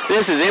is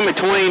in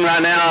between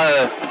right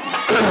now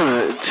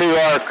to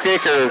our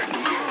kicker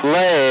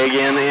leg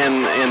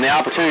and the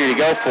opportunity to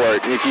go for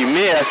it. If you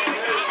miss,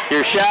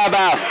 you're shy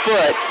by a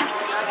foot,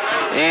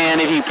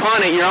 and if you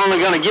punt it, you're only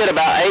going to get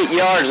about 8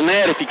 yards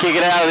net if you kick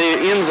it out of the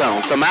end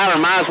zone. So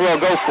Malvern might as well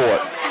go for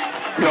it.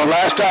 You know,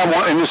 last time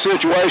in this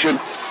situation,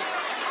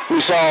 we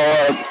saw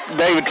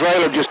David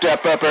Traylor just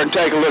step up there and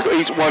take a look at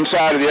each one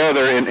side or the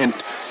other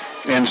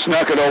and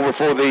snuck it over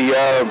for the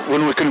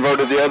when we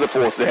converted the other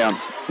 4th down.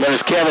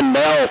 There's Kevin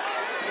Bell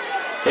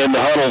in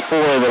the huddle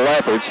for the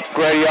Leopards.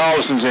 Grady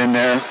Allison's in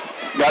there.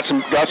 Got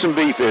some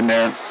beef in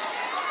there.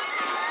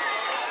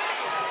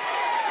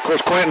 Of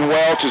course, Quentin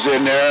Welch is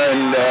in there,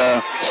 and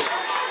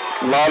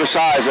a lot of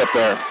size up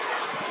there.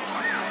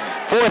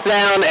 4th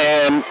down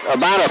and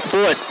about a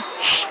foot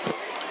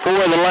for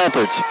the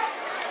Leopards.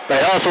 They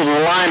hustle to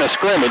the line of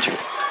scrimmage.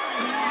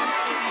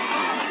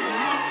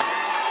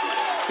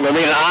 It'll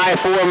be an I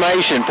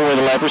formation for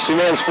the Leopards. 2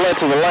 men split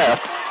to the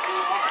left.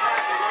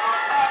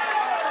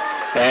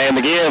 And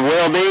the give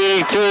will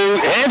be to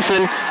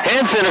Henson.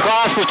 Henson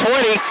across the 20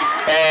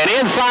 and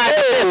inside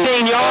the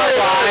 15-yard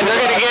line.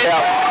 They're going to get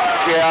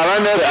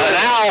an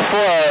owl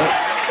for an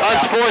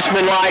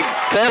unsportsmanlike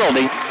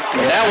penalty.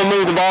 And that will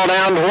move the ball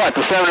down to what,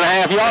 the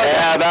 7.5 yard line?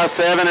 Yeah, about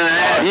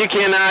 7.5. You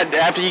cannot,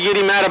 after you get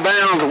him out of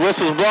bounds, the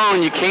whistle's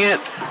blown, you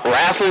can't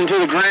wrestle him to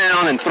the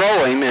ground and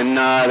throw him, and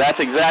that's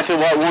exactly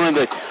what one of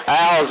the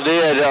Owls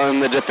did on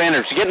the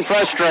defenders. Getting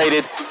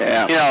frustrated,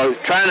 you know,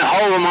 trying to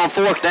hold them on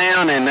 4th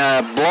down and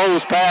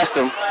blows past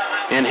them,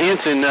 and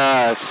Henson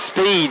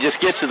speed just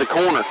gets to the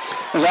corner.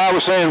 As I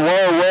was saying,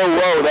 whoa, whoa,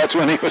 whoa, that's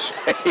when he was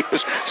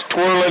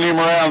twirling him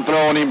around,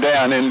 throwing him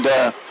down, and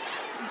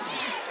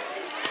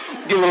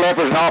give the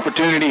Leopards an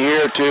opportunity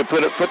here to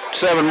put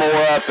 7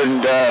 more up,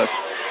 and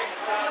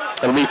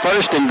it'll be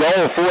 1st and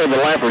goal for the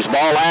Leopards.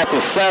 Ball at the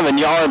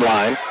 7-yard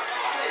line.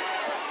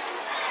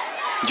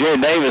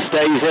 Jared Davis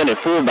stays in at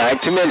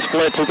fullback. 2 men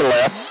split to the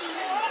left.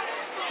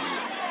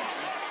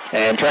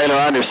 And Traylor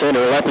under center.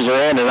 The Leopards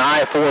are in an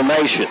I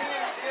formation.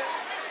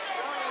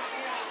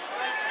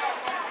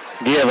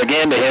 Give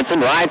again to Henson,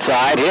 right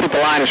side, hit at the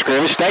line of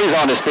scrimmage, stays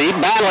on his feet,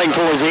 battling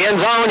towards the end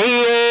zone.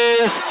 He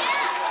is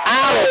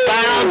out of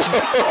bounds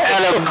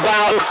at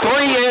about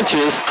 3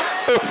 inches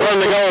from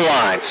the goal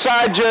line.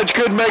 Side judge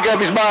couldn't make up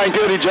his mind,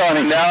 could he,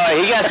 Johnny? No,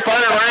 he got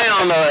spun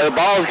around. The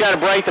ball's got to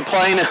break the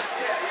plane of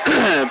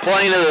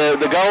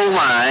the goal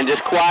line,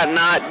 just quite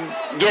not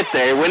get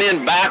there. Went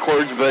in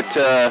backwards, but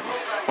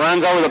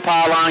runs over the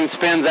pylon,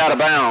 spins out of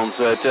bounds.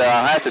 But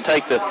I'll have to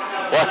take the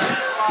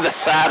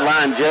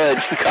sideline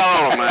judge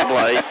call on that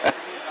play.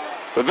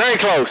 But very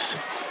close.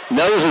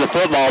 Nose of the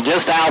football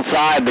just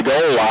outside the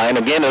goal line.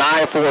 Again, an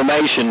I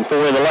formation for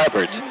the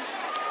Leopards.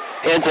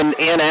 Henson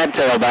in at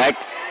tailback.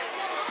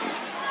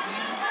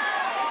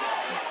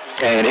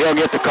 And he'll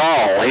get the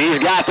call. He's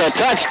got the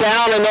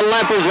touchdown, and the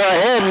Leopards are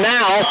ahead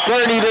now,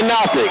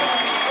 30-0.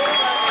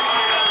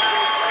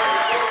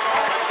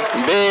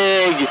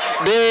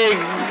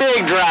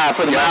 Big drive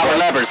for the Malvern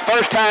Leopards.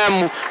 First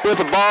time with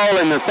the ball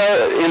in the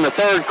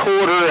third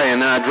quarter,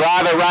 and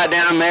drive it right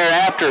down there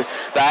after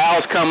the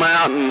Owls come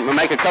out and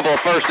make a couple of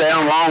 1st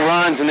down long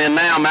runs, and then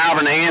now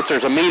Malvern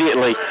answers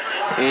immediately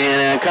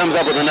and comes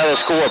up with another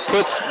score.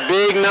 Puts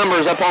big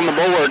numbers up on the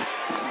board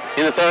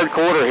in the 3rd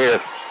quarter here.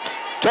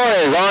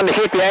 Torres on to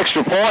kick the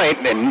extra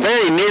point and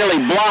very nearly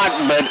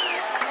blocked, but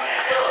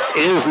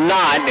is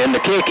not, and the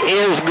kick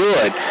is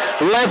good.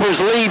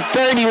 Leopards lead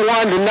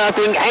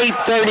 31-0,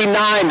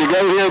 8:39 to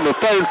go here in the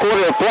 3rd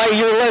quarter of play.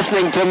 You're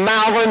listening to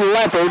Malvern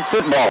Leopard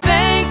football.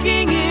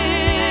 Thinking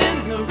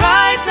in the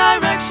right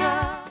direction.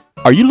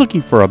 Are you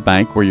looking for a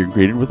bank where you're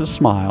greeted with a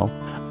smile,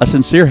 a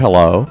sincere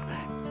hello,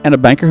 and a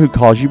banker who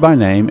calls you by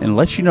name and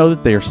lets you know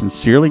that they are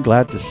sincerely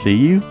glad to see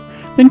you?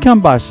 Then come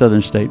by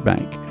Southern State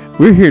Bank.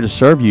 We're here to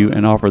serve you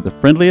and offer the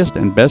friendliest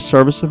and best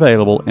service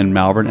available in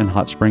Malvern and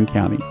Hot Spring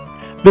County.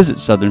 Visit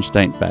Southern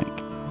State Bank.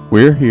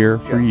 We're here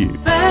for you.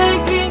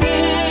 Thinking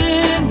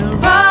in the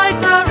right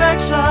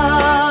direction.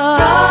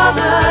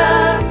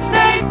 Southern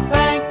State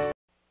Bank.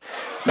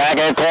 Back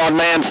at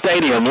Claude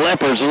Stadium,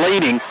 Leopards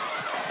leading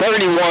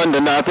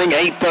 31-0,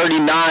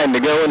 8:39 to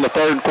go in the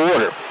 3rd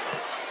quarter.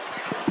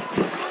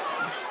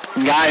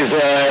 Guys,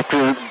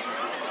 after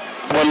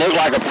what looked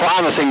like a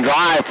promising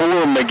drive for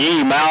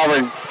McGehee,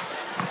 Malvern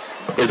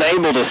is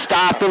able to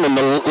stop them, and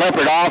the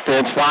Leopard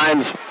offense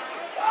finds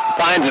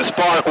a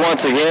spark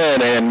once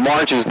again and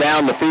marches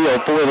down the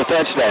field for the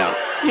touchdown.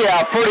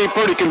 Yeah,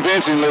 pretty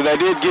convincingly. They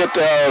did get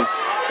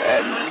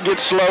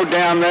slowed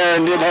down there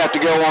and did have to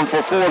go on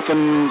for fourth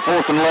and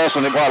less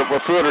than about a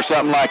foot or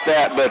something like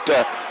that. But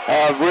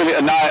really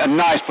a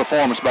nice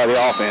performance by the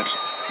offense.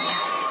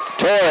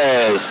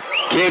 Torres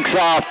kicks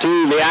off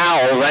to the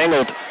Owls,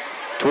 angled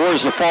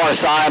towards the far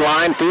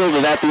sideline,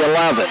 fielded at the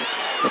 11,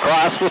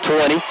 across the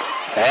 20,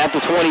 at the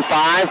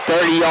 25,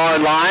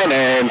 30-yard line,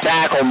 and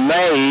tackle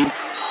made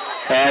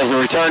as the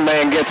return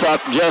man gets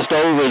up just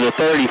over the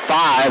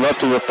 35, up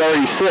to the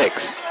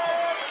 36.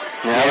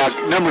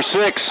 Yeah, number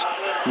 6,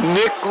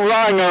 Nick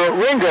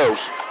Ringo.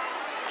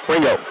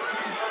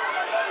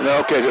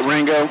 Okay, is it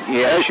Ringo?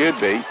 Yeah, it should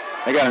be.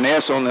 They got an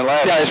S on the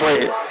last. Yeah, it's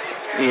right here.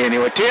 Yeah,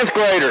 anyway, 10th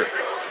grader,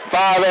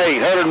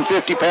 5'8",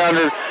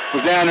 150-pounder,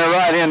 was down there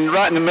right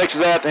in the mix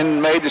of that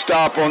and made the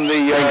stop on the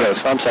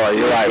Ringos. I'm sorry,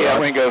 you're right. Yeah,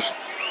 Ringos.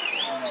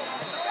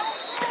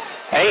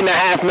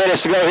 8.5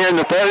 minutes to go here in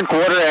the 3rd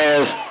quarter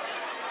as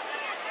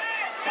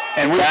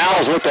the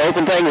Owls look to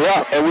open things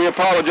up. And we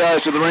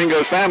apologize to the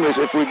Ringos families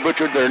if we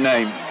butchered their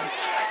name.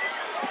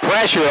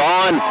 Pressure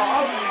on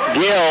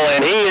Gill,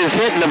 and he is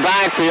hitting the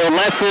backfield.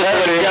 Let's see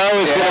what it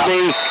goes. It's going to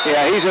be.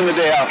 Yeah, he's in the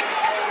down.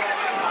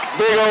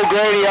 Big old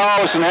Grady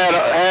Allison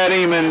had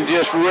him and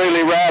just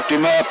really wrapped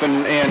him up,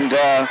 and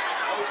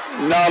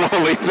Not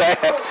only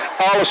that,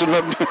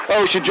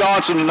 Osha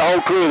Johnson and the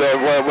whole crew there,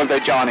 weren't they,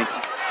 Johnny?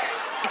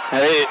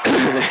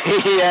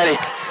 He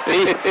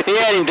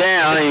had him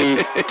down, and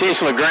he's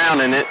intentionally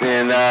grounding it,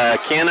 and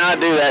cannot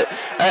do that.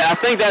 I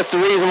think that's the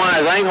reason why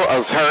his ankle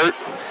was hurt.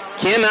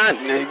 Cannot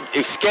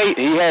escape.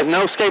 He has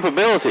no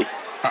escapability.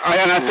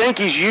 And I think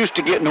he's used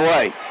to getting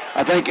away.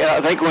 I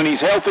think when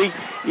he's healthy,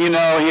 you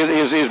know,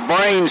 his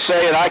brain's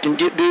saying, I can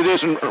do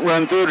this and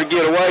run through it or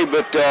get away,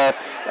 but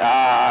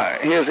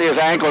his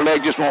ankle or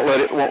leg just won't let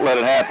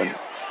it happen.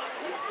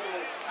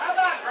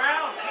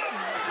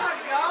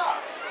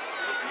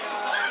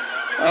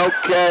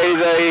 Okay,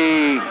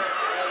 they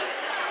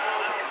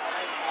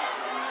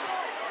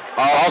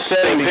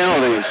offsetting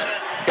penalties.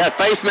 Got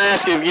face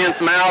mask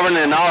against Malvern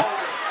and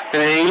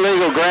an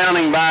illegal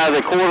grounding by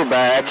the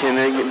quarterback, and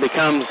it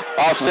becomes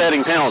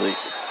offsetting penalties.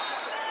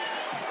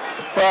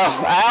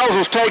 Well, Owls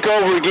will take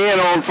over again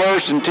on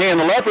 1st and 10.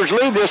 The Leopards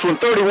lead this one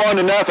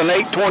 31-0,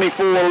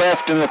 8:24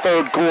 left in the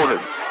third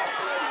quarter.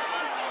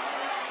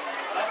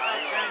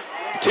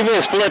 2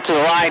 minute split to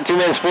the right, 2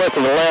 minute split to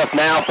the left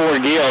now for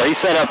Gill. He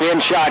set up in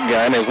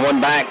shotgun as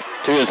one back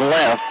to his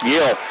left.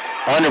 Gill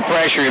under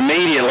pressure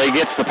immediately,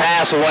 gets the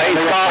pass away. It's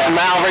caught in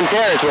Malvern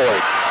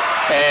territory.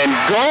 And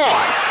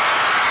gone.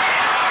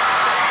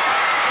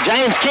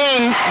 James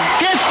King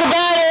gets the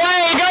ball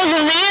away, goes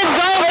in the end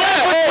zone.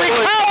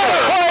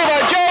 Play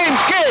by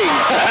James King.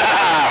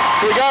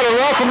 We got a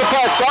rough in the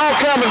pass. It's all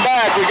coming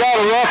back. We got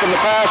a rough in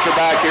the passer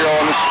back here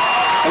on us,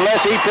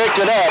 unless he picked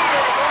it up.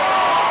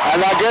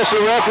 And I guess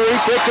the referee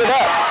picked it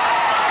up.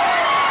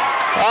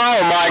 Oh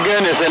my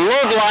goodness, it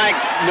looked like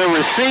the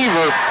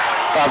receiver,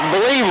 I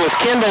believe was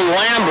Kendall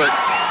Lambert,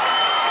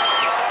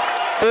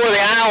 for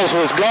the Owls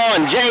was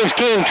gone. James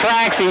King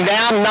tracks him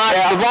down, knocks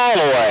the ball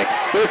away.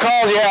 We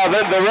called,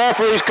 the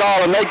referee's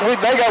calling. We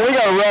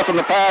got a rough in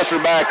the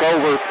passer back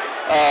over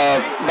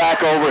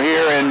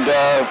here, and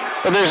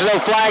but there's no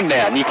flag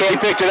down. You can't. He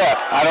picked it up.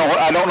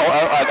 I don't know.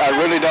 I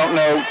really don't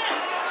know.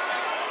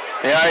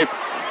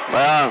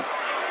 Yeah.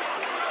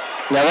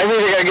 Now they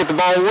really got to get the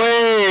ball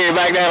way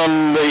back down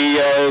on the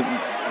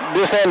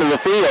this end of the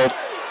field.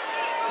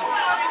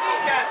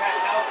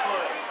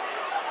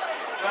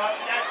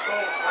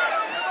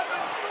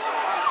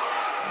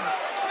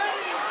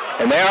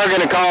 And they are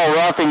going to call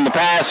roughing the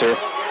passer.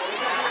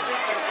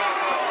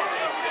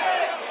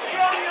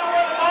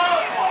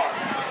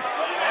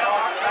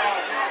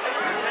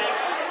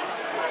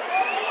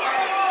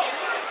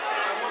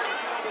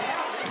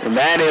 And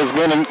that is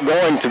going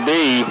to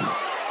be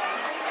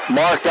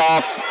marked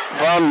off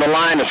from the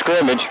line of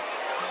scrimmage.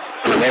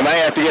 They may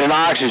have to get an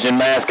oxygen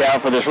mask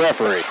out for this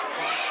referee.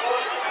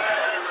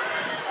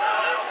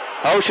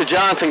 Osha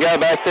Johnson got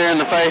back there in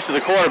the face of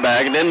the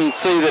quarterback. I didn't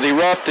see that he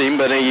roughed him,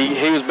 but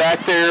he was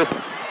back there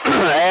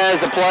as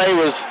the play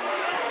was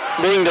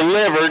being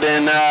delivered,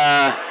 and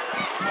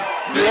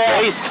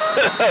faced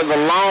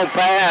the long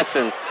pass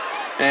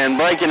and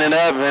breaking it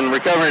up and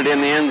recovering it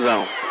in the end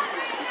zone.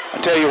 I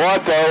tell you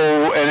what,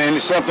 though, and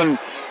it's something.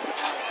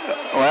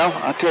 Well,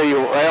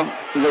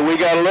 we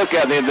got to look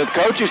at it. The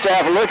coaching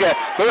staff will look at it.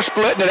 They're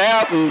splitting it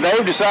out, and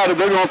they've decided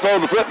they're going to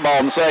throw the football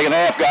in the second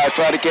half, guys,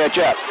 try to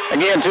catch up.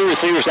 Again, 2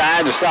 receivers to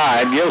either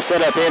side. Gill set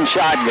up in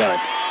shotgun.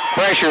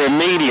 Pressure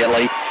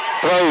immediately.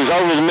 Throws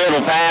over the middle,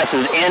 pass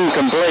is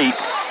incomplete.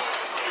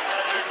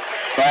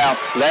 Well,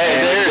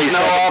 there's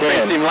no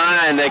offensive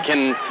line that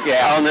can,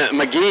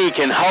 McGehee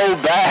can hold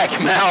back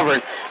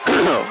Malvern.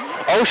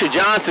 Osha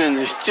Johnson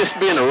is just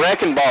being a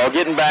wrecking ball,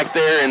 getting back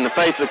there in the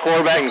face of the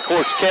quarterback, and of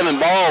course Kevin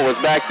Ball was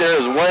back there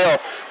as well,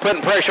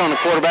 putting pressure on the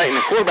quarterback, and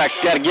the quarterback's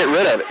got to get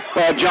rid of it.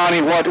 Well,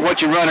 Johnny,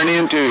 what you're running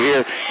into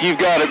here,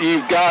 you've got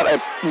a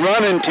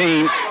running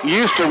team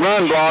used to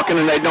run blocking,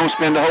 and they don't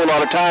spend a whole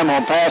lot of time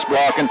on pass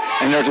blocking,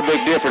 and there's a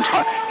big difference.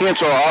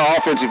 Hence,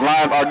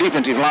 our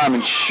defensive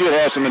linemen should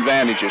have some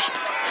advantages.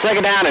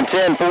 2nd down and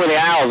 10 for the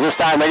Owls. This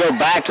time they go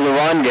back to the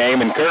run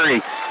game, and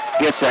Curry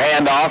gets the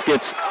handoff,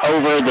 gets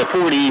over the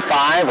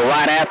 45, or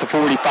right at the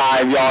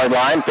 45-yard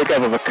line. Pick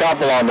up of a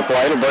couple on the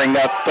play to bring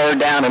up 3rd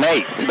down and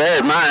 8. Bear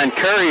in mind,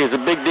 Curry is a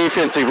big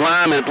defensive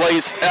lineman,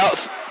 plays out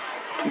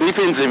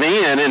defensive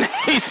end, and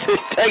he's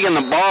taking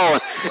the ball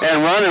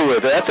and running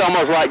with it. That's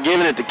almost like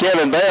giving it to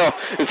Kevin Bell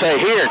and say,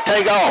 here,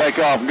 take off. Take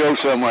off and go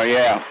somewhere,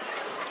 yeah.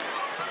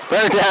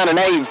 3rd down and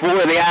 8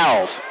 for the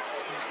Owls.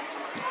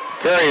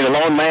 Curry, the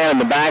lone man in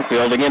the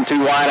backfield. Again, 2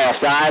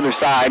 wideouts to either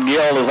side.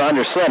 Gill is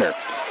under center.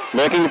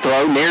 Looking to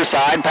throw, near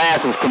side,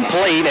 pass is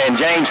complete, and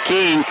James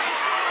King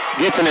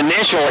gets an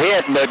initial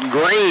hit, but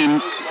Green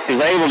is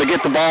able to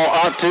get the ball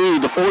up to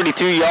the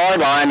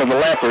 42-yard line of the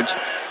Leopards.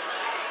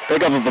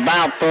 Pick up of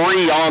about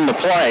 3 on the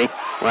play.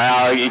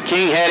 Well,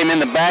 King had him in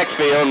the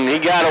backfield, and he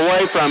got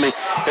away from him.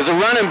 As a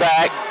running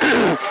back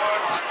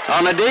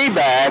on a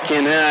D-back,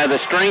 and the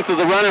strength of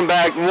the running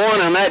back won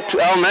on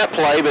that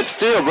play, but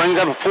still brings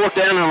up a 4th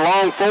down and a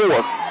long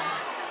 4.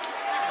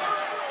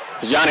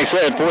 As Johnny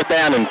said, 4th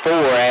down and 4,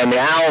 and the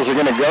Owls are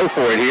going to go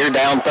for it here,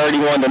 down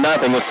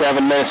 31-0 with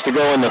 7 minutes to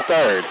go in the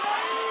third.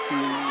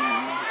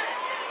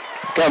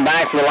 come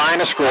back to the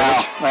line of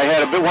scrimmage. They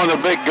had one of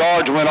the big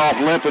guards went off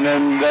limping,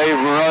 and they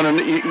were running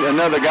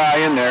another guy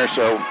in there.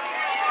 So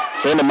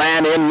send a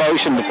man in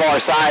motion to the far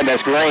side.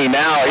 That's Green.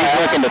 Now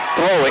he's looking to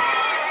throw it.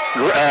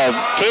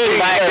 King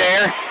back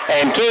there,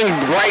 and King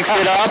breaks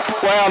it up.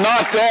 Well,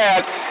 not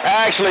that.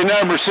 Actually,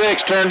 number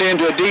 6 turned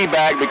into a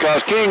D-back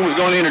because King was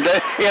going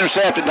to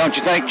intercept it, don't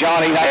you think,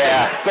 Johnny?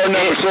 Their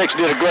number 6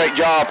 did a great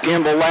job,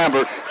 Kimball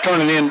Lambert,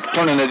 turning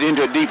it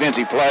into a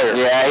defensive player.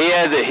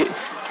 Yeah,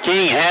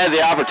 King had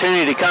the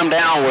opportunity to come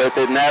down with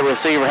it, and that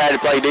receiver had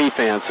to play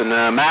defense. And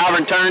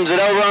Malvern turns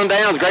it over on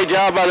downs. Great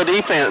job by the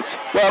defense.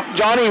 Well,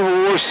 Johnny,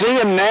 we're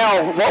seeing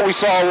now what we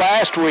saw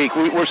last week.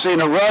 We're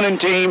seeing a running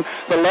team.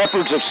 The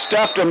Leopards have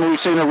stuffed them. We've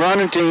seen a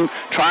running team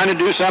trying to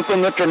do something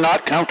that they're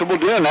not comfortable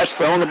doing. That's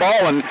throwing the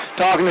ball. And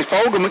talking to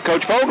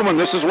Coach Fogelman,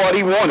 this is what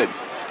he wanted.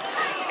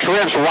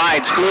 Trips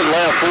right, split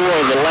left for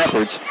the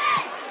Leopards.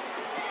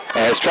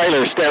 As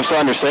Traylor steps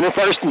under center.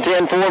 1st and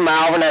 10 for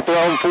Malvern at their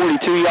own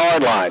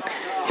 42-yard line.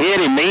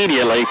 Hit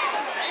immediately.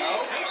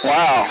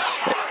 Wow.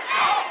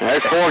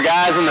 There's 4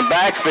 guys in the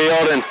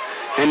backfield,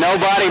 and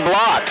nobody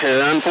blocked.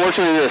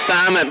 Unfortunately, the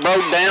assignment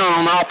broke down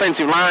on the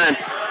offensive line.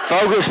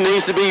 Focus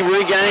needs to be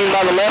regained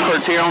by the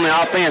Leopards here on the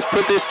offense.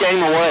 Put this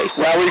game away.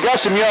 Well, we've got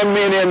some young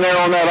men in there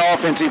on that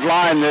offensive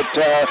line that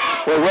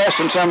we're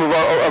resting some of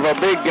our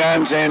big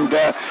guns and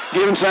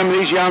giving some of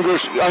these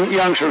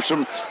youngsters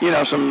some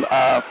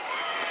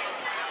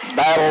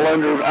battle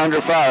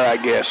under fire, I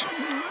guess.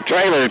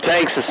 Traylor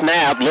takes a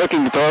snap,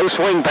 looking to throw,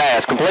 swing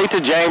pass, complete to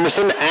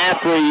Jamerson at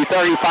the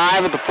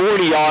 35 at the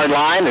 40-yard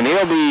line, and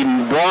he'll be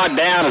brought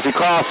down as he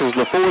crosses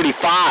the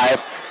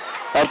 45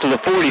 up to the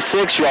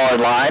 46-yard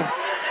line.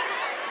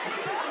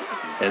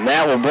 And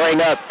that will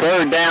bring up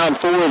 3rd down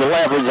for the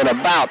Leopards and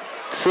about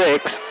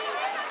 6.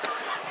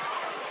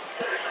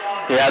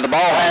 Yeah, the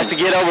ball has to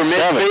get over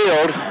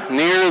midfield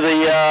near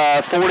the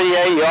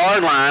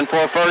 48-yard line for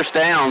a 1st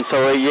down.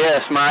 So,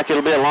 yes, Mike,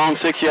 it'll be a long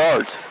 6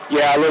 yards.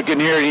 Yeah, looking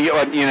here,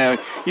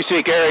 you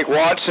see Eric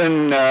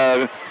Watson,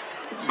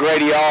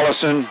 Grady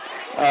Ollison,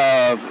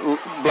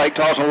 Blake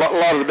Towson, a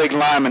lot of the big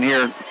linemen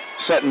here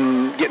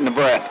getting a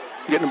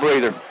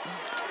breather.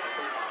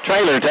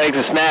 Traylor takes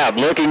a snap,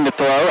 looking to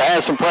throw,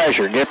 has some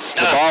pressure, gets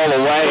the ball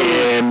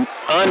away, and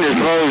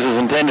underthrows his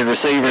intended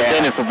receiver,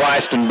 intended for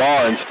Bryson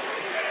Barnes.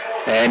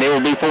 And it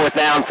will be 4th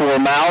down for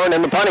Malvern,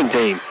 and the punting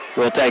team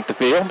will take the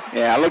field.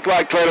 Yeah, it looked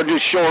like Traylor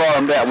just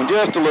short-armed that one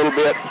just a little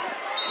bit.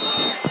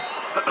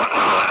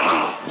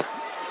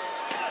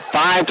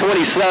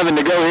 5:27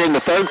 to go here in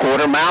the 3rd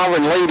quarter.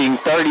 Malvern leading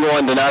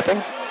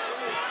 31-0.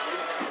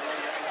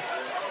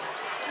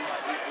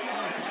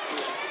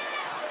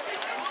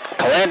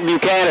 Clint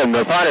Buchanan,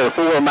 the punter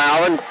for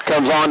Malvern,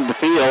 comes onto the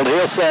field.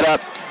 He'll set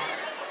up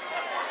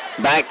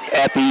back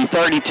at the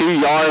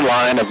 32-yard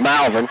line of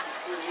Malvern.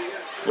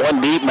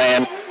 One deep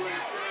man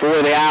for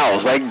the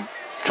Owls. They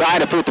try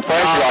to put the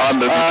pressure on,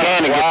 but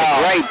Buchanan gets a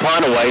great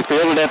punt away,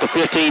 fielded at the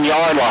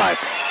 15-yard line.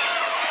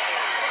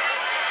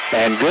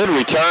 And good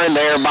return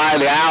there by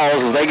the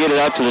Owls as they get it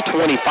up to the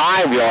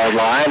 25-yard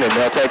line, and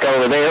they'll take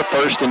over there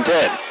 1st and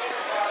 10.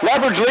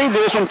 Leopards lead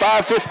this one,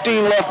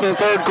 5:15 left in the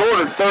 3rd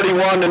quarter,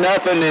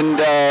 31-0, and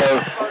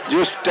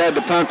just had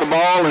to punt the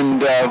ball,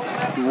 and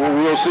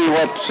we'll see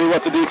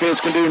what the defense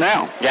can do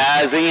now.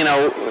 Guys,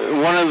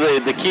 one of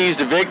the keys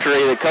to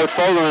victory that Coach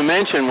Fogelman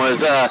mentioned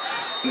was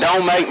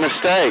don't make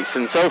mistakes.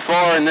 And so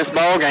far in this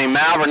ball game,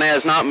 Malvern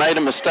has not made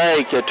a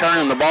mistake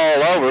turning the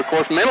ball over. Of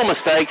course, mental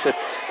mistakes have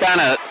kind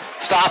of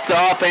stopped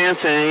the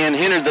offense and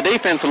hindered the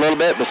defense a little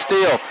bit, but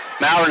still,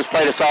 Malvern has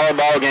played a solid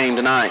ball game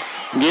tonight.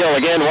 Gill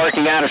again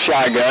working out of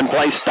shotgun.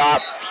 Play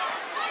stops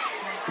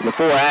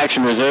before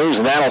action resumes,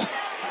 and that'll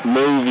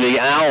move the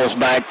Owls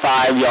back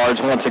 5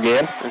 yards once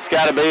again. It's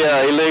got to be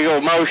an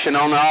illegal motion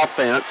on the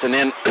offense, and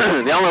then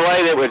the only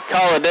way that would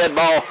call a dead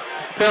ball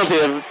penalty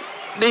if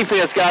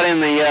defense got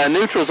in the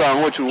neutral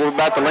zone, which was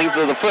about the length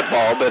of the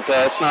football, but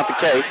it's not the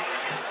case.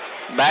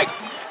 Back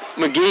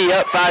McGehee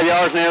up 5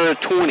 yards, now they're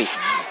 20.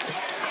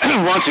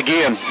 Once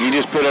again, you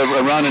just put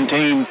a running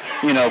team,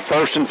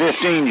 1st and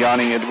 15,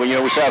 Johnny.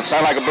 We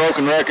sound like a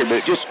broken record, but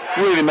it just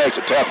really makes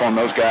it tough on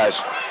those guys.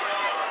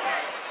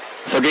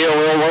 So Gill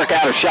will work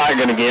out of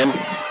shotgun again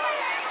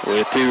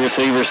with 2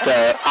 receivers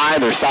to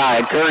either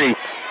side. Curry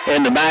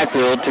in the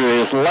backfield to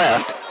his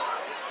left.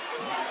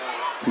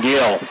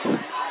 Gill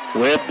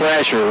with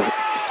pressure.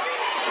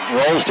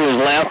 Rolls to his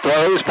left,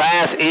 throws,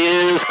 pass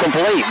is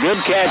complete.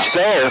 Good catch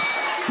there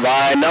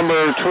by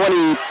number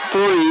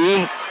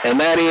 23, and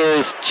that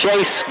is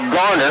Chase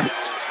Garner.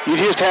 You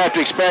just have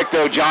to expect,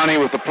 though, Johnny,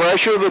 with the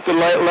pressure that the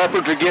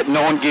Leopards are getting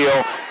on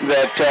Gill,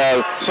 that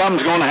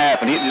something's going to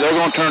happen. They're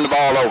going to turn the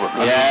ball over.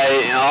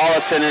 Yeah,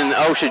 Ollison and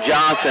Osha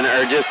Johnson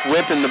are just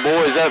whipping the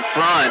boys up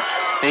front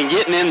and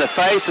getting in the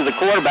face of the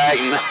quarterback,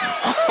 and the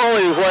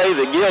only way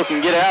that Gill can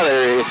get out of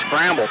there is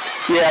scramble.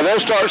 Yeah, they'll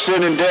start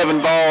sending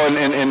Devin Ball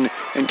and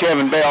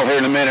Kevin Bell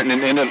here in a minute, and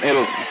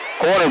it'll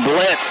corner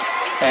blitz,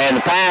 and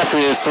the pass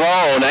is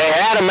thrown. They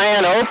had a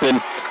man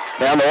open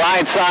down the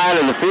right side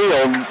of the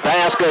field.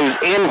 Pass goes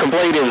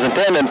incomplete. It was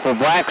intended for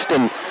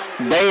Braxton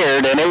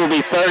Baird, and it will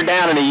be 3rd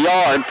down and a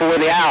yard for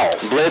the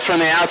Owls. Blitz from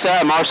the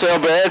outside. Marcel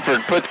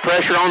Bedford put the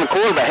pressure on the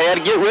quarterback. Had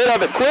to get rid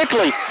of it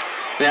quickly.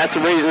 That's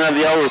the reason of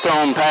the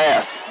overthrown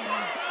pass.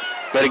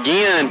 But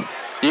again,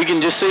 you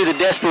can just see the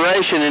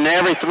desperation in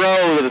every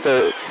throw that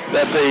the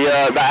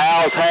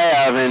Owls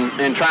have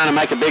in trying to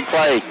make a big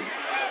play.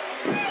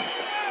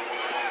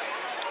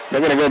 They're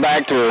going to go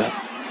back to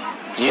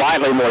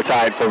slightly more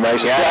tight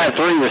formation. Yeah.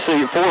 They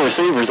have 4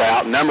 receivers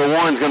out. Number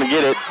 1's going to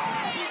get it.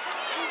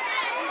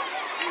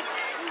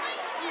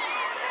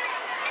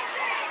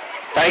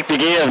 Fake to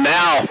give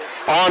now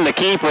on the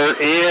keeper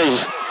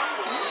is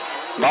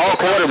ball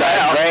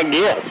quarterback Grant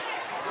Gill.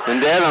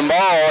 And Devin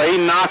Ball, he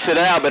knocks it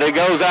out, but it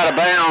goes out of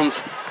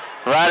bounds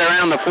right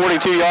around the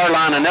 42-yard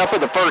line. Enough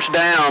with the first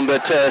down,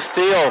 but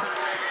still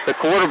the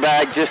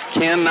quarterback just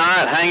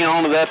cannot hang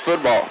on to that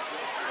football.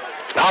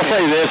 I'll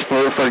say this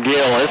for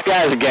Gill. This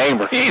guy's a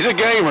gamer. He's a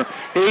gamer.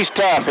 He's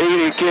tough.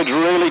 The kid's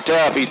really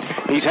tough.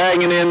 He's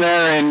hanging in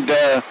there, and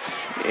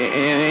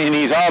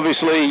he's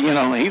obviously, you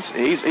know, he's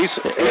this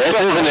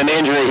isn't an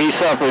injury he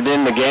suffered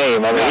in the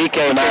game. I mean, he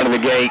came out of the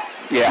gate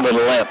with a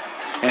limp.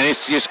 And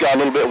it's just got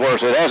a little bit worse.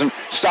 It hasn't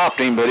stopped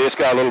him, but it's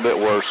got a little bit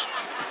worse.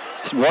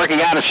 He's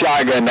working out of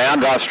shotgun now,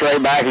 drops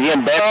straight back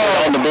again.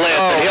 Bedford on the blitz,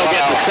 and he'll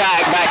get the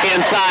sack back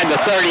inside the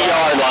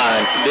 30-yard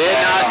line. Did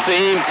not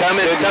see him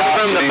coming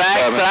from the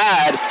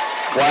backside.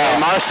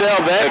 Wow, Marcel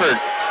Bedford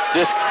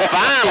just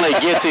finally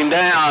gets him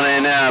down,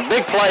 and a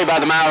big play by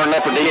the Malvern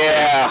Leopard defense.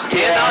 Yeah,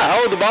 cannot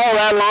hold the ball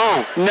that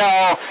long.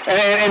 No,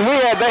 and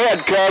they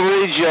had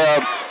coverage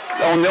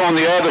on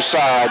the other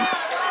side.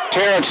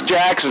 Terrence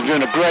Jackson's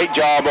doing a great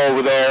job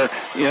over there,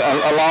 you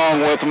know,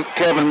 along with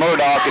Kevin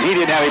Murdoch, and he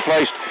didn't have any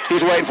place.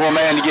 He's waiting for a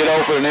man to get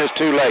open, and it's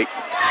too late.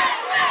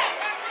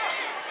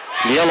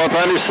 Gill up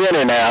under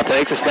center now.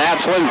 Takes a snap,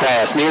 swing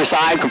pass. Near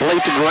side,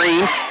 complete to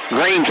Green.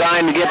 Green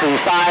trying to get to the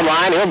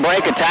sideline. He'll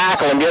break a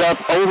tackle and get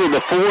up over the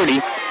 40,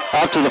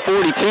 up to the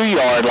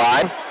 42-yard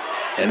line.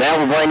 And that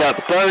will bring up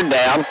 3rd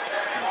down.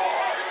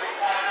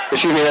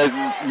 Excuse me, the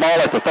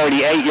ball at the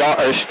 42.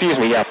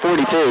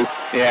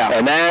 Yeah.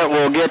 And that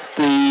will get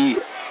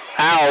the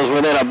Owls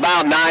within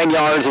about 9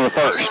 yards of the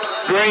first.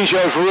 Green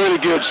shows really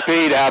good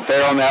speed out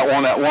there on that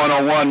one. That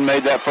one-on-one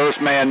made that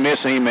first man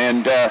miss him,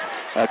 and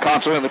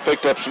consequently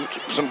picked up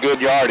some good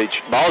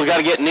yardage. Ball's got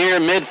to get near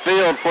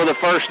midfield for the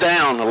first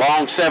down, a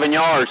long 7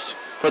 yards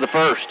for the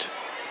first.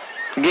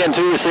 Again,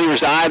 2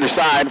 receivers to either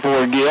side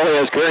for Gill. He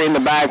has Curry in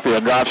the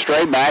backfield. Drops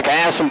straight back,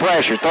 has some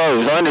pressure,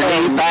 throws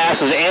underneath,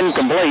 passes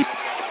incomplete.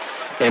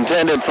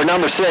 Intended for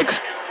number 6,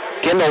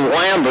 Kendall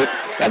Lambert.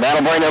 And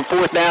that'll bring up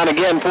 4th down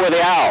again for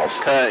the Owls.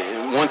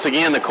 Once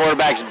again, the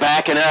quarterback's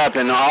backing up,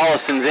 and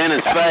Ollison's in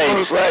his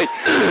face.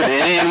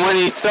 And when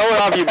you throw it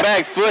off your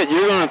back foot,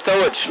 you're going to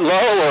throw it low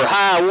or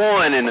high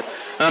one, and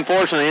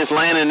unfortunately, it's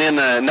landing in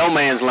no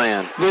man's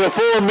land. The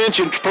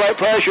aforementioned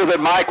pressure that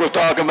Mike was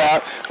talking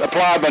about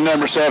applied by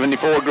number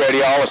 74,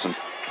 Grady Ollison.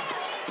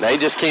 They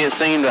just can't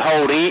seem to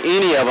hold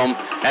any of them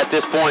at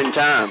this point in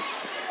time.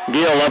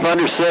 Gill up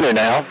under center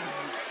now.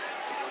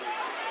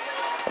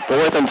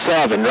 4th and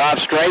 7.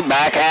 Drops straight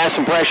back. Has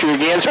some pressure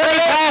again. Straight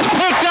pass.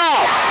 Picked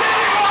off.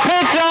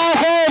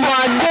 Oh,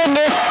 my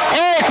goodness.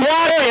 Eric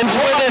Watkins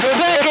with his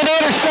 2nd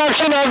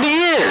interception of the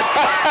year.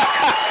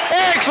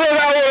 Eric said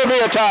I want to be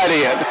a tight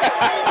end.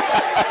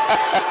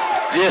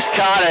 Just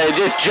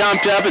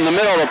jumped up in the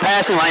middle of the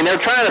passing lane. They're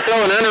trying to throw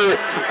an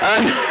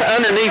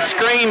underneath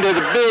screen to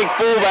the big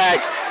fullback,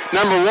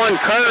 number 1,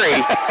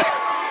 Curry.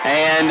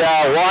 And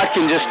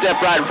Watkins just stepped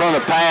right in front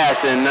of the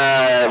pass and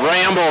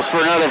rambles for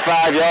another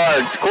 5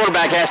 yards.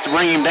 Quarterback has to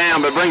bring him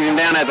down, but brings him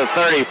down at the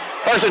 30.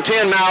 1st and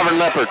 10, Malvern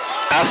Leopards.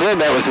 I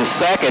said that was his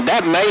 2nd.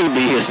 That may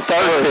be his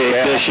 3rd pick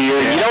this year.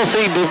 Yeah. You don't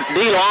see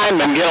D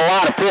linemen get a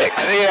lot of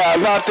picks. Yeah,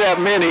 not that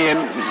many.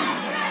 And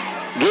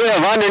give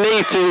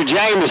underneath to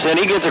Jameson.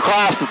 He gets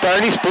across the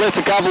 30, splits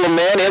a couple of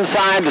men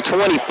inside the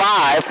 25,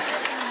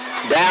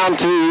 down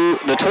to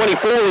the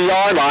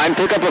 24-yard line.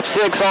 Pickup of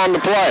 6 on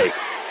the play.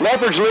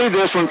 Leopards lead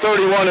this one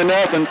 31-0.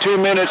 2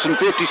 minutes and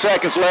 50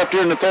 seconds left here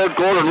in the 3rd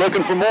quarter.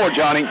 Looking for more,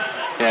 Johnny.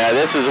 Yeah,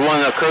 this is one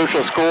of the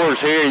crucial scores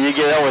here. You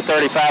get over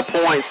 35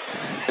 points,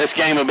 this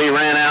game will be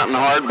ran out in a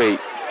heartbeat.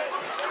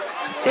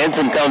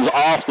 Henson comes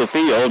off the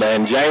field,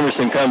 and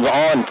Jamerson comes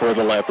on for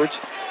the Leopards.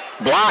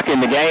 Block in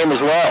the game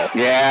as well.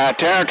 Yeah,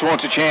 Terrence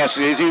wants a chance.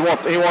 He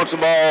wants the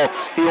ball.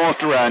 He wants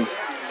to run.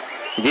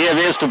 Give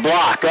is to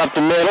Block up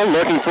the middle,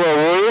 looking for a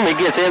room. He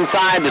gets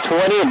inside the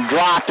 20 and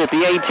dropped at the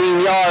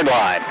 18-yard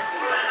line.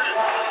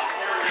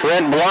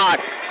 Trent Block,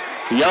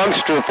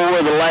 youngster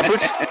for the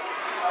Leopards.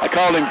 I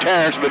called him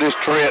Terrence, but it's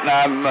Trent, and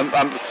I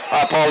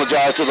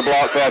apologize to the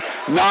Block fan.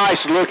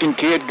 Nice looking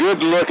kid,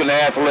 good looking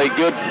athlete,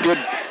 good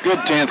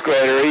 10th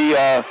grader. He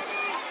got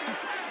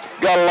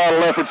a lot of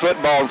Leopard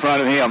football in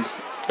front of him.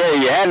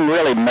 Hey, you hadn't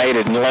really made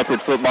it in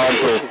Leopard football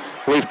until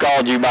we've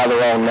called you by the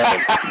wrong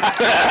name.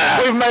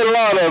 We've made a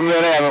lot of them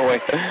then, haven't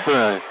we?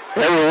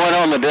 Everyone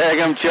on the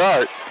daggum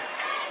chart.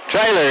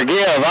 Trailer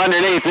give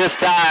underneath this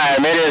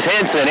time. It is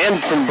Henson.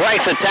 Henson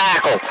breaks a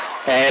tackle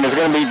and is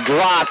going to be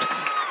dropped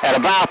at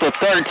about the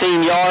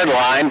 13-yard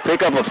line.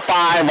 Pick up a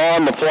 5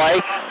 on the play.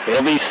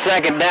 It'll be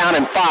 2nd down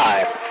and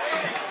 5.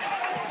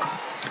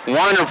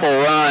 Wonderful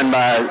run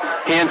by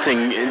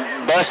Henson,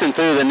 busting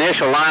through the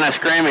initial line of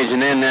scrimmage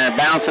and then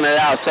bouncing it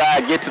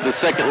outside, get to the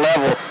second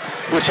level,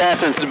 which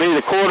happens to be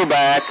the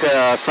quarterback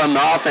from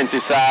the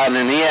offensive side,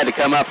 and he had to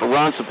come up for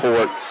run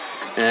support.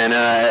 And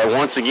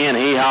once again,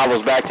 he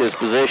hobbles back to his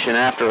position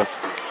after a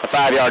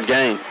 5-yard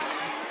gain.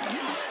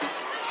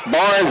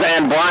 Barnes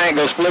and Bryant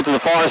go split to the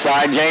far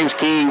side. James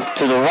King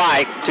to the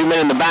right. 2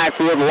 men in the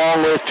backfield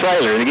along with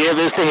Traylor. To give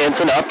this to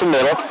Henson up the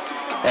middle.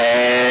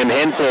 And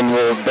Henson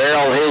will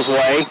barrel his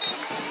way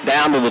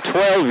down to the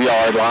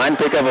 12-yard line.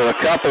 Pick up a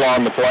couple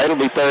on the play. It'll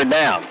be 3rd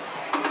down.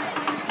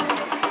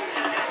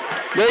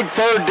 Big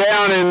 3rd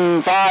down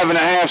and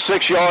 5.5,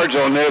 6 yards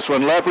on this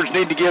one. Leopards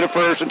need to get a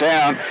first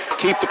down.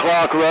 Keep the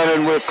clock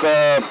running with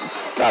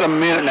about a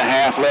minute and a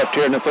half left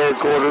here in the 3rd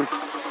quarter.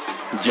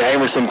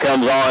 Jamerson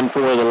comes on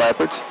for the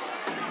Leopards.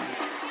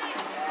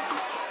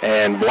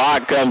 And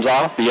Block comes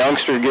off. The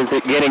youngster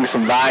getting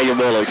some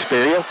valuable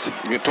experience.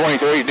 You get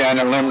 23 down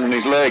there limiting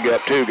his leg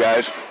up too,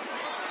 guys.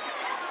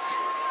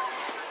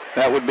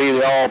 That would be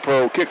the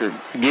all-pro kicker.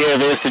 Give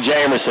this to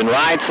Jamerson.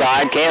 Right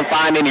side. Can't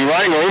find any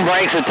running room.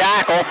 Breaks a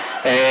tackle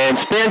and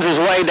spins his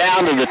way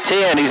down to the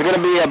 10. He's going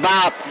to be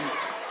about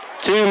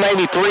 2,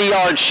 maybe 3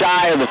 yards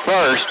shy of the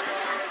first.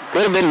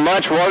 Could have been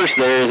much worse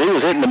there as he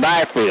was hitting the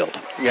backfield.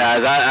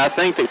 Guys, I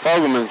think that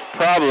Fogelman's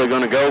probably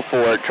going to go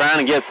for it, trying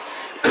to get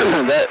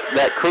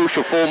that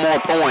crucial 4 more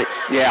points.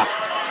 Yeah.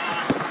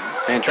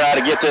 And try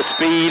to get this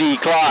speedy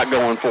clock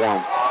going for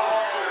him.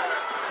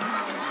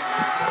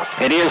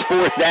 It is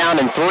 4th down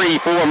and 3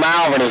 for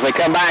Malvern as they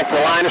come back to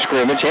the line of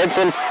scrimmage.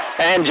 Henson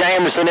and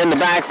Jamerson in the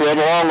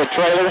backfield along with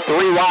Traylor. 3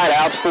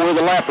 wideouts for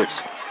the Leopards.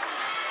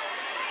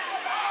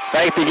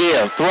 Fake to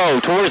give.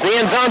 Throw towards the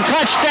end zone.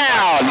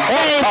 Touchdown!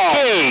 James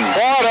King.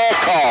 What a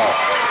call.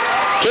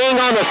 King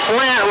on the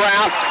slant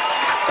route,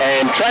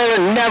 and Traylor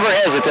never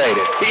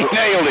hesitated. He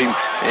nailed him.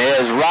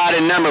 As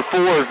riding number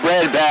 4's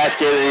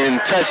breadbasket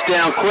and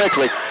touchdown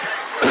quickly.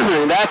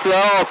 That's the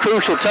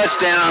all-crucial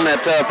touchdown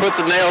that puts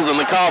the nails in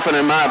the coffin,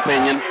 in my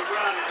opinion.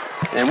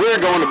 And we're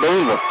going to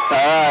Boonville.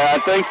 I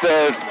think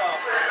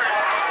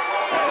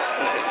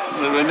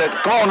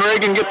come on,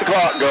 Reagan, get the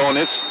clock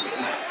going.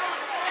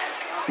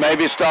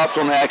 Maybe it stops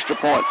on the extra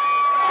point.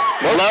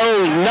 The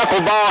low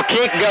knuckleball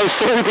kick goes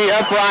through the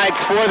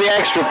uprights for the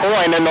extra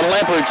point, and the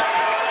Leopards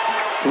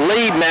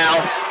lead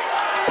now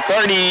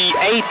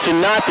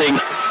 38-0.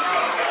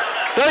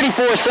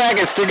 34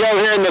 seconds to go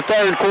here in the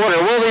 3rd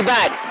quarter. We'll be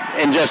back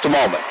in just a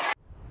moment.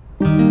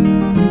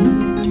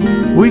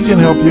 We can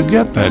help you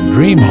get that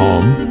dream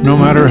home, no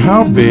matter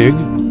how big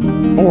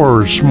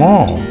or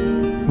small,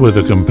 with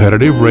a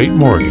competitive rate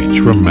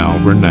mortgage from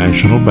Malvern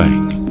National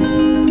Bank.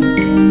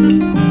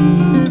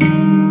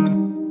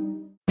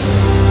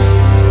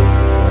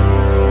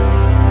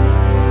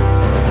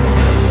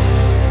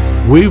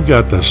 We've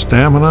got the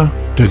stamina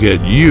to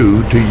get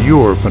you to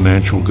your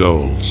financial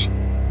goals.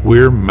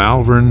 We're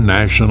Malvern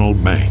National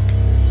Bank.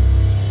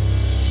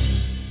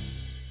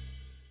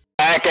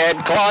 Back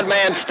at Claude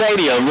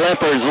Stadium,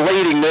 Leopards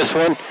leading this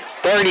one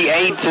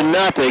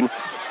 38-0.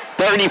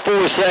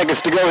 34 seconds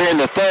to go here in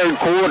the 3rd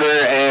quarter,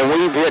 and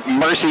we've hit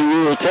Mercy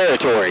Rule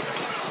territory.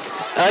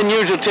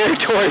 Unusual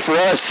territory for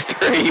us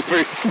 3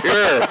 for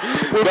sure.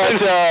 But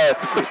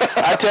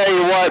I tell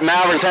you what,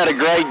 Malvern's had a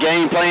great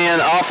game plan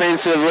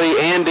offensively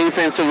and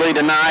defensively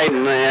tonight,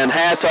 and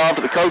hats off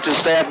to the coaching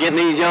staff getting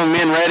these young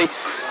men ready.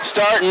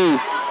 Starting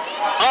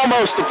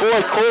almost the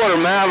 4th quarter,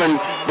 Malvern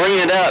bringing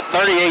it up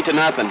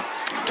 38-0.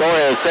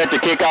 Torres set to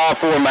kick off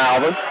for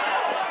Malvern.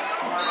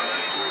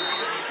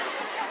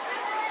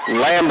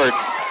 Lambert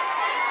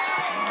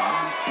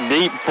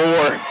deep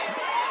for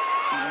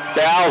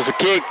the Owls. The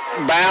kick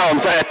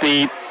bounds at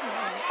the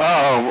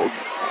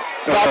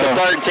about the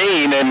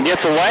 13 and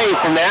gets away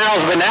from the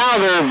Owls, but now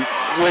they're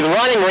with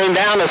running room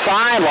down the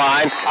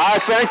sideline.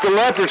 I think the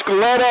Leopards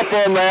let up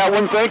on that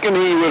one, thinking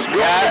he was going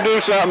to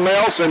do something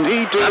else, and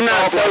he took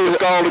off like a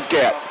scalded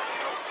cat.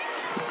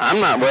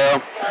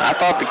 I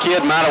thought the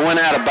kid might have went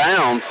out of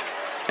bounds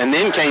and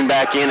then came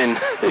back in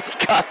and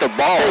got the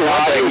ball.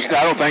 I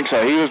don't think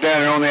so. He was down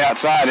there on the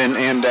outside, and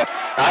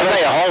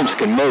Isaiah Holmes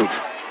can move.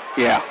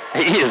 Yeah,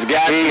 he has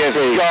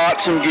got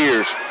some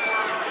gears.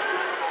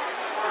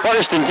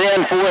 1st and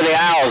 10 for the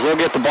Owls. They'll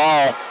get the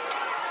ball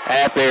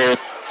at their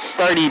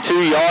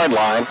 32-yard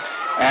line.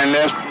 And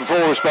as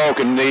before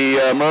spoken,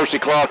 the Mercy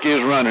clock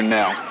is running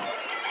now.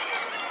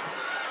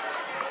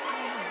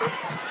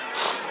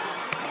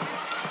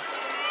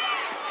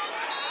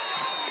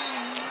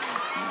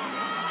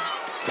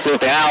 See if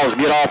the Owls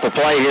get off a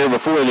play here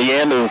before the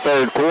end of the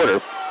 3rd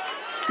quarter.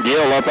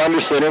 Gill up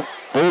under center,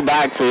 full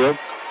backfield.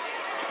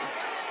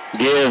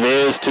 Give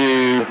is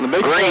to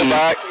Green.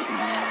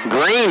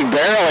 Green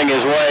barreling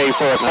his way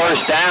for a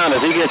first down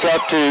as he gets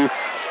up to,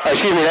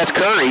 that's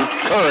Curry.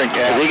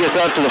 As he gets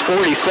up to the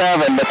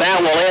 47, but that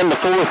will end the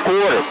 3rd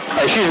quarter.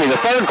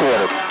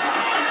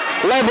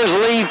 Leopards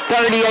lead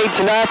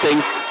 38-0.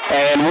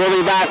 And we'll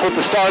be back with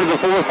the start of the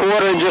fourth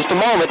quarter in just a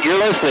moment. You're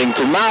listening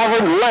to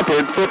Malvern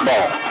Leopard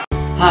football.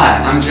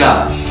 Hi, I'm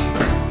Josh.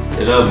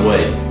 Get up,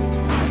 wait.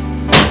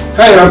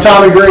 Hey, I'm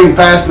Tommy Green,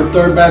 pastor of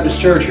Third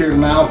Baptist Church here in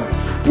Malvern.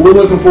 We're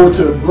looking forward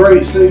to a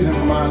great season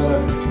from our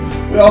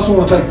Leopards. We also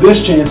want to take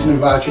this chance and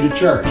invite you to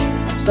church.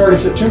 Starting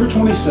September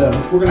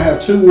 27th, we're going to have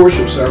 2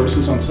 worship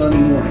services on Sunday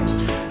mornings,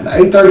 an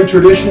 8:30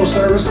 traditional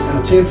service and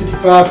a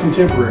 10:55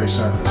 contemporary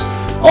service.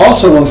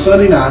 Also on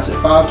Sunday nights at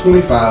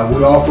 5:25,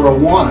 we offer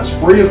Awanas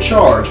free of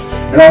charge,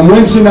 and on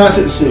Wednesday nights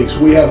at 6,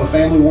 we have a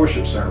family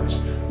worship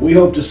service. We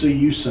hope to see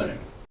you soon.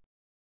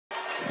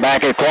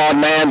 Back at Claude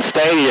Mann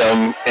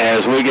Stadium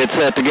as we get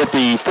set to get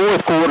the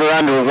fourth quarter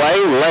underway.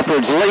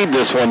 Leopards lead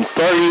this one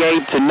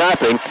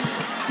 38-0.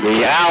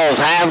 The Owls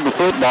have the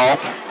football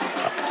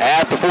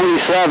at the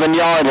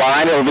 47-yard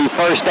line. It'll be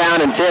first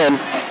down and 10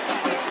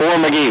 for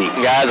McGehee.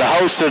 Guys, a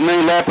host of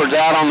new Leopards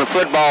out on the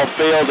football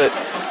field that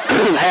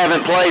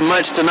haven't played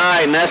much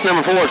tonight, and that's number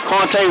 4,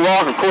 Quante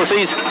Walker. Of course,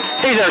 he's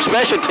our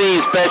special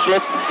teams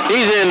specialist.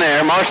 He's in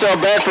there. Marcel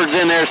Bedford's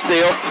in there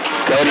still.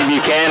 Cody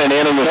Buchanan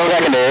in the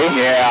secondary.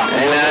 Yeah.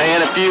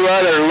 And a few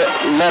other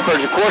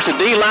Leopards. Of course, the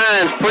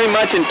D-line's pretty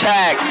much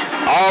intact.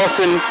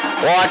 Allison,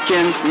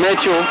 Watkins,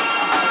 Mitchell,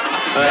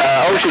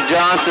 Osha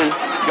Johnson.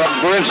 Got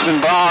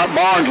Brinston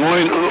Barnes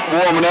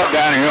warming up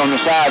down here on the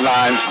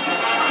sidelines.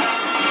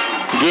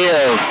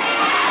 Give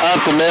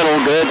up the middle.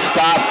 Good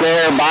stop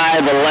there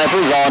by the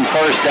Leopards on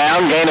first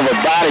down. Gain of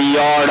about a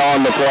yard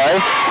on the play.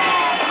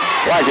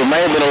 Like it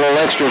may have been a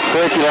little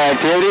extracurricular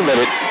activity, but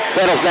it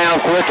settles down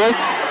quickly.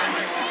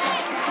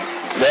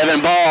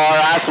 Devin Ball,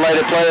 our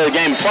isolated player of the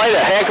game, played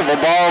a heck of a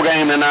ball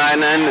game tonight.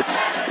 And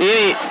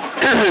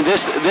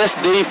this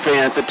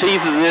defense, the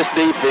teeth of this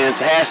defense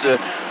has to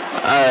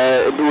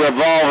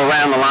revolve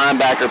around the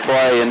linebacker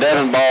play, and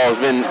Devin Ball has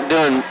been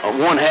doing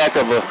one heck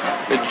of a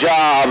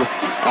job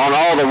on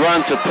all the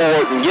run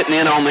support and getting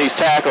in on these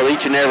tackles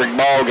each and every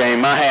ball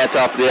game. My hat's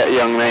off to that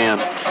young man.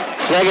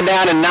 Second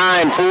down and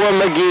 9 for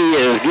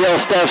McGehee as Gill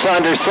steps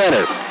under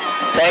center.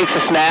 Takes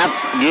a snap,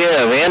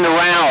 Give, end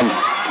around.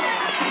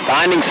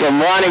 Finding some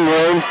running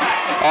room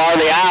are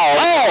the Owls.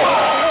 Oh!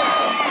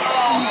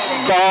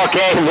 Ball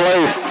came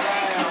loose.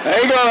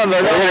 They're going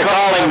to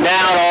call him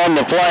down on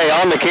the play.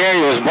 On the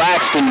carry was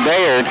Braxton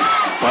Baird.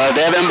 Well,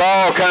 Devin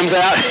Ball comes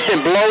out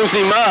and blows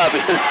him up.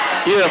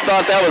 You'd have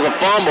thought that was a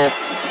fumble.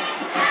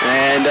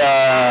 And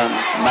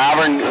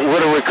Malvern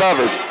would have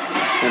recovered.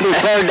 It'll be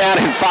third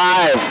down and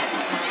 5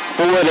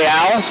 for the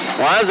Owls.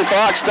 Why does the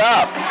clock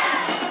stop?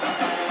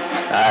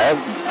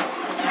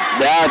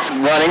 Now it's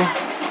running.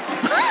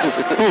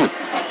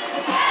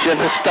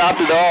 Shouldn't have stopped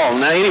at all.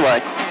 Now,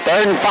 anyway,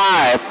 third and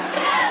 5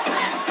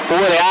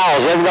 for the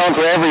Owls. They've gone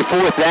for every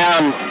fourth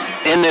down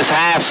in this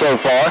half so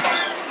far.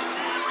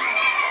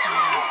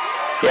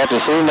 You have to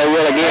assume they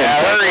will again.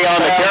 Curry on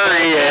the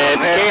Curry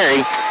and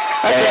carry.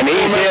 And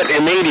he's hit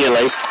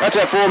immediately. That's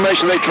that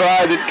formation they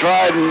tried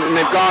and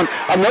they've gone.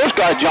 And those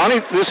guys,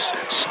 Johnny, this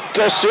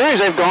series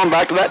they've gone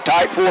back to that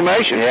tight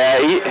formation. Yeah,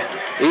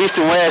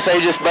 East and West, they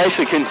just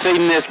basically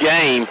conceding this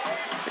game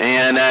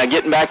and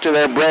getting back to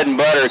their bread and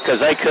butter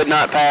because they could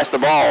not pass the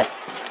ball.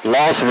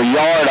 Loss of a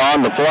yard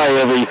on the play.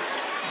 It'll be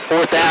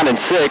fourth down and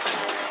 6.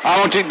 I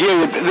want you to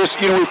give this,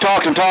 we've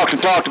talked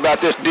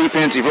about this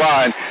defensive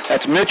line.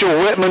 That's Mitchell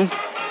Whitman,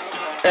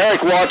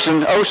 Eric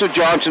Watson, Osa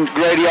Johnson,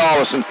 Grady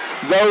Allison.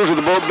 Those are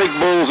the big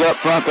bulls up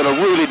front that are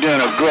really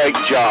doing a great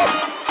job.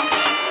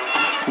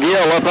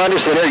 Gill up under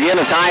center.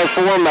 Again, a tight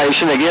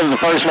formation. They give the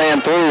first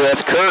man through.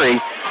 That's Curry.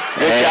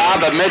 Good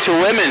job of Mitchell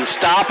Whitman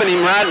stopping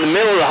him right in the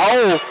middle of the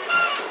hole.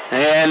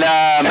 And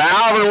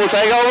Malvern will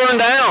take over and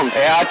downs.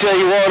 Yeah, I tell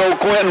you what,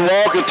 old Quentin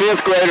Walker,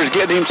 10th graders,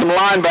 getting him some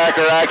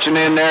linebacker action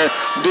in there.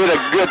 Did a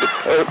good,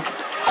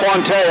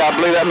 Quante, I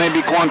believe that may be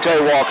Quante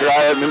Walker.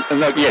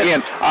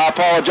 Again, I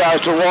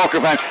apologize to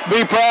Walker fans.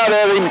 Be proud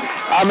of him.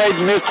 I may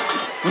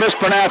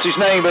mispronounce his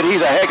name, but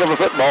he's a heck of a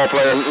football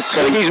player.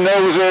 Stick his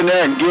nose in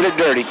there and get it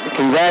dirty.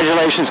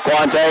 Congratulations,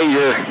 Quante.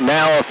 You're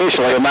now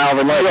officially a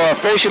Malvern Leopard.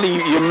 Officially,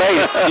 you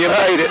made it. You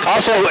made it.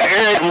 Also,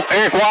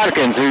 Eric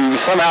Watkins, who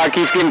somehow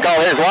keeps getting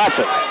called Eric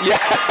Watson. Yeah.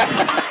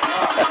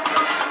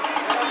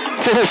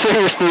 2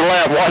 receivers to the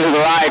left, 1 to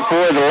the right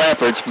for the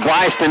Leopards.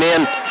 Bryston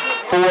in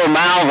for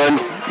Malvern.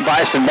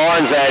 Bryson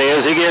Barnes, that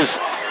is. He gives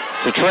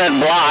to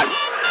Trent Block,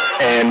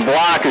 and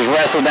Block is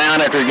wrestled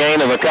down after a gain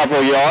of a couple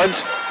of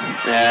yards.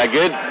 Yeah,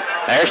 good.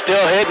 They're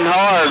still hitting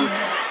hard.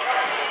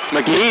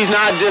 McGee's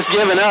not just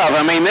giving up.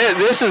 I mean,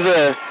 this is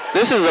a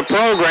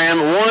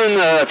program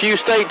won a few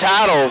state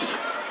titles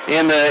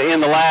in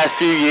the last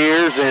few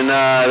years, and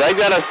they've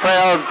got a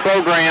proud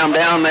program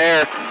down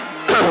there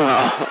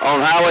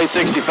on Highway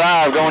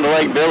 65 going to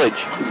Lake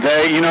Village.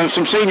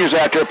 Some seniors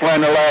out there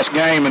playing their last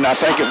game, and I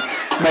think it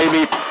may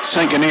be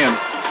sinking in.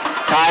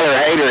 Tyler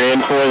Hayter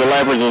in for the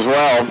Leopards as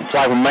well. It's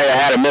like we may have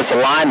had a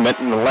misalignment,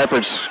 and the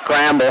Leopards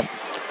scramble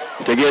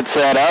to get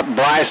set up.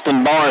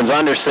 Bryston Barnes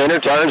under center,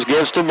 turns,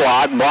 gives to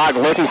Block. Block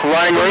looking for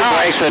running room,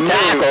 breaks a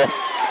tackle.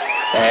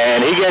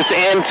 And he gets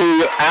into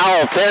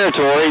Owl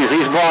territory as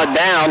he's brought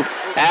down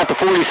at the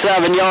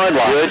 47-yard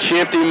line. Good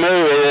shifty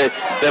move.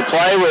 The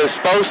play was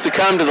supposed to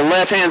come to the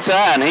left-hand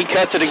side, and he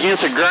cuts it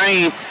against a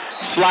grain,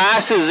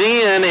 slices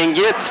in, and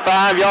gets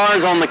 5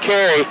 yards on the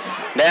carry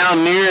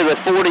down near the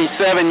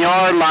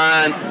 47-yard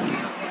line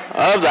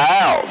of the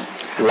Owls.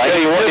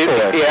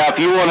 If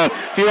you want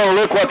to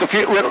look what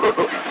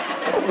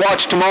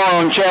watch tomorrow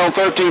on Channel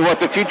 13 what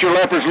the future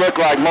Leopards look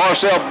like.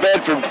 Marcel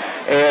Bedford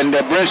and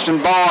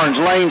Brinston Barnes,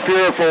 Lane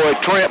Purifoy,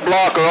 Trent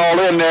Block are all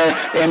in there,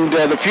 and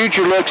the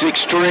future looks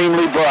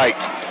extremely bright.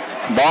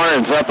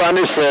 Barnes up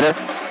under center.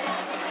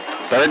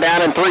 3rd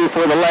down and 3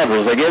 for the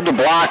Leopards. They give the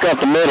block up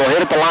the middle, hit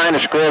at the line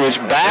of scrimmage,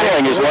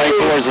 battling his way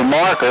towards the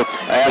marker.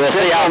 We'll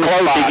see how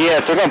close he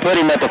gets. They're going to put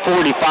him at the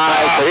 45,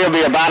 so he'll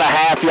be about a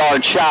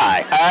half-yard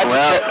shy.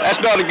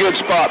 That's not a good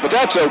spot, but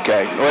that's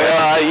okay.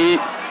 Well,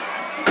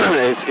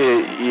 there's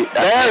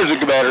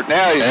a better.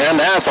 And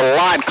that's a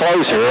lot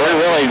closer.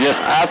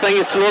 I think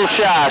it's a little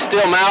shy.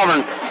 Still,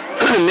 Malvern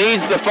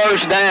needs the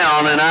 1st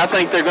down, and I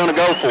think they're going to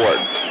go for it.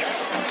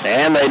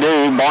 And they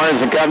do.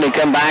 Barnes and company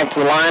come back to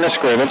the line of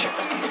scrimmage.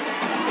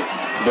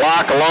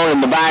 Block alone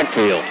in the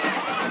backfield.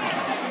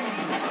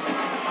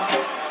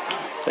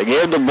 They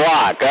give the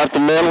block up the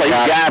middle. He's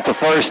got the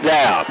 1st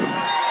down.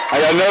 I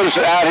got to notice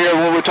out here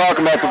when we're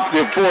talking about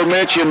the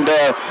aforementioned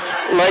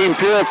Lane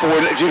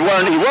Purifoy.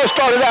 He was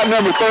started out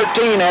number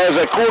 13 as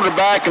a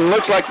quarterback, and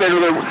looks like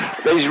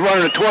he's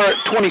running a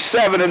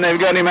 27, and they've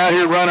got him out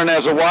here running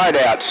as a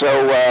wideout.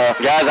 So,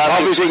 guys, I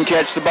hope he can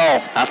catch the ball.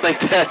 I think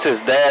that's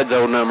his dad's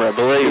old number, I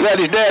believe. Is that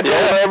his dad's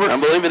old number? I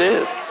believe it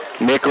is.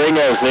 Nick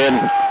Ringo's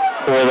in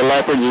for the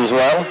Leopards as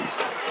well.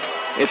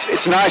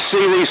 It's nice to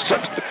see these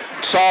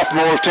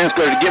sophomores, 10th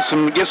graders,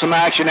 get some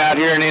action out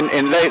here,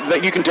 and they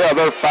you can tell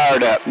they're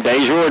fired up.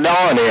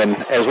 Desjardins in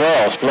as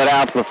well, split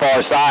out to the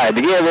far side.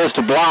 To give this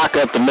to Block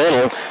up the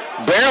middle,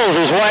 barrels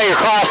his way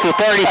across the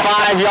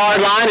 35-yard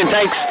line and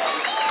takes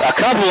a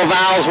couple of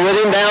Owls with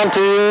him down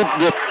to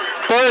the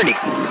 30.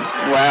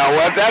 Well,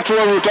 that's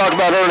what we were talking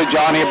about earlier,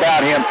 Johnny,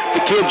 about him.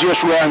 The kid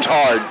just runs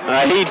hard.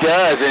 He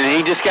does, and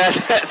he just got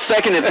that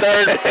 2nd and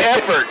 3rd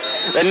effort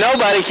that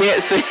nobody can't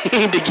seem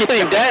to get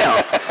him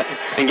down.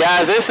 And,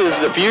 guys, this is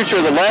the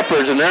future of the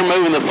Leopards, and they're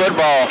moving the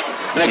football.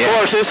 And, of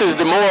course, this is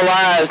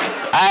demoralized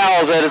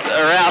Owls that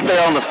are out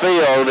there on the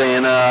field,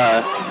 and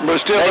but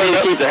still they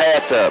need to keep their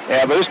hats up.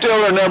 Yeah, but it's still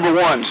their number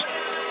 1s.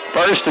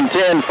 1st and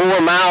 10 for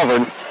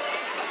Malvern.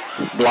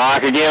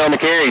 Block again on the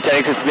carry.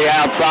 Takes it to the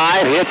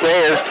outside. Hit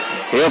there.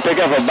 He'll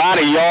pick up about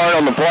a yard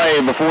on the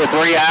play before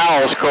 3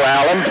 Owls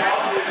corral him.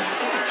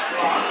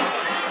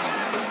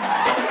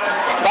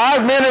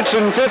 5 minutes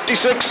and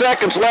 56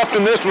 seconds left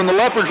in this one. The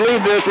Leopards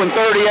lead this one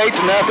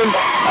 38-0.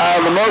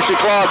 The Mercy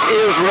clock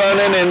is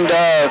running, and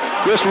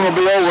this one will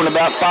be over in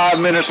about 5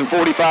 minutes and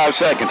 45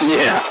 seconds.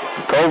 Yeah.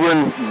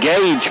 Coburn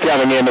Gage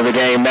coming into the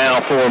game now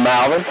for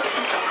Malvern.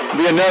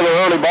 Be another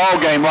early ball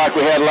game like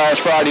we had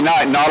last Friday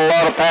night. Not a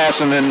lot of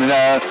passing, and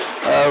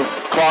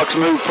clocks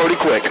move pretty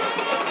quick.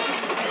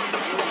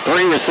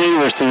 3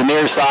 receivers to the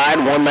near side.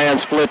 1 man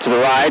split to the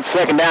right.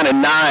 2nd down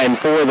and 9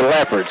 for the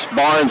Leopards.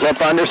 Barnes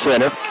up under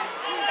center.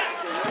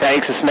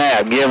 Takes a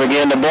snap. Give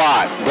again to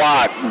Block.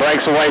 Block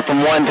breaks away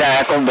from 1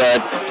 tackle, but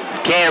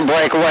can't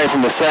break away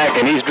from the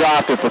 2nd. He's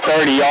dropped at the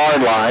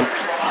 30-yard line.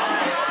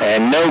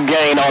 And no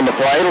gain on the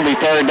play. It'll be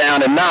 3rd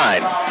down and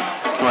 9.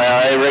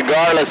 Well,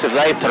 regardless if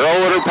they throw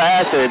it or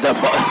pass it, the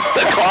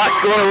clock's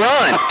going to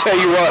run. I'll tell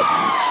you what.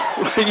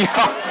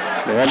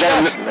 I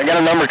got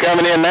a number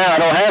coming in now.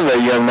 I don't have that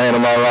young man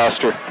on my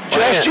roster.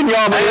 Justin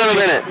Yarmouth. Hang on a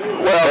minute.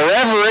 Well, the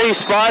referee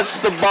spots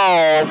the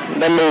ball.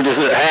 They moved us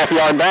a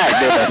half-yard back,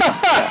 didn't they?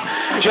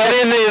 But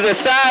in the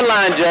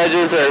sideline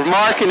judges are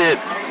marking it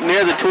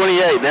near the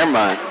 28. Never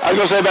mind. I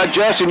was going to say about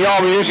Justin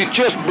Yarmouth. He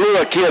just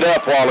blew a kid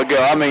up a while ago.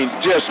 I mean,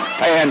 just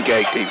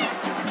pancaked him.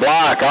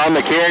 Block on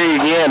the carry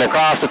again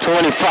across the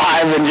 25,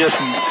 and just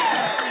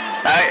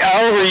I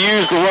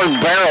overused the word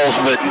barrels,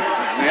 but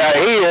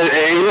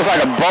he looks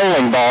like a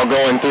bowling ball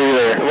going through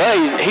there. Well,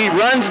 he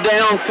runs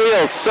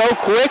downfield so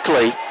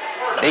quickly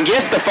and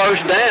gets the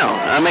 1st down.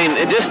 I mean,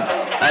 just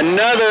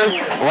another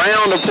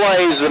round of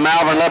plays the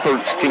Malvern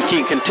Leopards can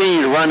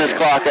continue to run this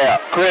clock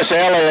out. Chris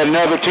Elliott,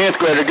 another 10th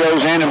grader,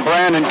 goes in, and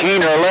Brandon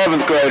Keener,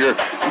 11th grader,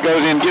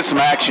 goes in and gets some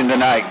action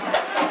tonight.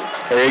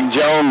 Eric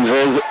Jones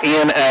is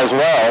in as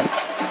well.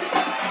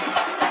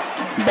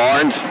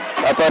 Barnes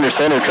up under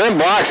center. Trent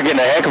Block's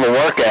getting a heck of a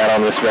workout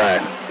on this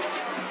drive.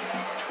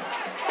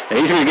 And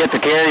he's going to get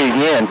the carry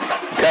again.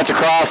 Cuts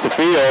across the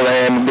field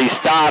and be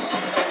stopped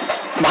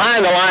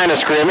behind the line of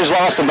scrimmage.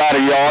 Lost about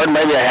a yard,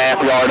 maybe a half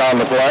yard on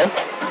the play.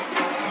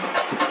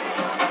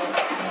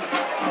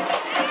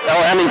 I don't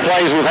know how many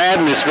plays we've had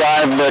in this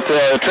drive, but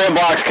Trent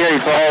Block's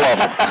carried for all of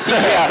them.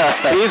 Yeah,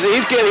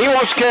 he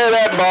wants to carry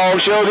that ball,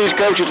 show these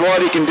coaches what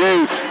he can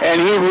do,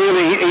 and he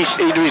really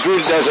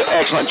does an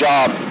excellent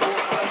job.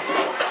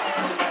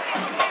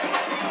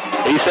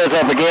 He sets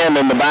up again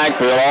in the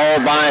backfield all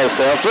by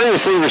himself. 3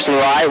 receivers to the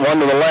right, 1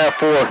 to the left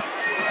for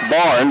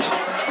Barnes.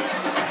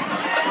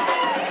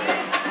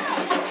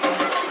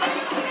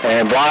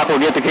 And Block will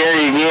get the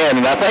carry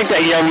again, and I think that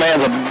young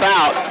man's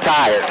about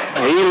tired.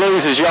 He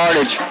loses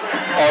yardage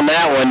on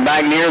that one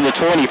back near the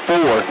 24,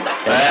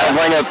 and that'll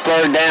bring up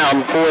third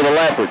down for the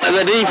Leopards. And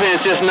the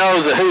defense just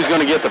knows that who's going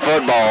to get the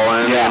football.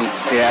 And,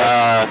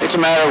 it's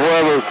a matter of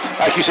wherever,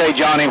 like you say,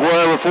 Johnny,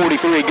 wherever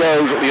 43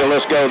 goes,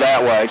 let's go that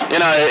way.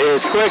 You know,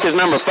 as quick as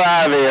number 5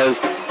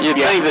 is,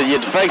 you'd think that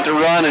you'd fake the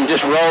run and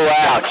just roll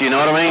out, you know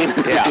what I mean?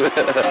 Yeah.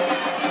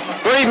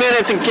 3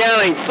 minutes and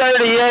counting,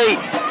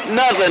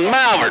 38-0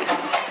 Malvern.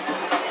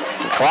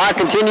 Clock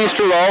continues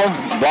to roll.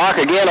 Block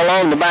again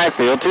along the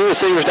backfield. 2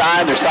 receivers to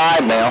either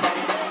side now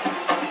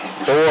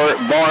for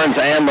Barnes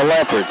and the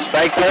Leopards.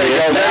 Fake there he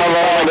goes. Now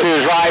rolling to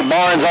his right.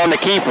 Barnes on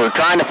the keeper,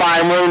 trying to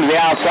find room to the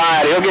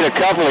outside. He'll get a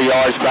couple of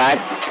yards back,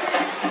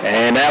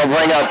 and that'll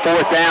bring up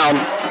fourth down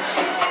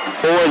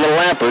for the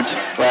Leopards.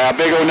 Well,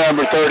 big old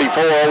number 34,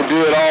 old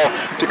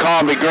do-it-all,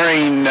 Tacombe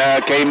Green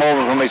came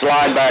over from his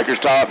linebacker's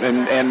top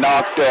and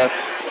knocked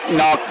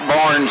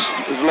Barnes'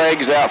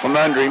 legs out from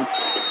under him.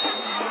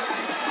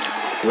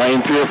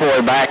 Lane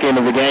Purefoy back into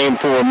the game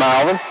for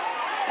Malvern.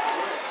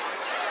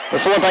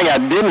 That's one thing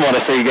I didn't want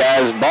to see,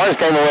 guys. Barnes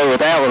came away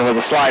with that one with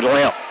a slight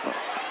limp.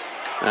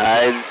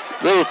 It's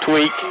a little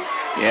tweak.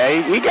 Yeah,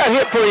 he got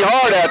hit pretty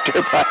hard out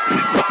there by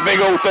big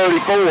old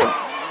 34.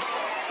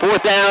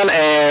 Fourth down,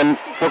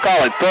 and we'll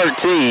call it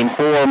 13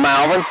 for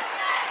Malvern.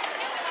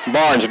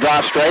 Barnes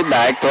drops straight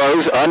back,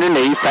 throws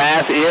underneath.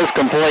 Pass is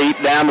complete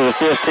down to the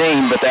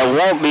 15, but that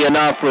won't be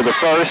enough for the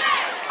first.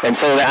 And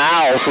so the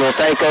Owls will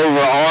take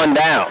over on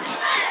downs.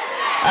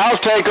 Owls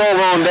take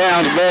over on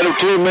downs, but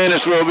 2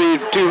 minutes will be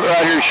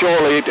right here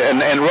shortly, and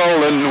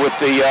rolling with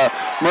the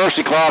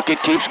mercy clock.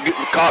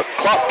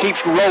 Clock keeps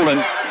rolling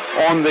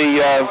on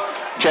the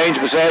change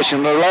of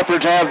possession. The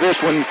Leopards have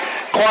this one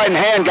quite in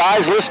hand,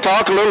 guys. Let's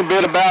talk a little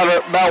bit about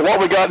what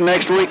we got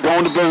next week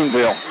going to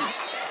Boonville.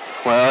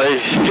 Well,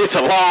 it's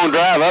a long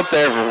drive up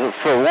there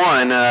for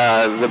one.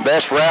 The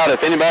best route, if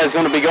anybody's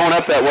going to be going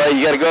up that way,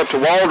 you got to go up to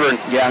Waldron.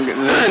 Yeah,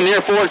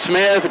 near Fort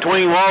Smith,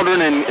 between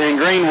Waldron and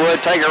Greenwood,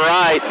 take a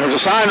right. There's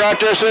a sign right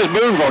there that says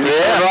Boonville.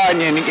 Yeah. Right,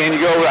 and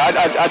you go.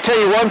 I tell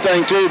you one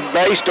thing too,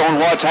 based on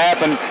what's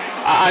happened.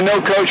 I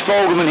know Coach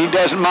Fogelman, he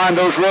doesn't mind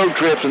those road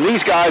trips, and these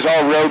guys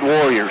are road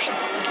warriors.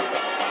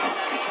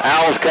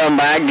 Owls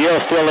come back.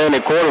 Gill's still in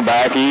at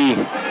quarterback. He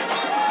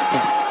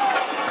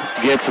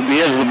gives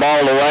the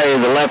ball away.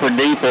 The Leopard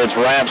defense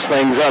wraps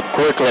things up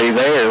quickly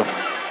there.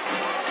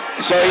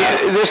 So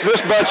this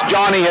bunch,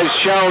 Johnny, has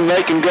shown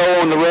they can go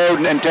on the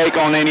road and take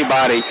on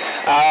anybody.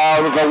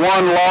 The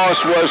one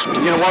loss was,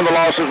 one of the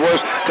losses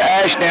was to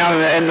Ashdown,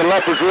 and the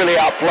Leopards really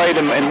outplayed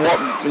them and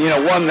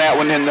won that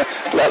one in the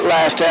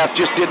last half.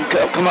 Just didn't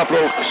come up a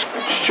little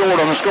short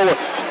on the score.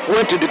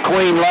 Went to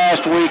DeQueen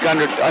last week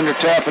under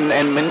Tough and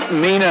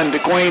Mina and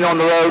DeQueen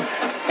on the road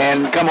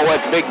and come away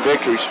with big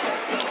victories.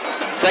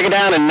 Second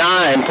down and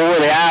 9 for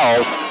the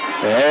Owls.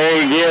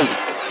 They give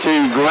to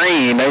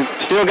Green. They've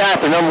still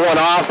got the number 1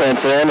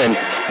 offense in, and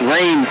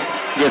Green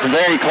gets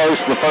very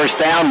close to the first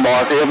down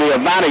marker. He'll be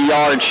about a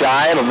yard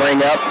shy. It'll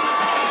bring up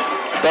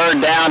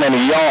third down and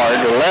a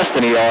yard, or less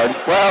than a yard.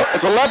 Well,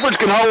 if the Leopards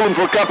can hold them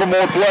for a couple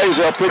more plays,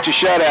 they'll pitch a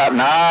shutout. And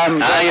I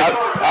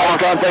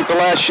don't think the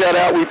last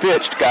shutout we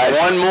pitched, guys.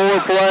 One more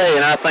play,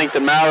 and I think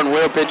the Malvern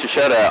will pitch a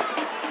shutout.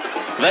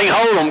 They can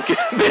hold them,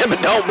 but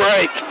don't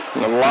break.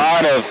 A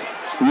lot of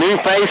new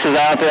faces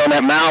out there on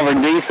that Malvern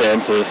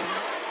defense as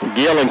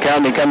Gill and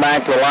company come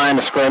back to the line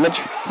of scrimmage.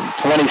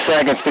 20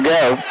 seconds to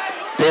go.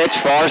 Pitch,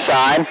 far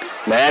side.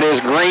 That is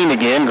Green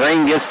again.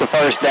 Green gets the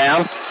first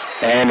down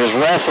and is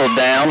wrestled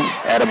down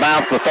at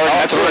about the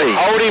 33.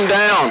 Hold him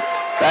down.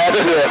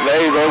 That's it.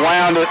 They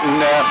wound it in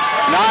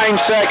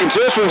 9 seconds.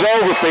 This one's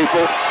over,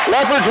 people.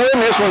 Leopards win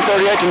this one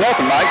 38-0,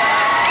 Mike.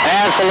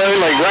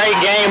 Absolutely. Great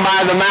game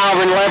by the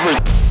Malvern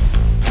Leopards.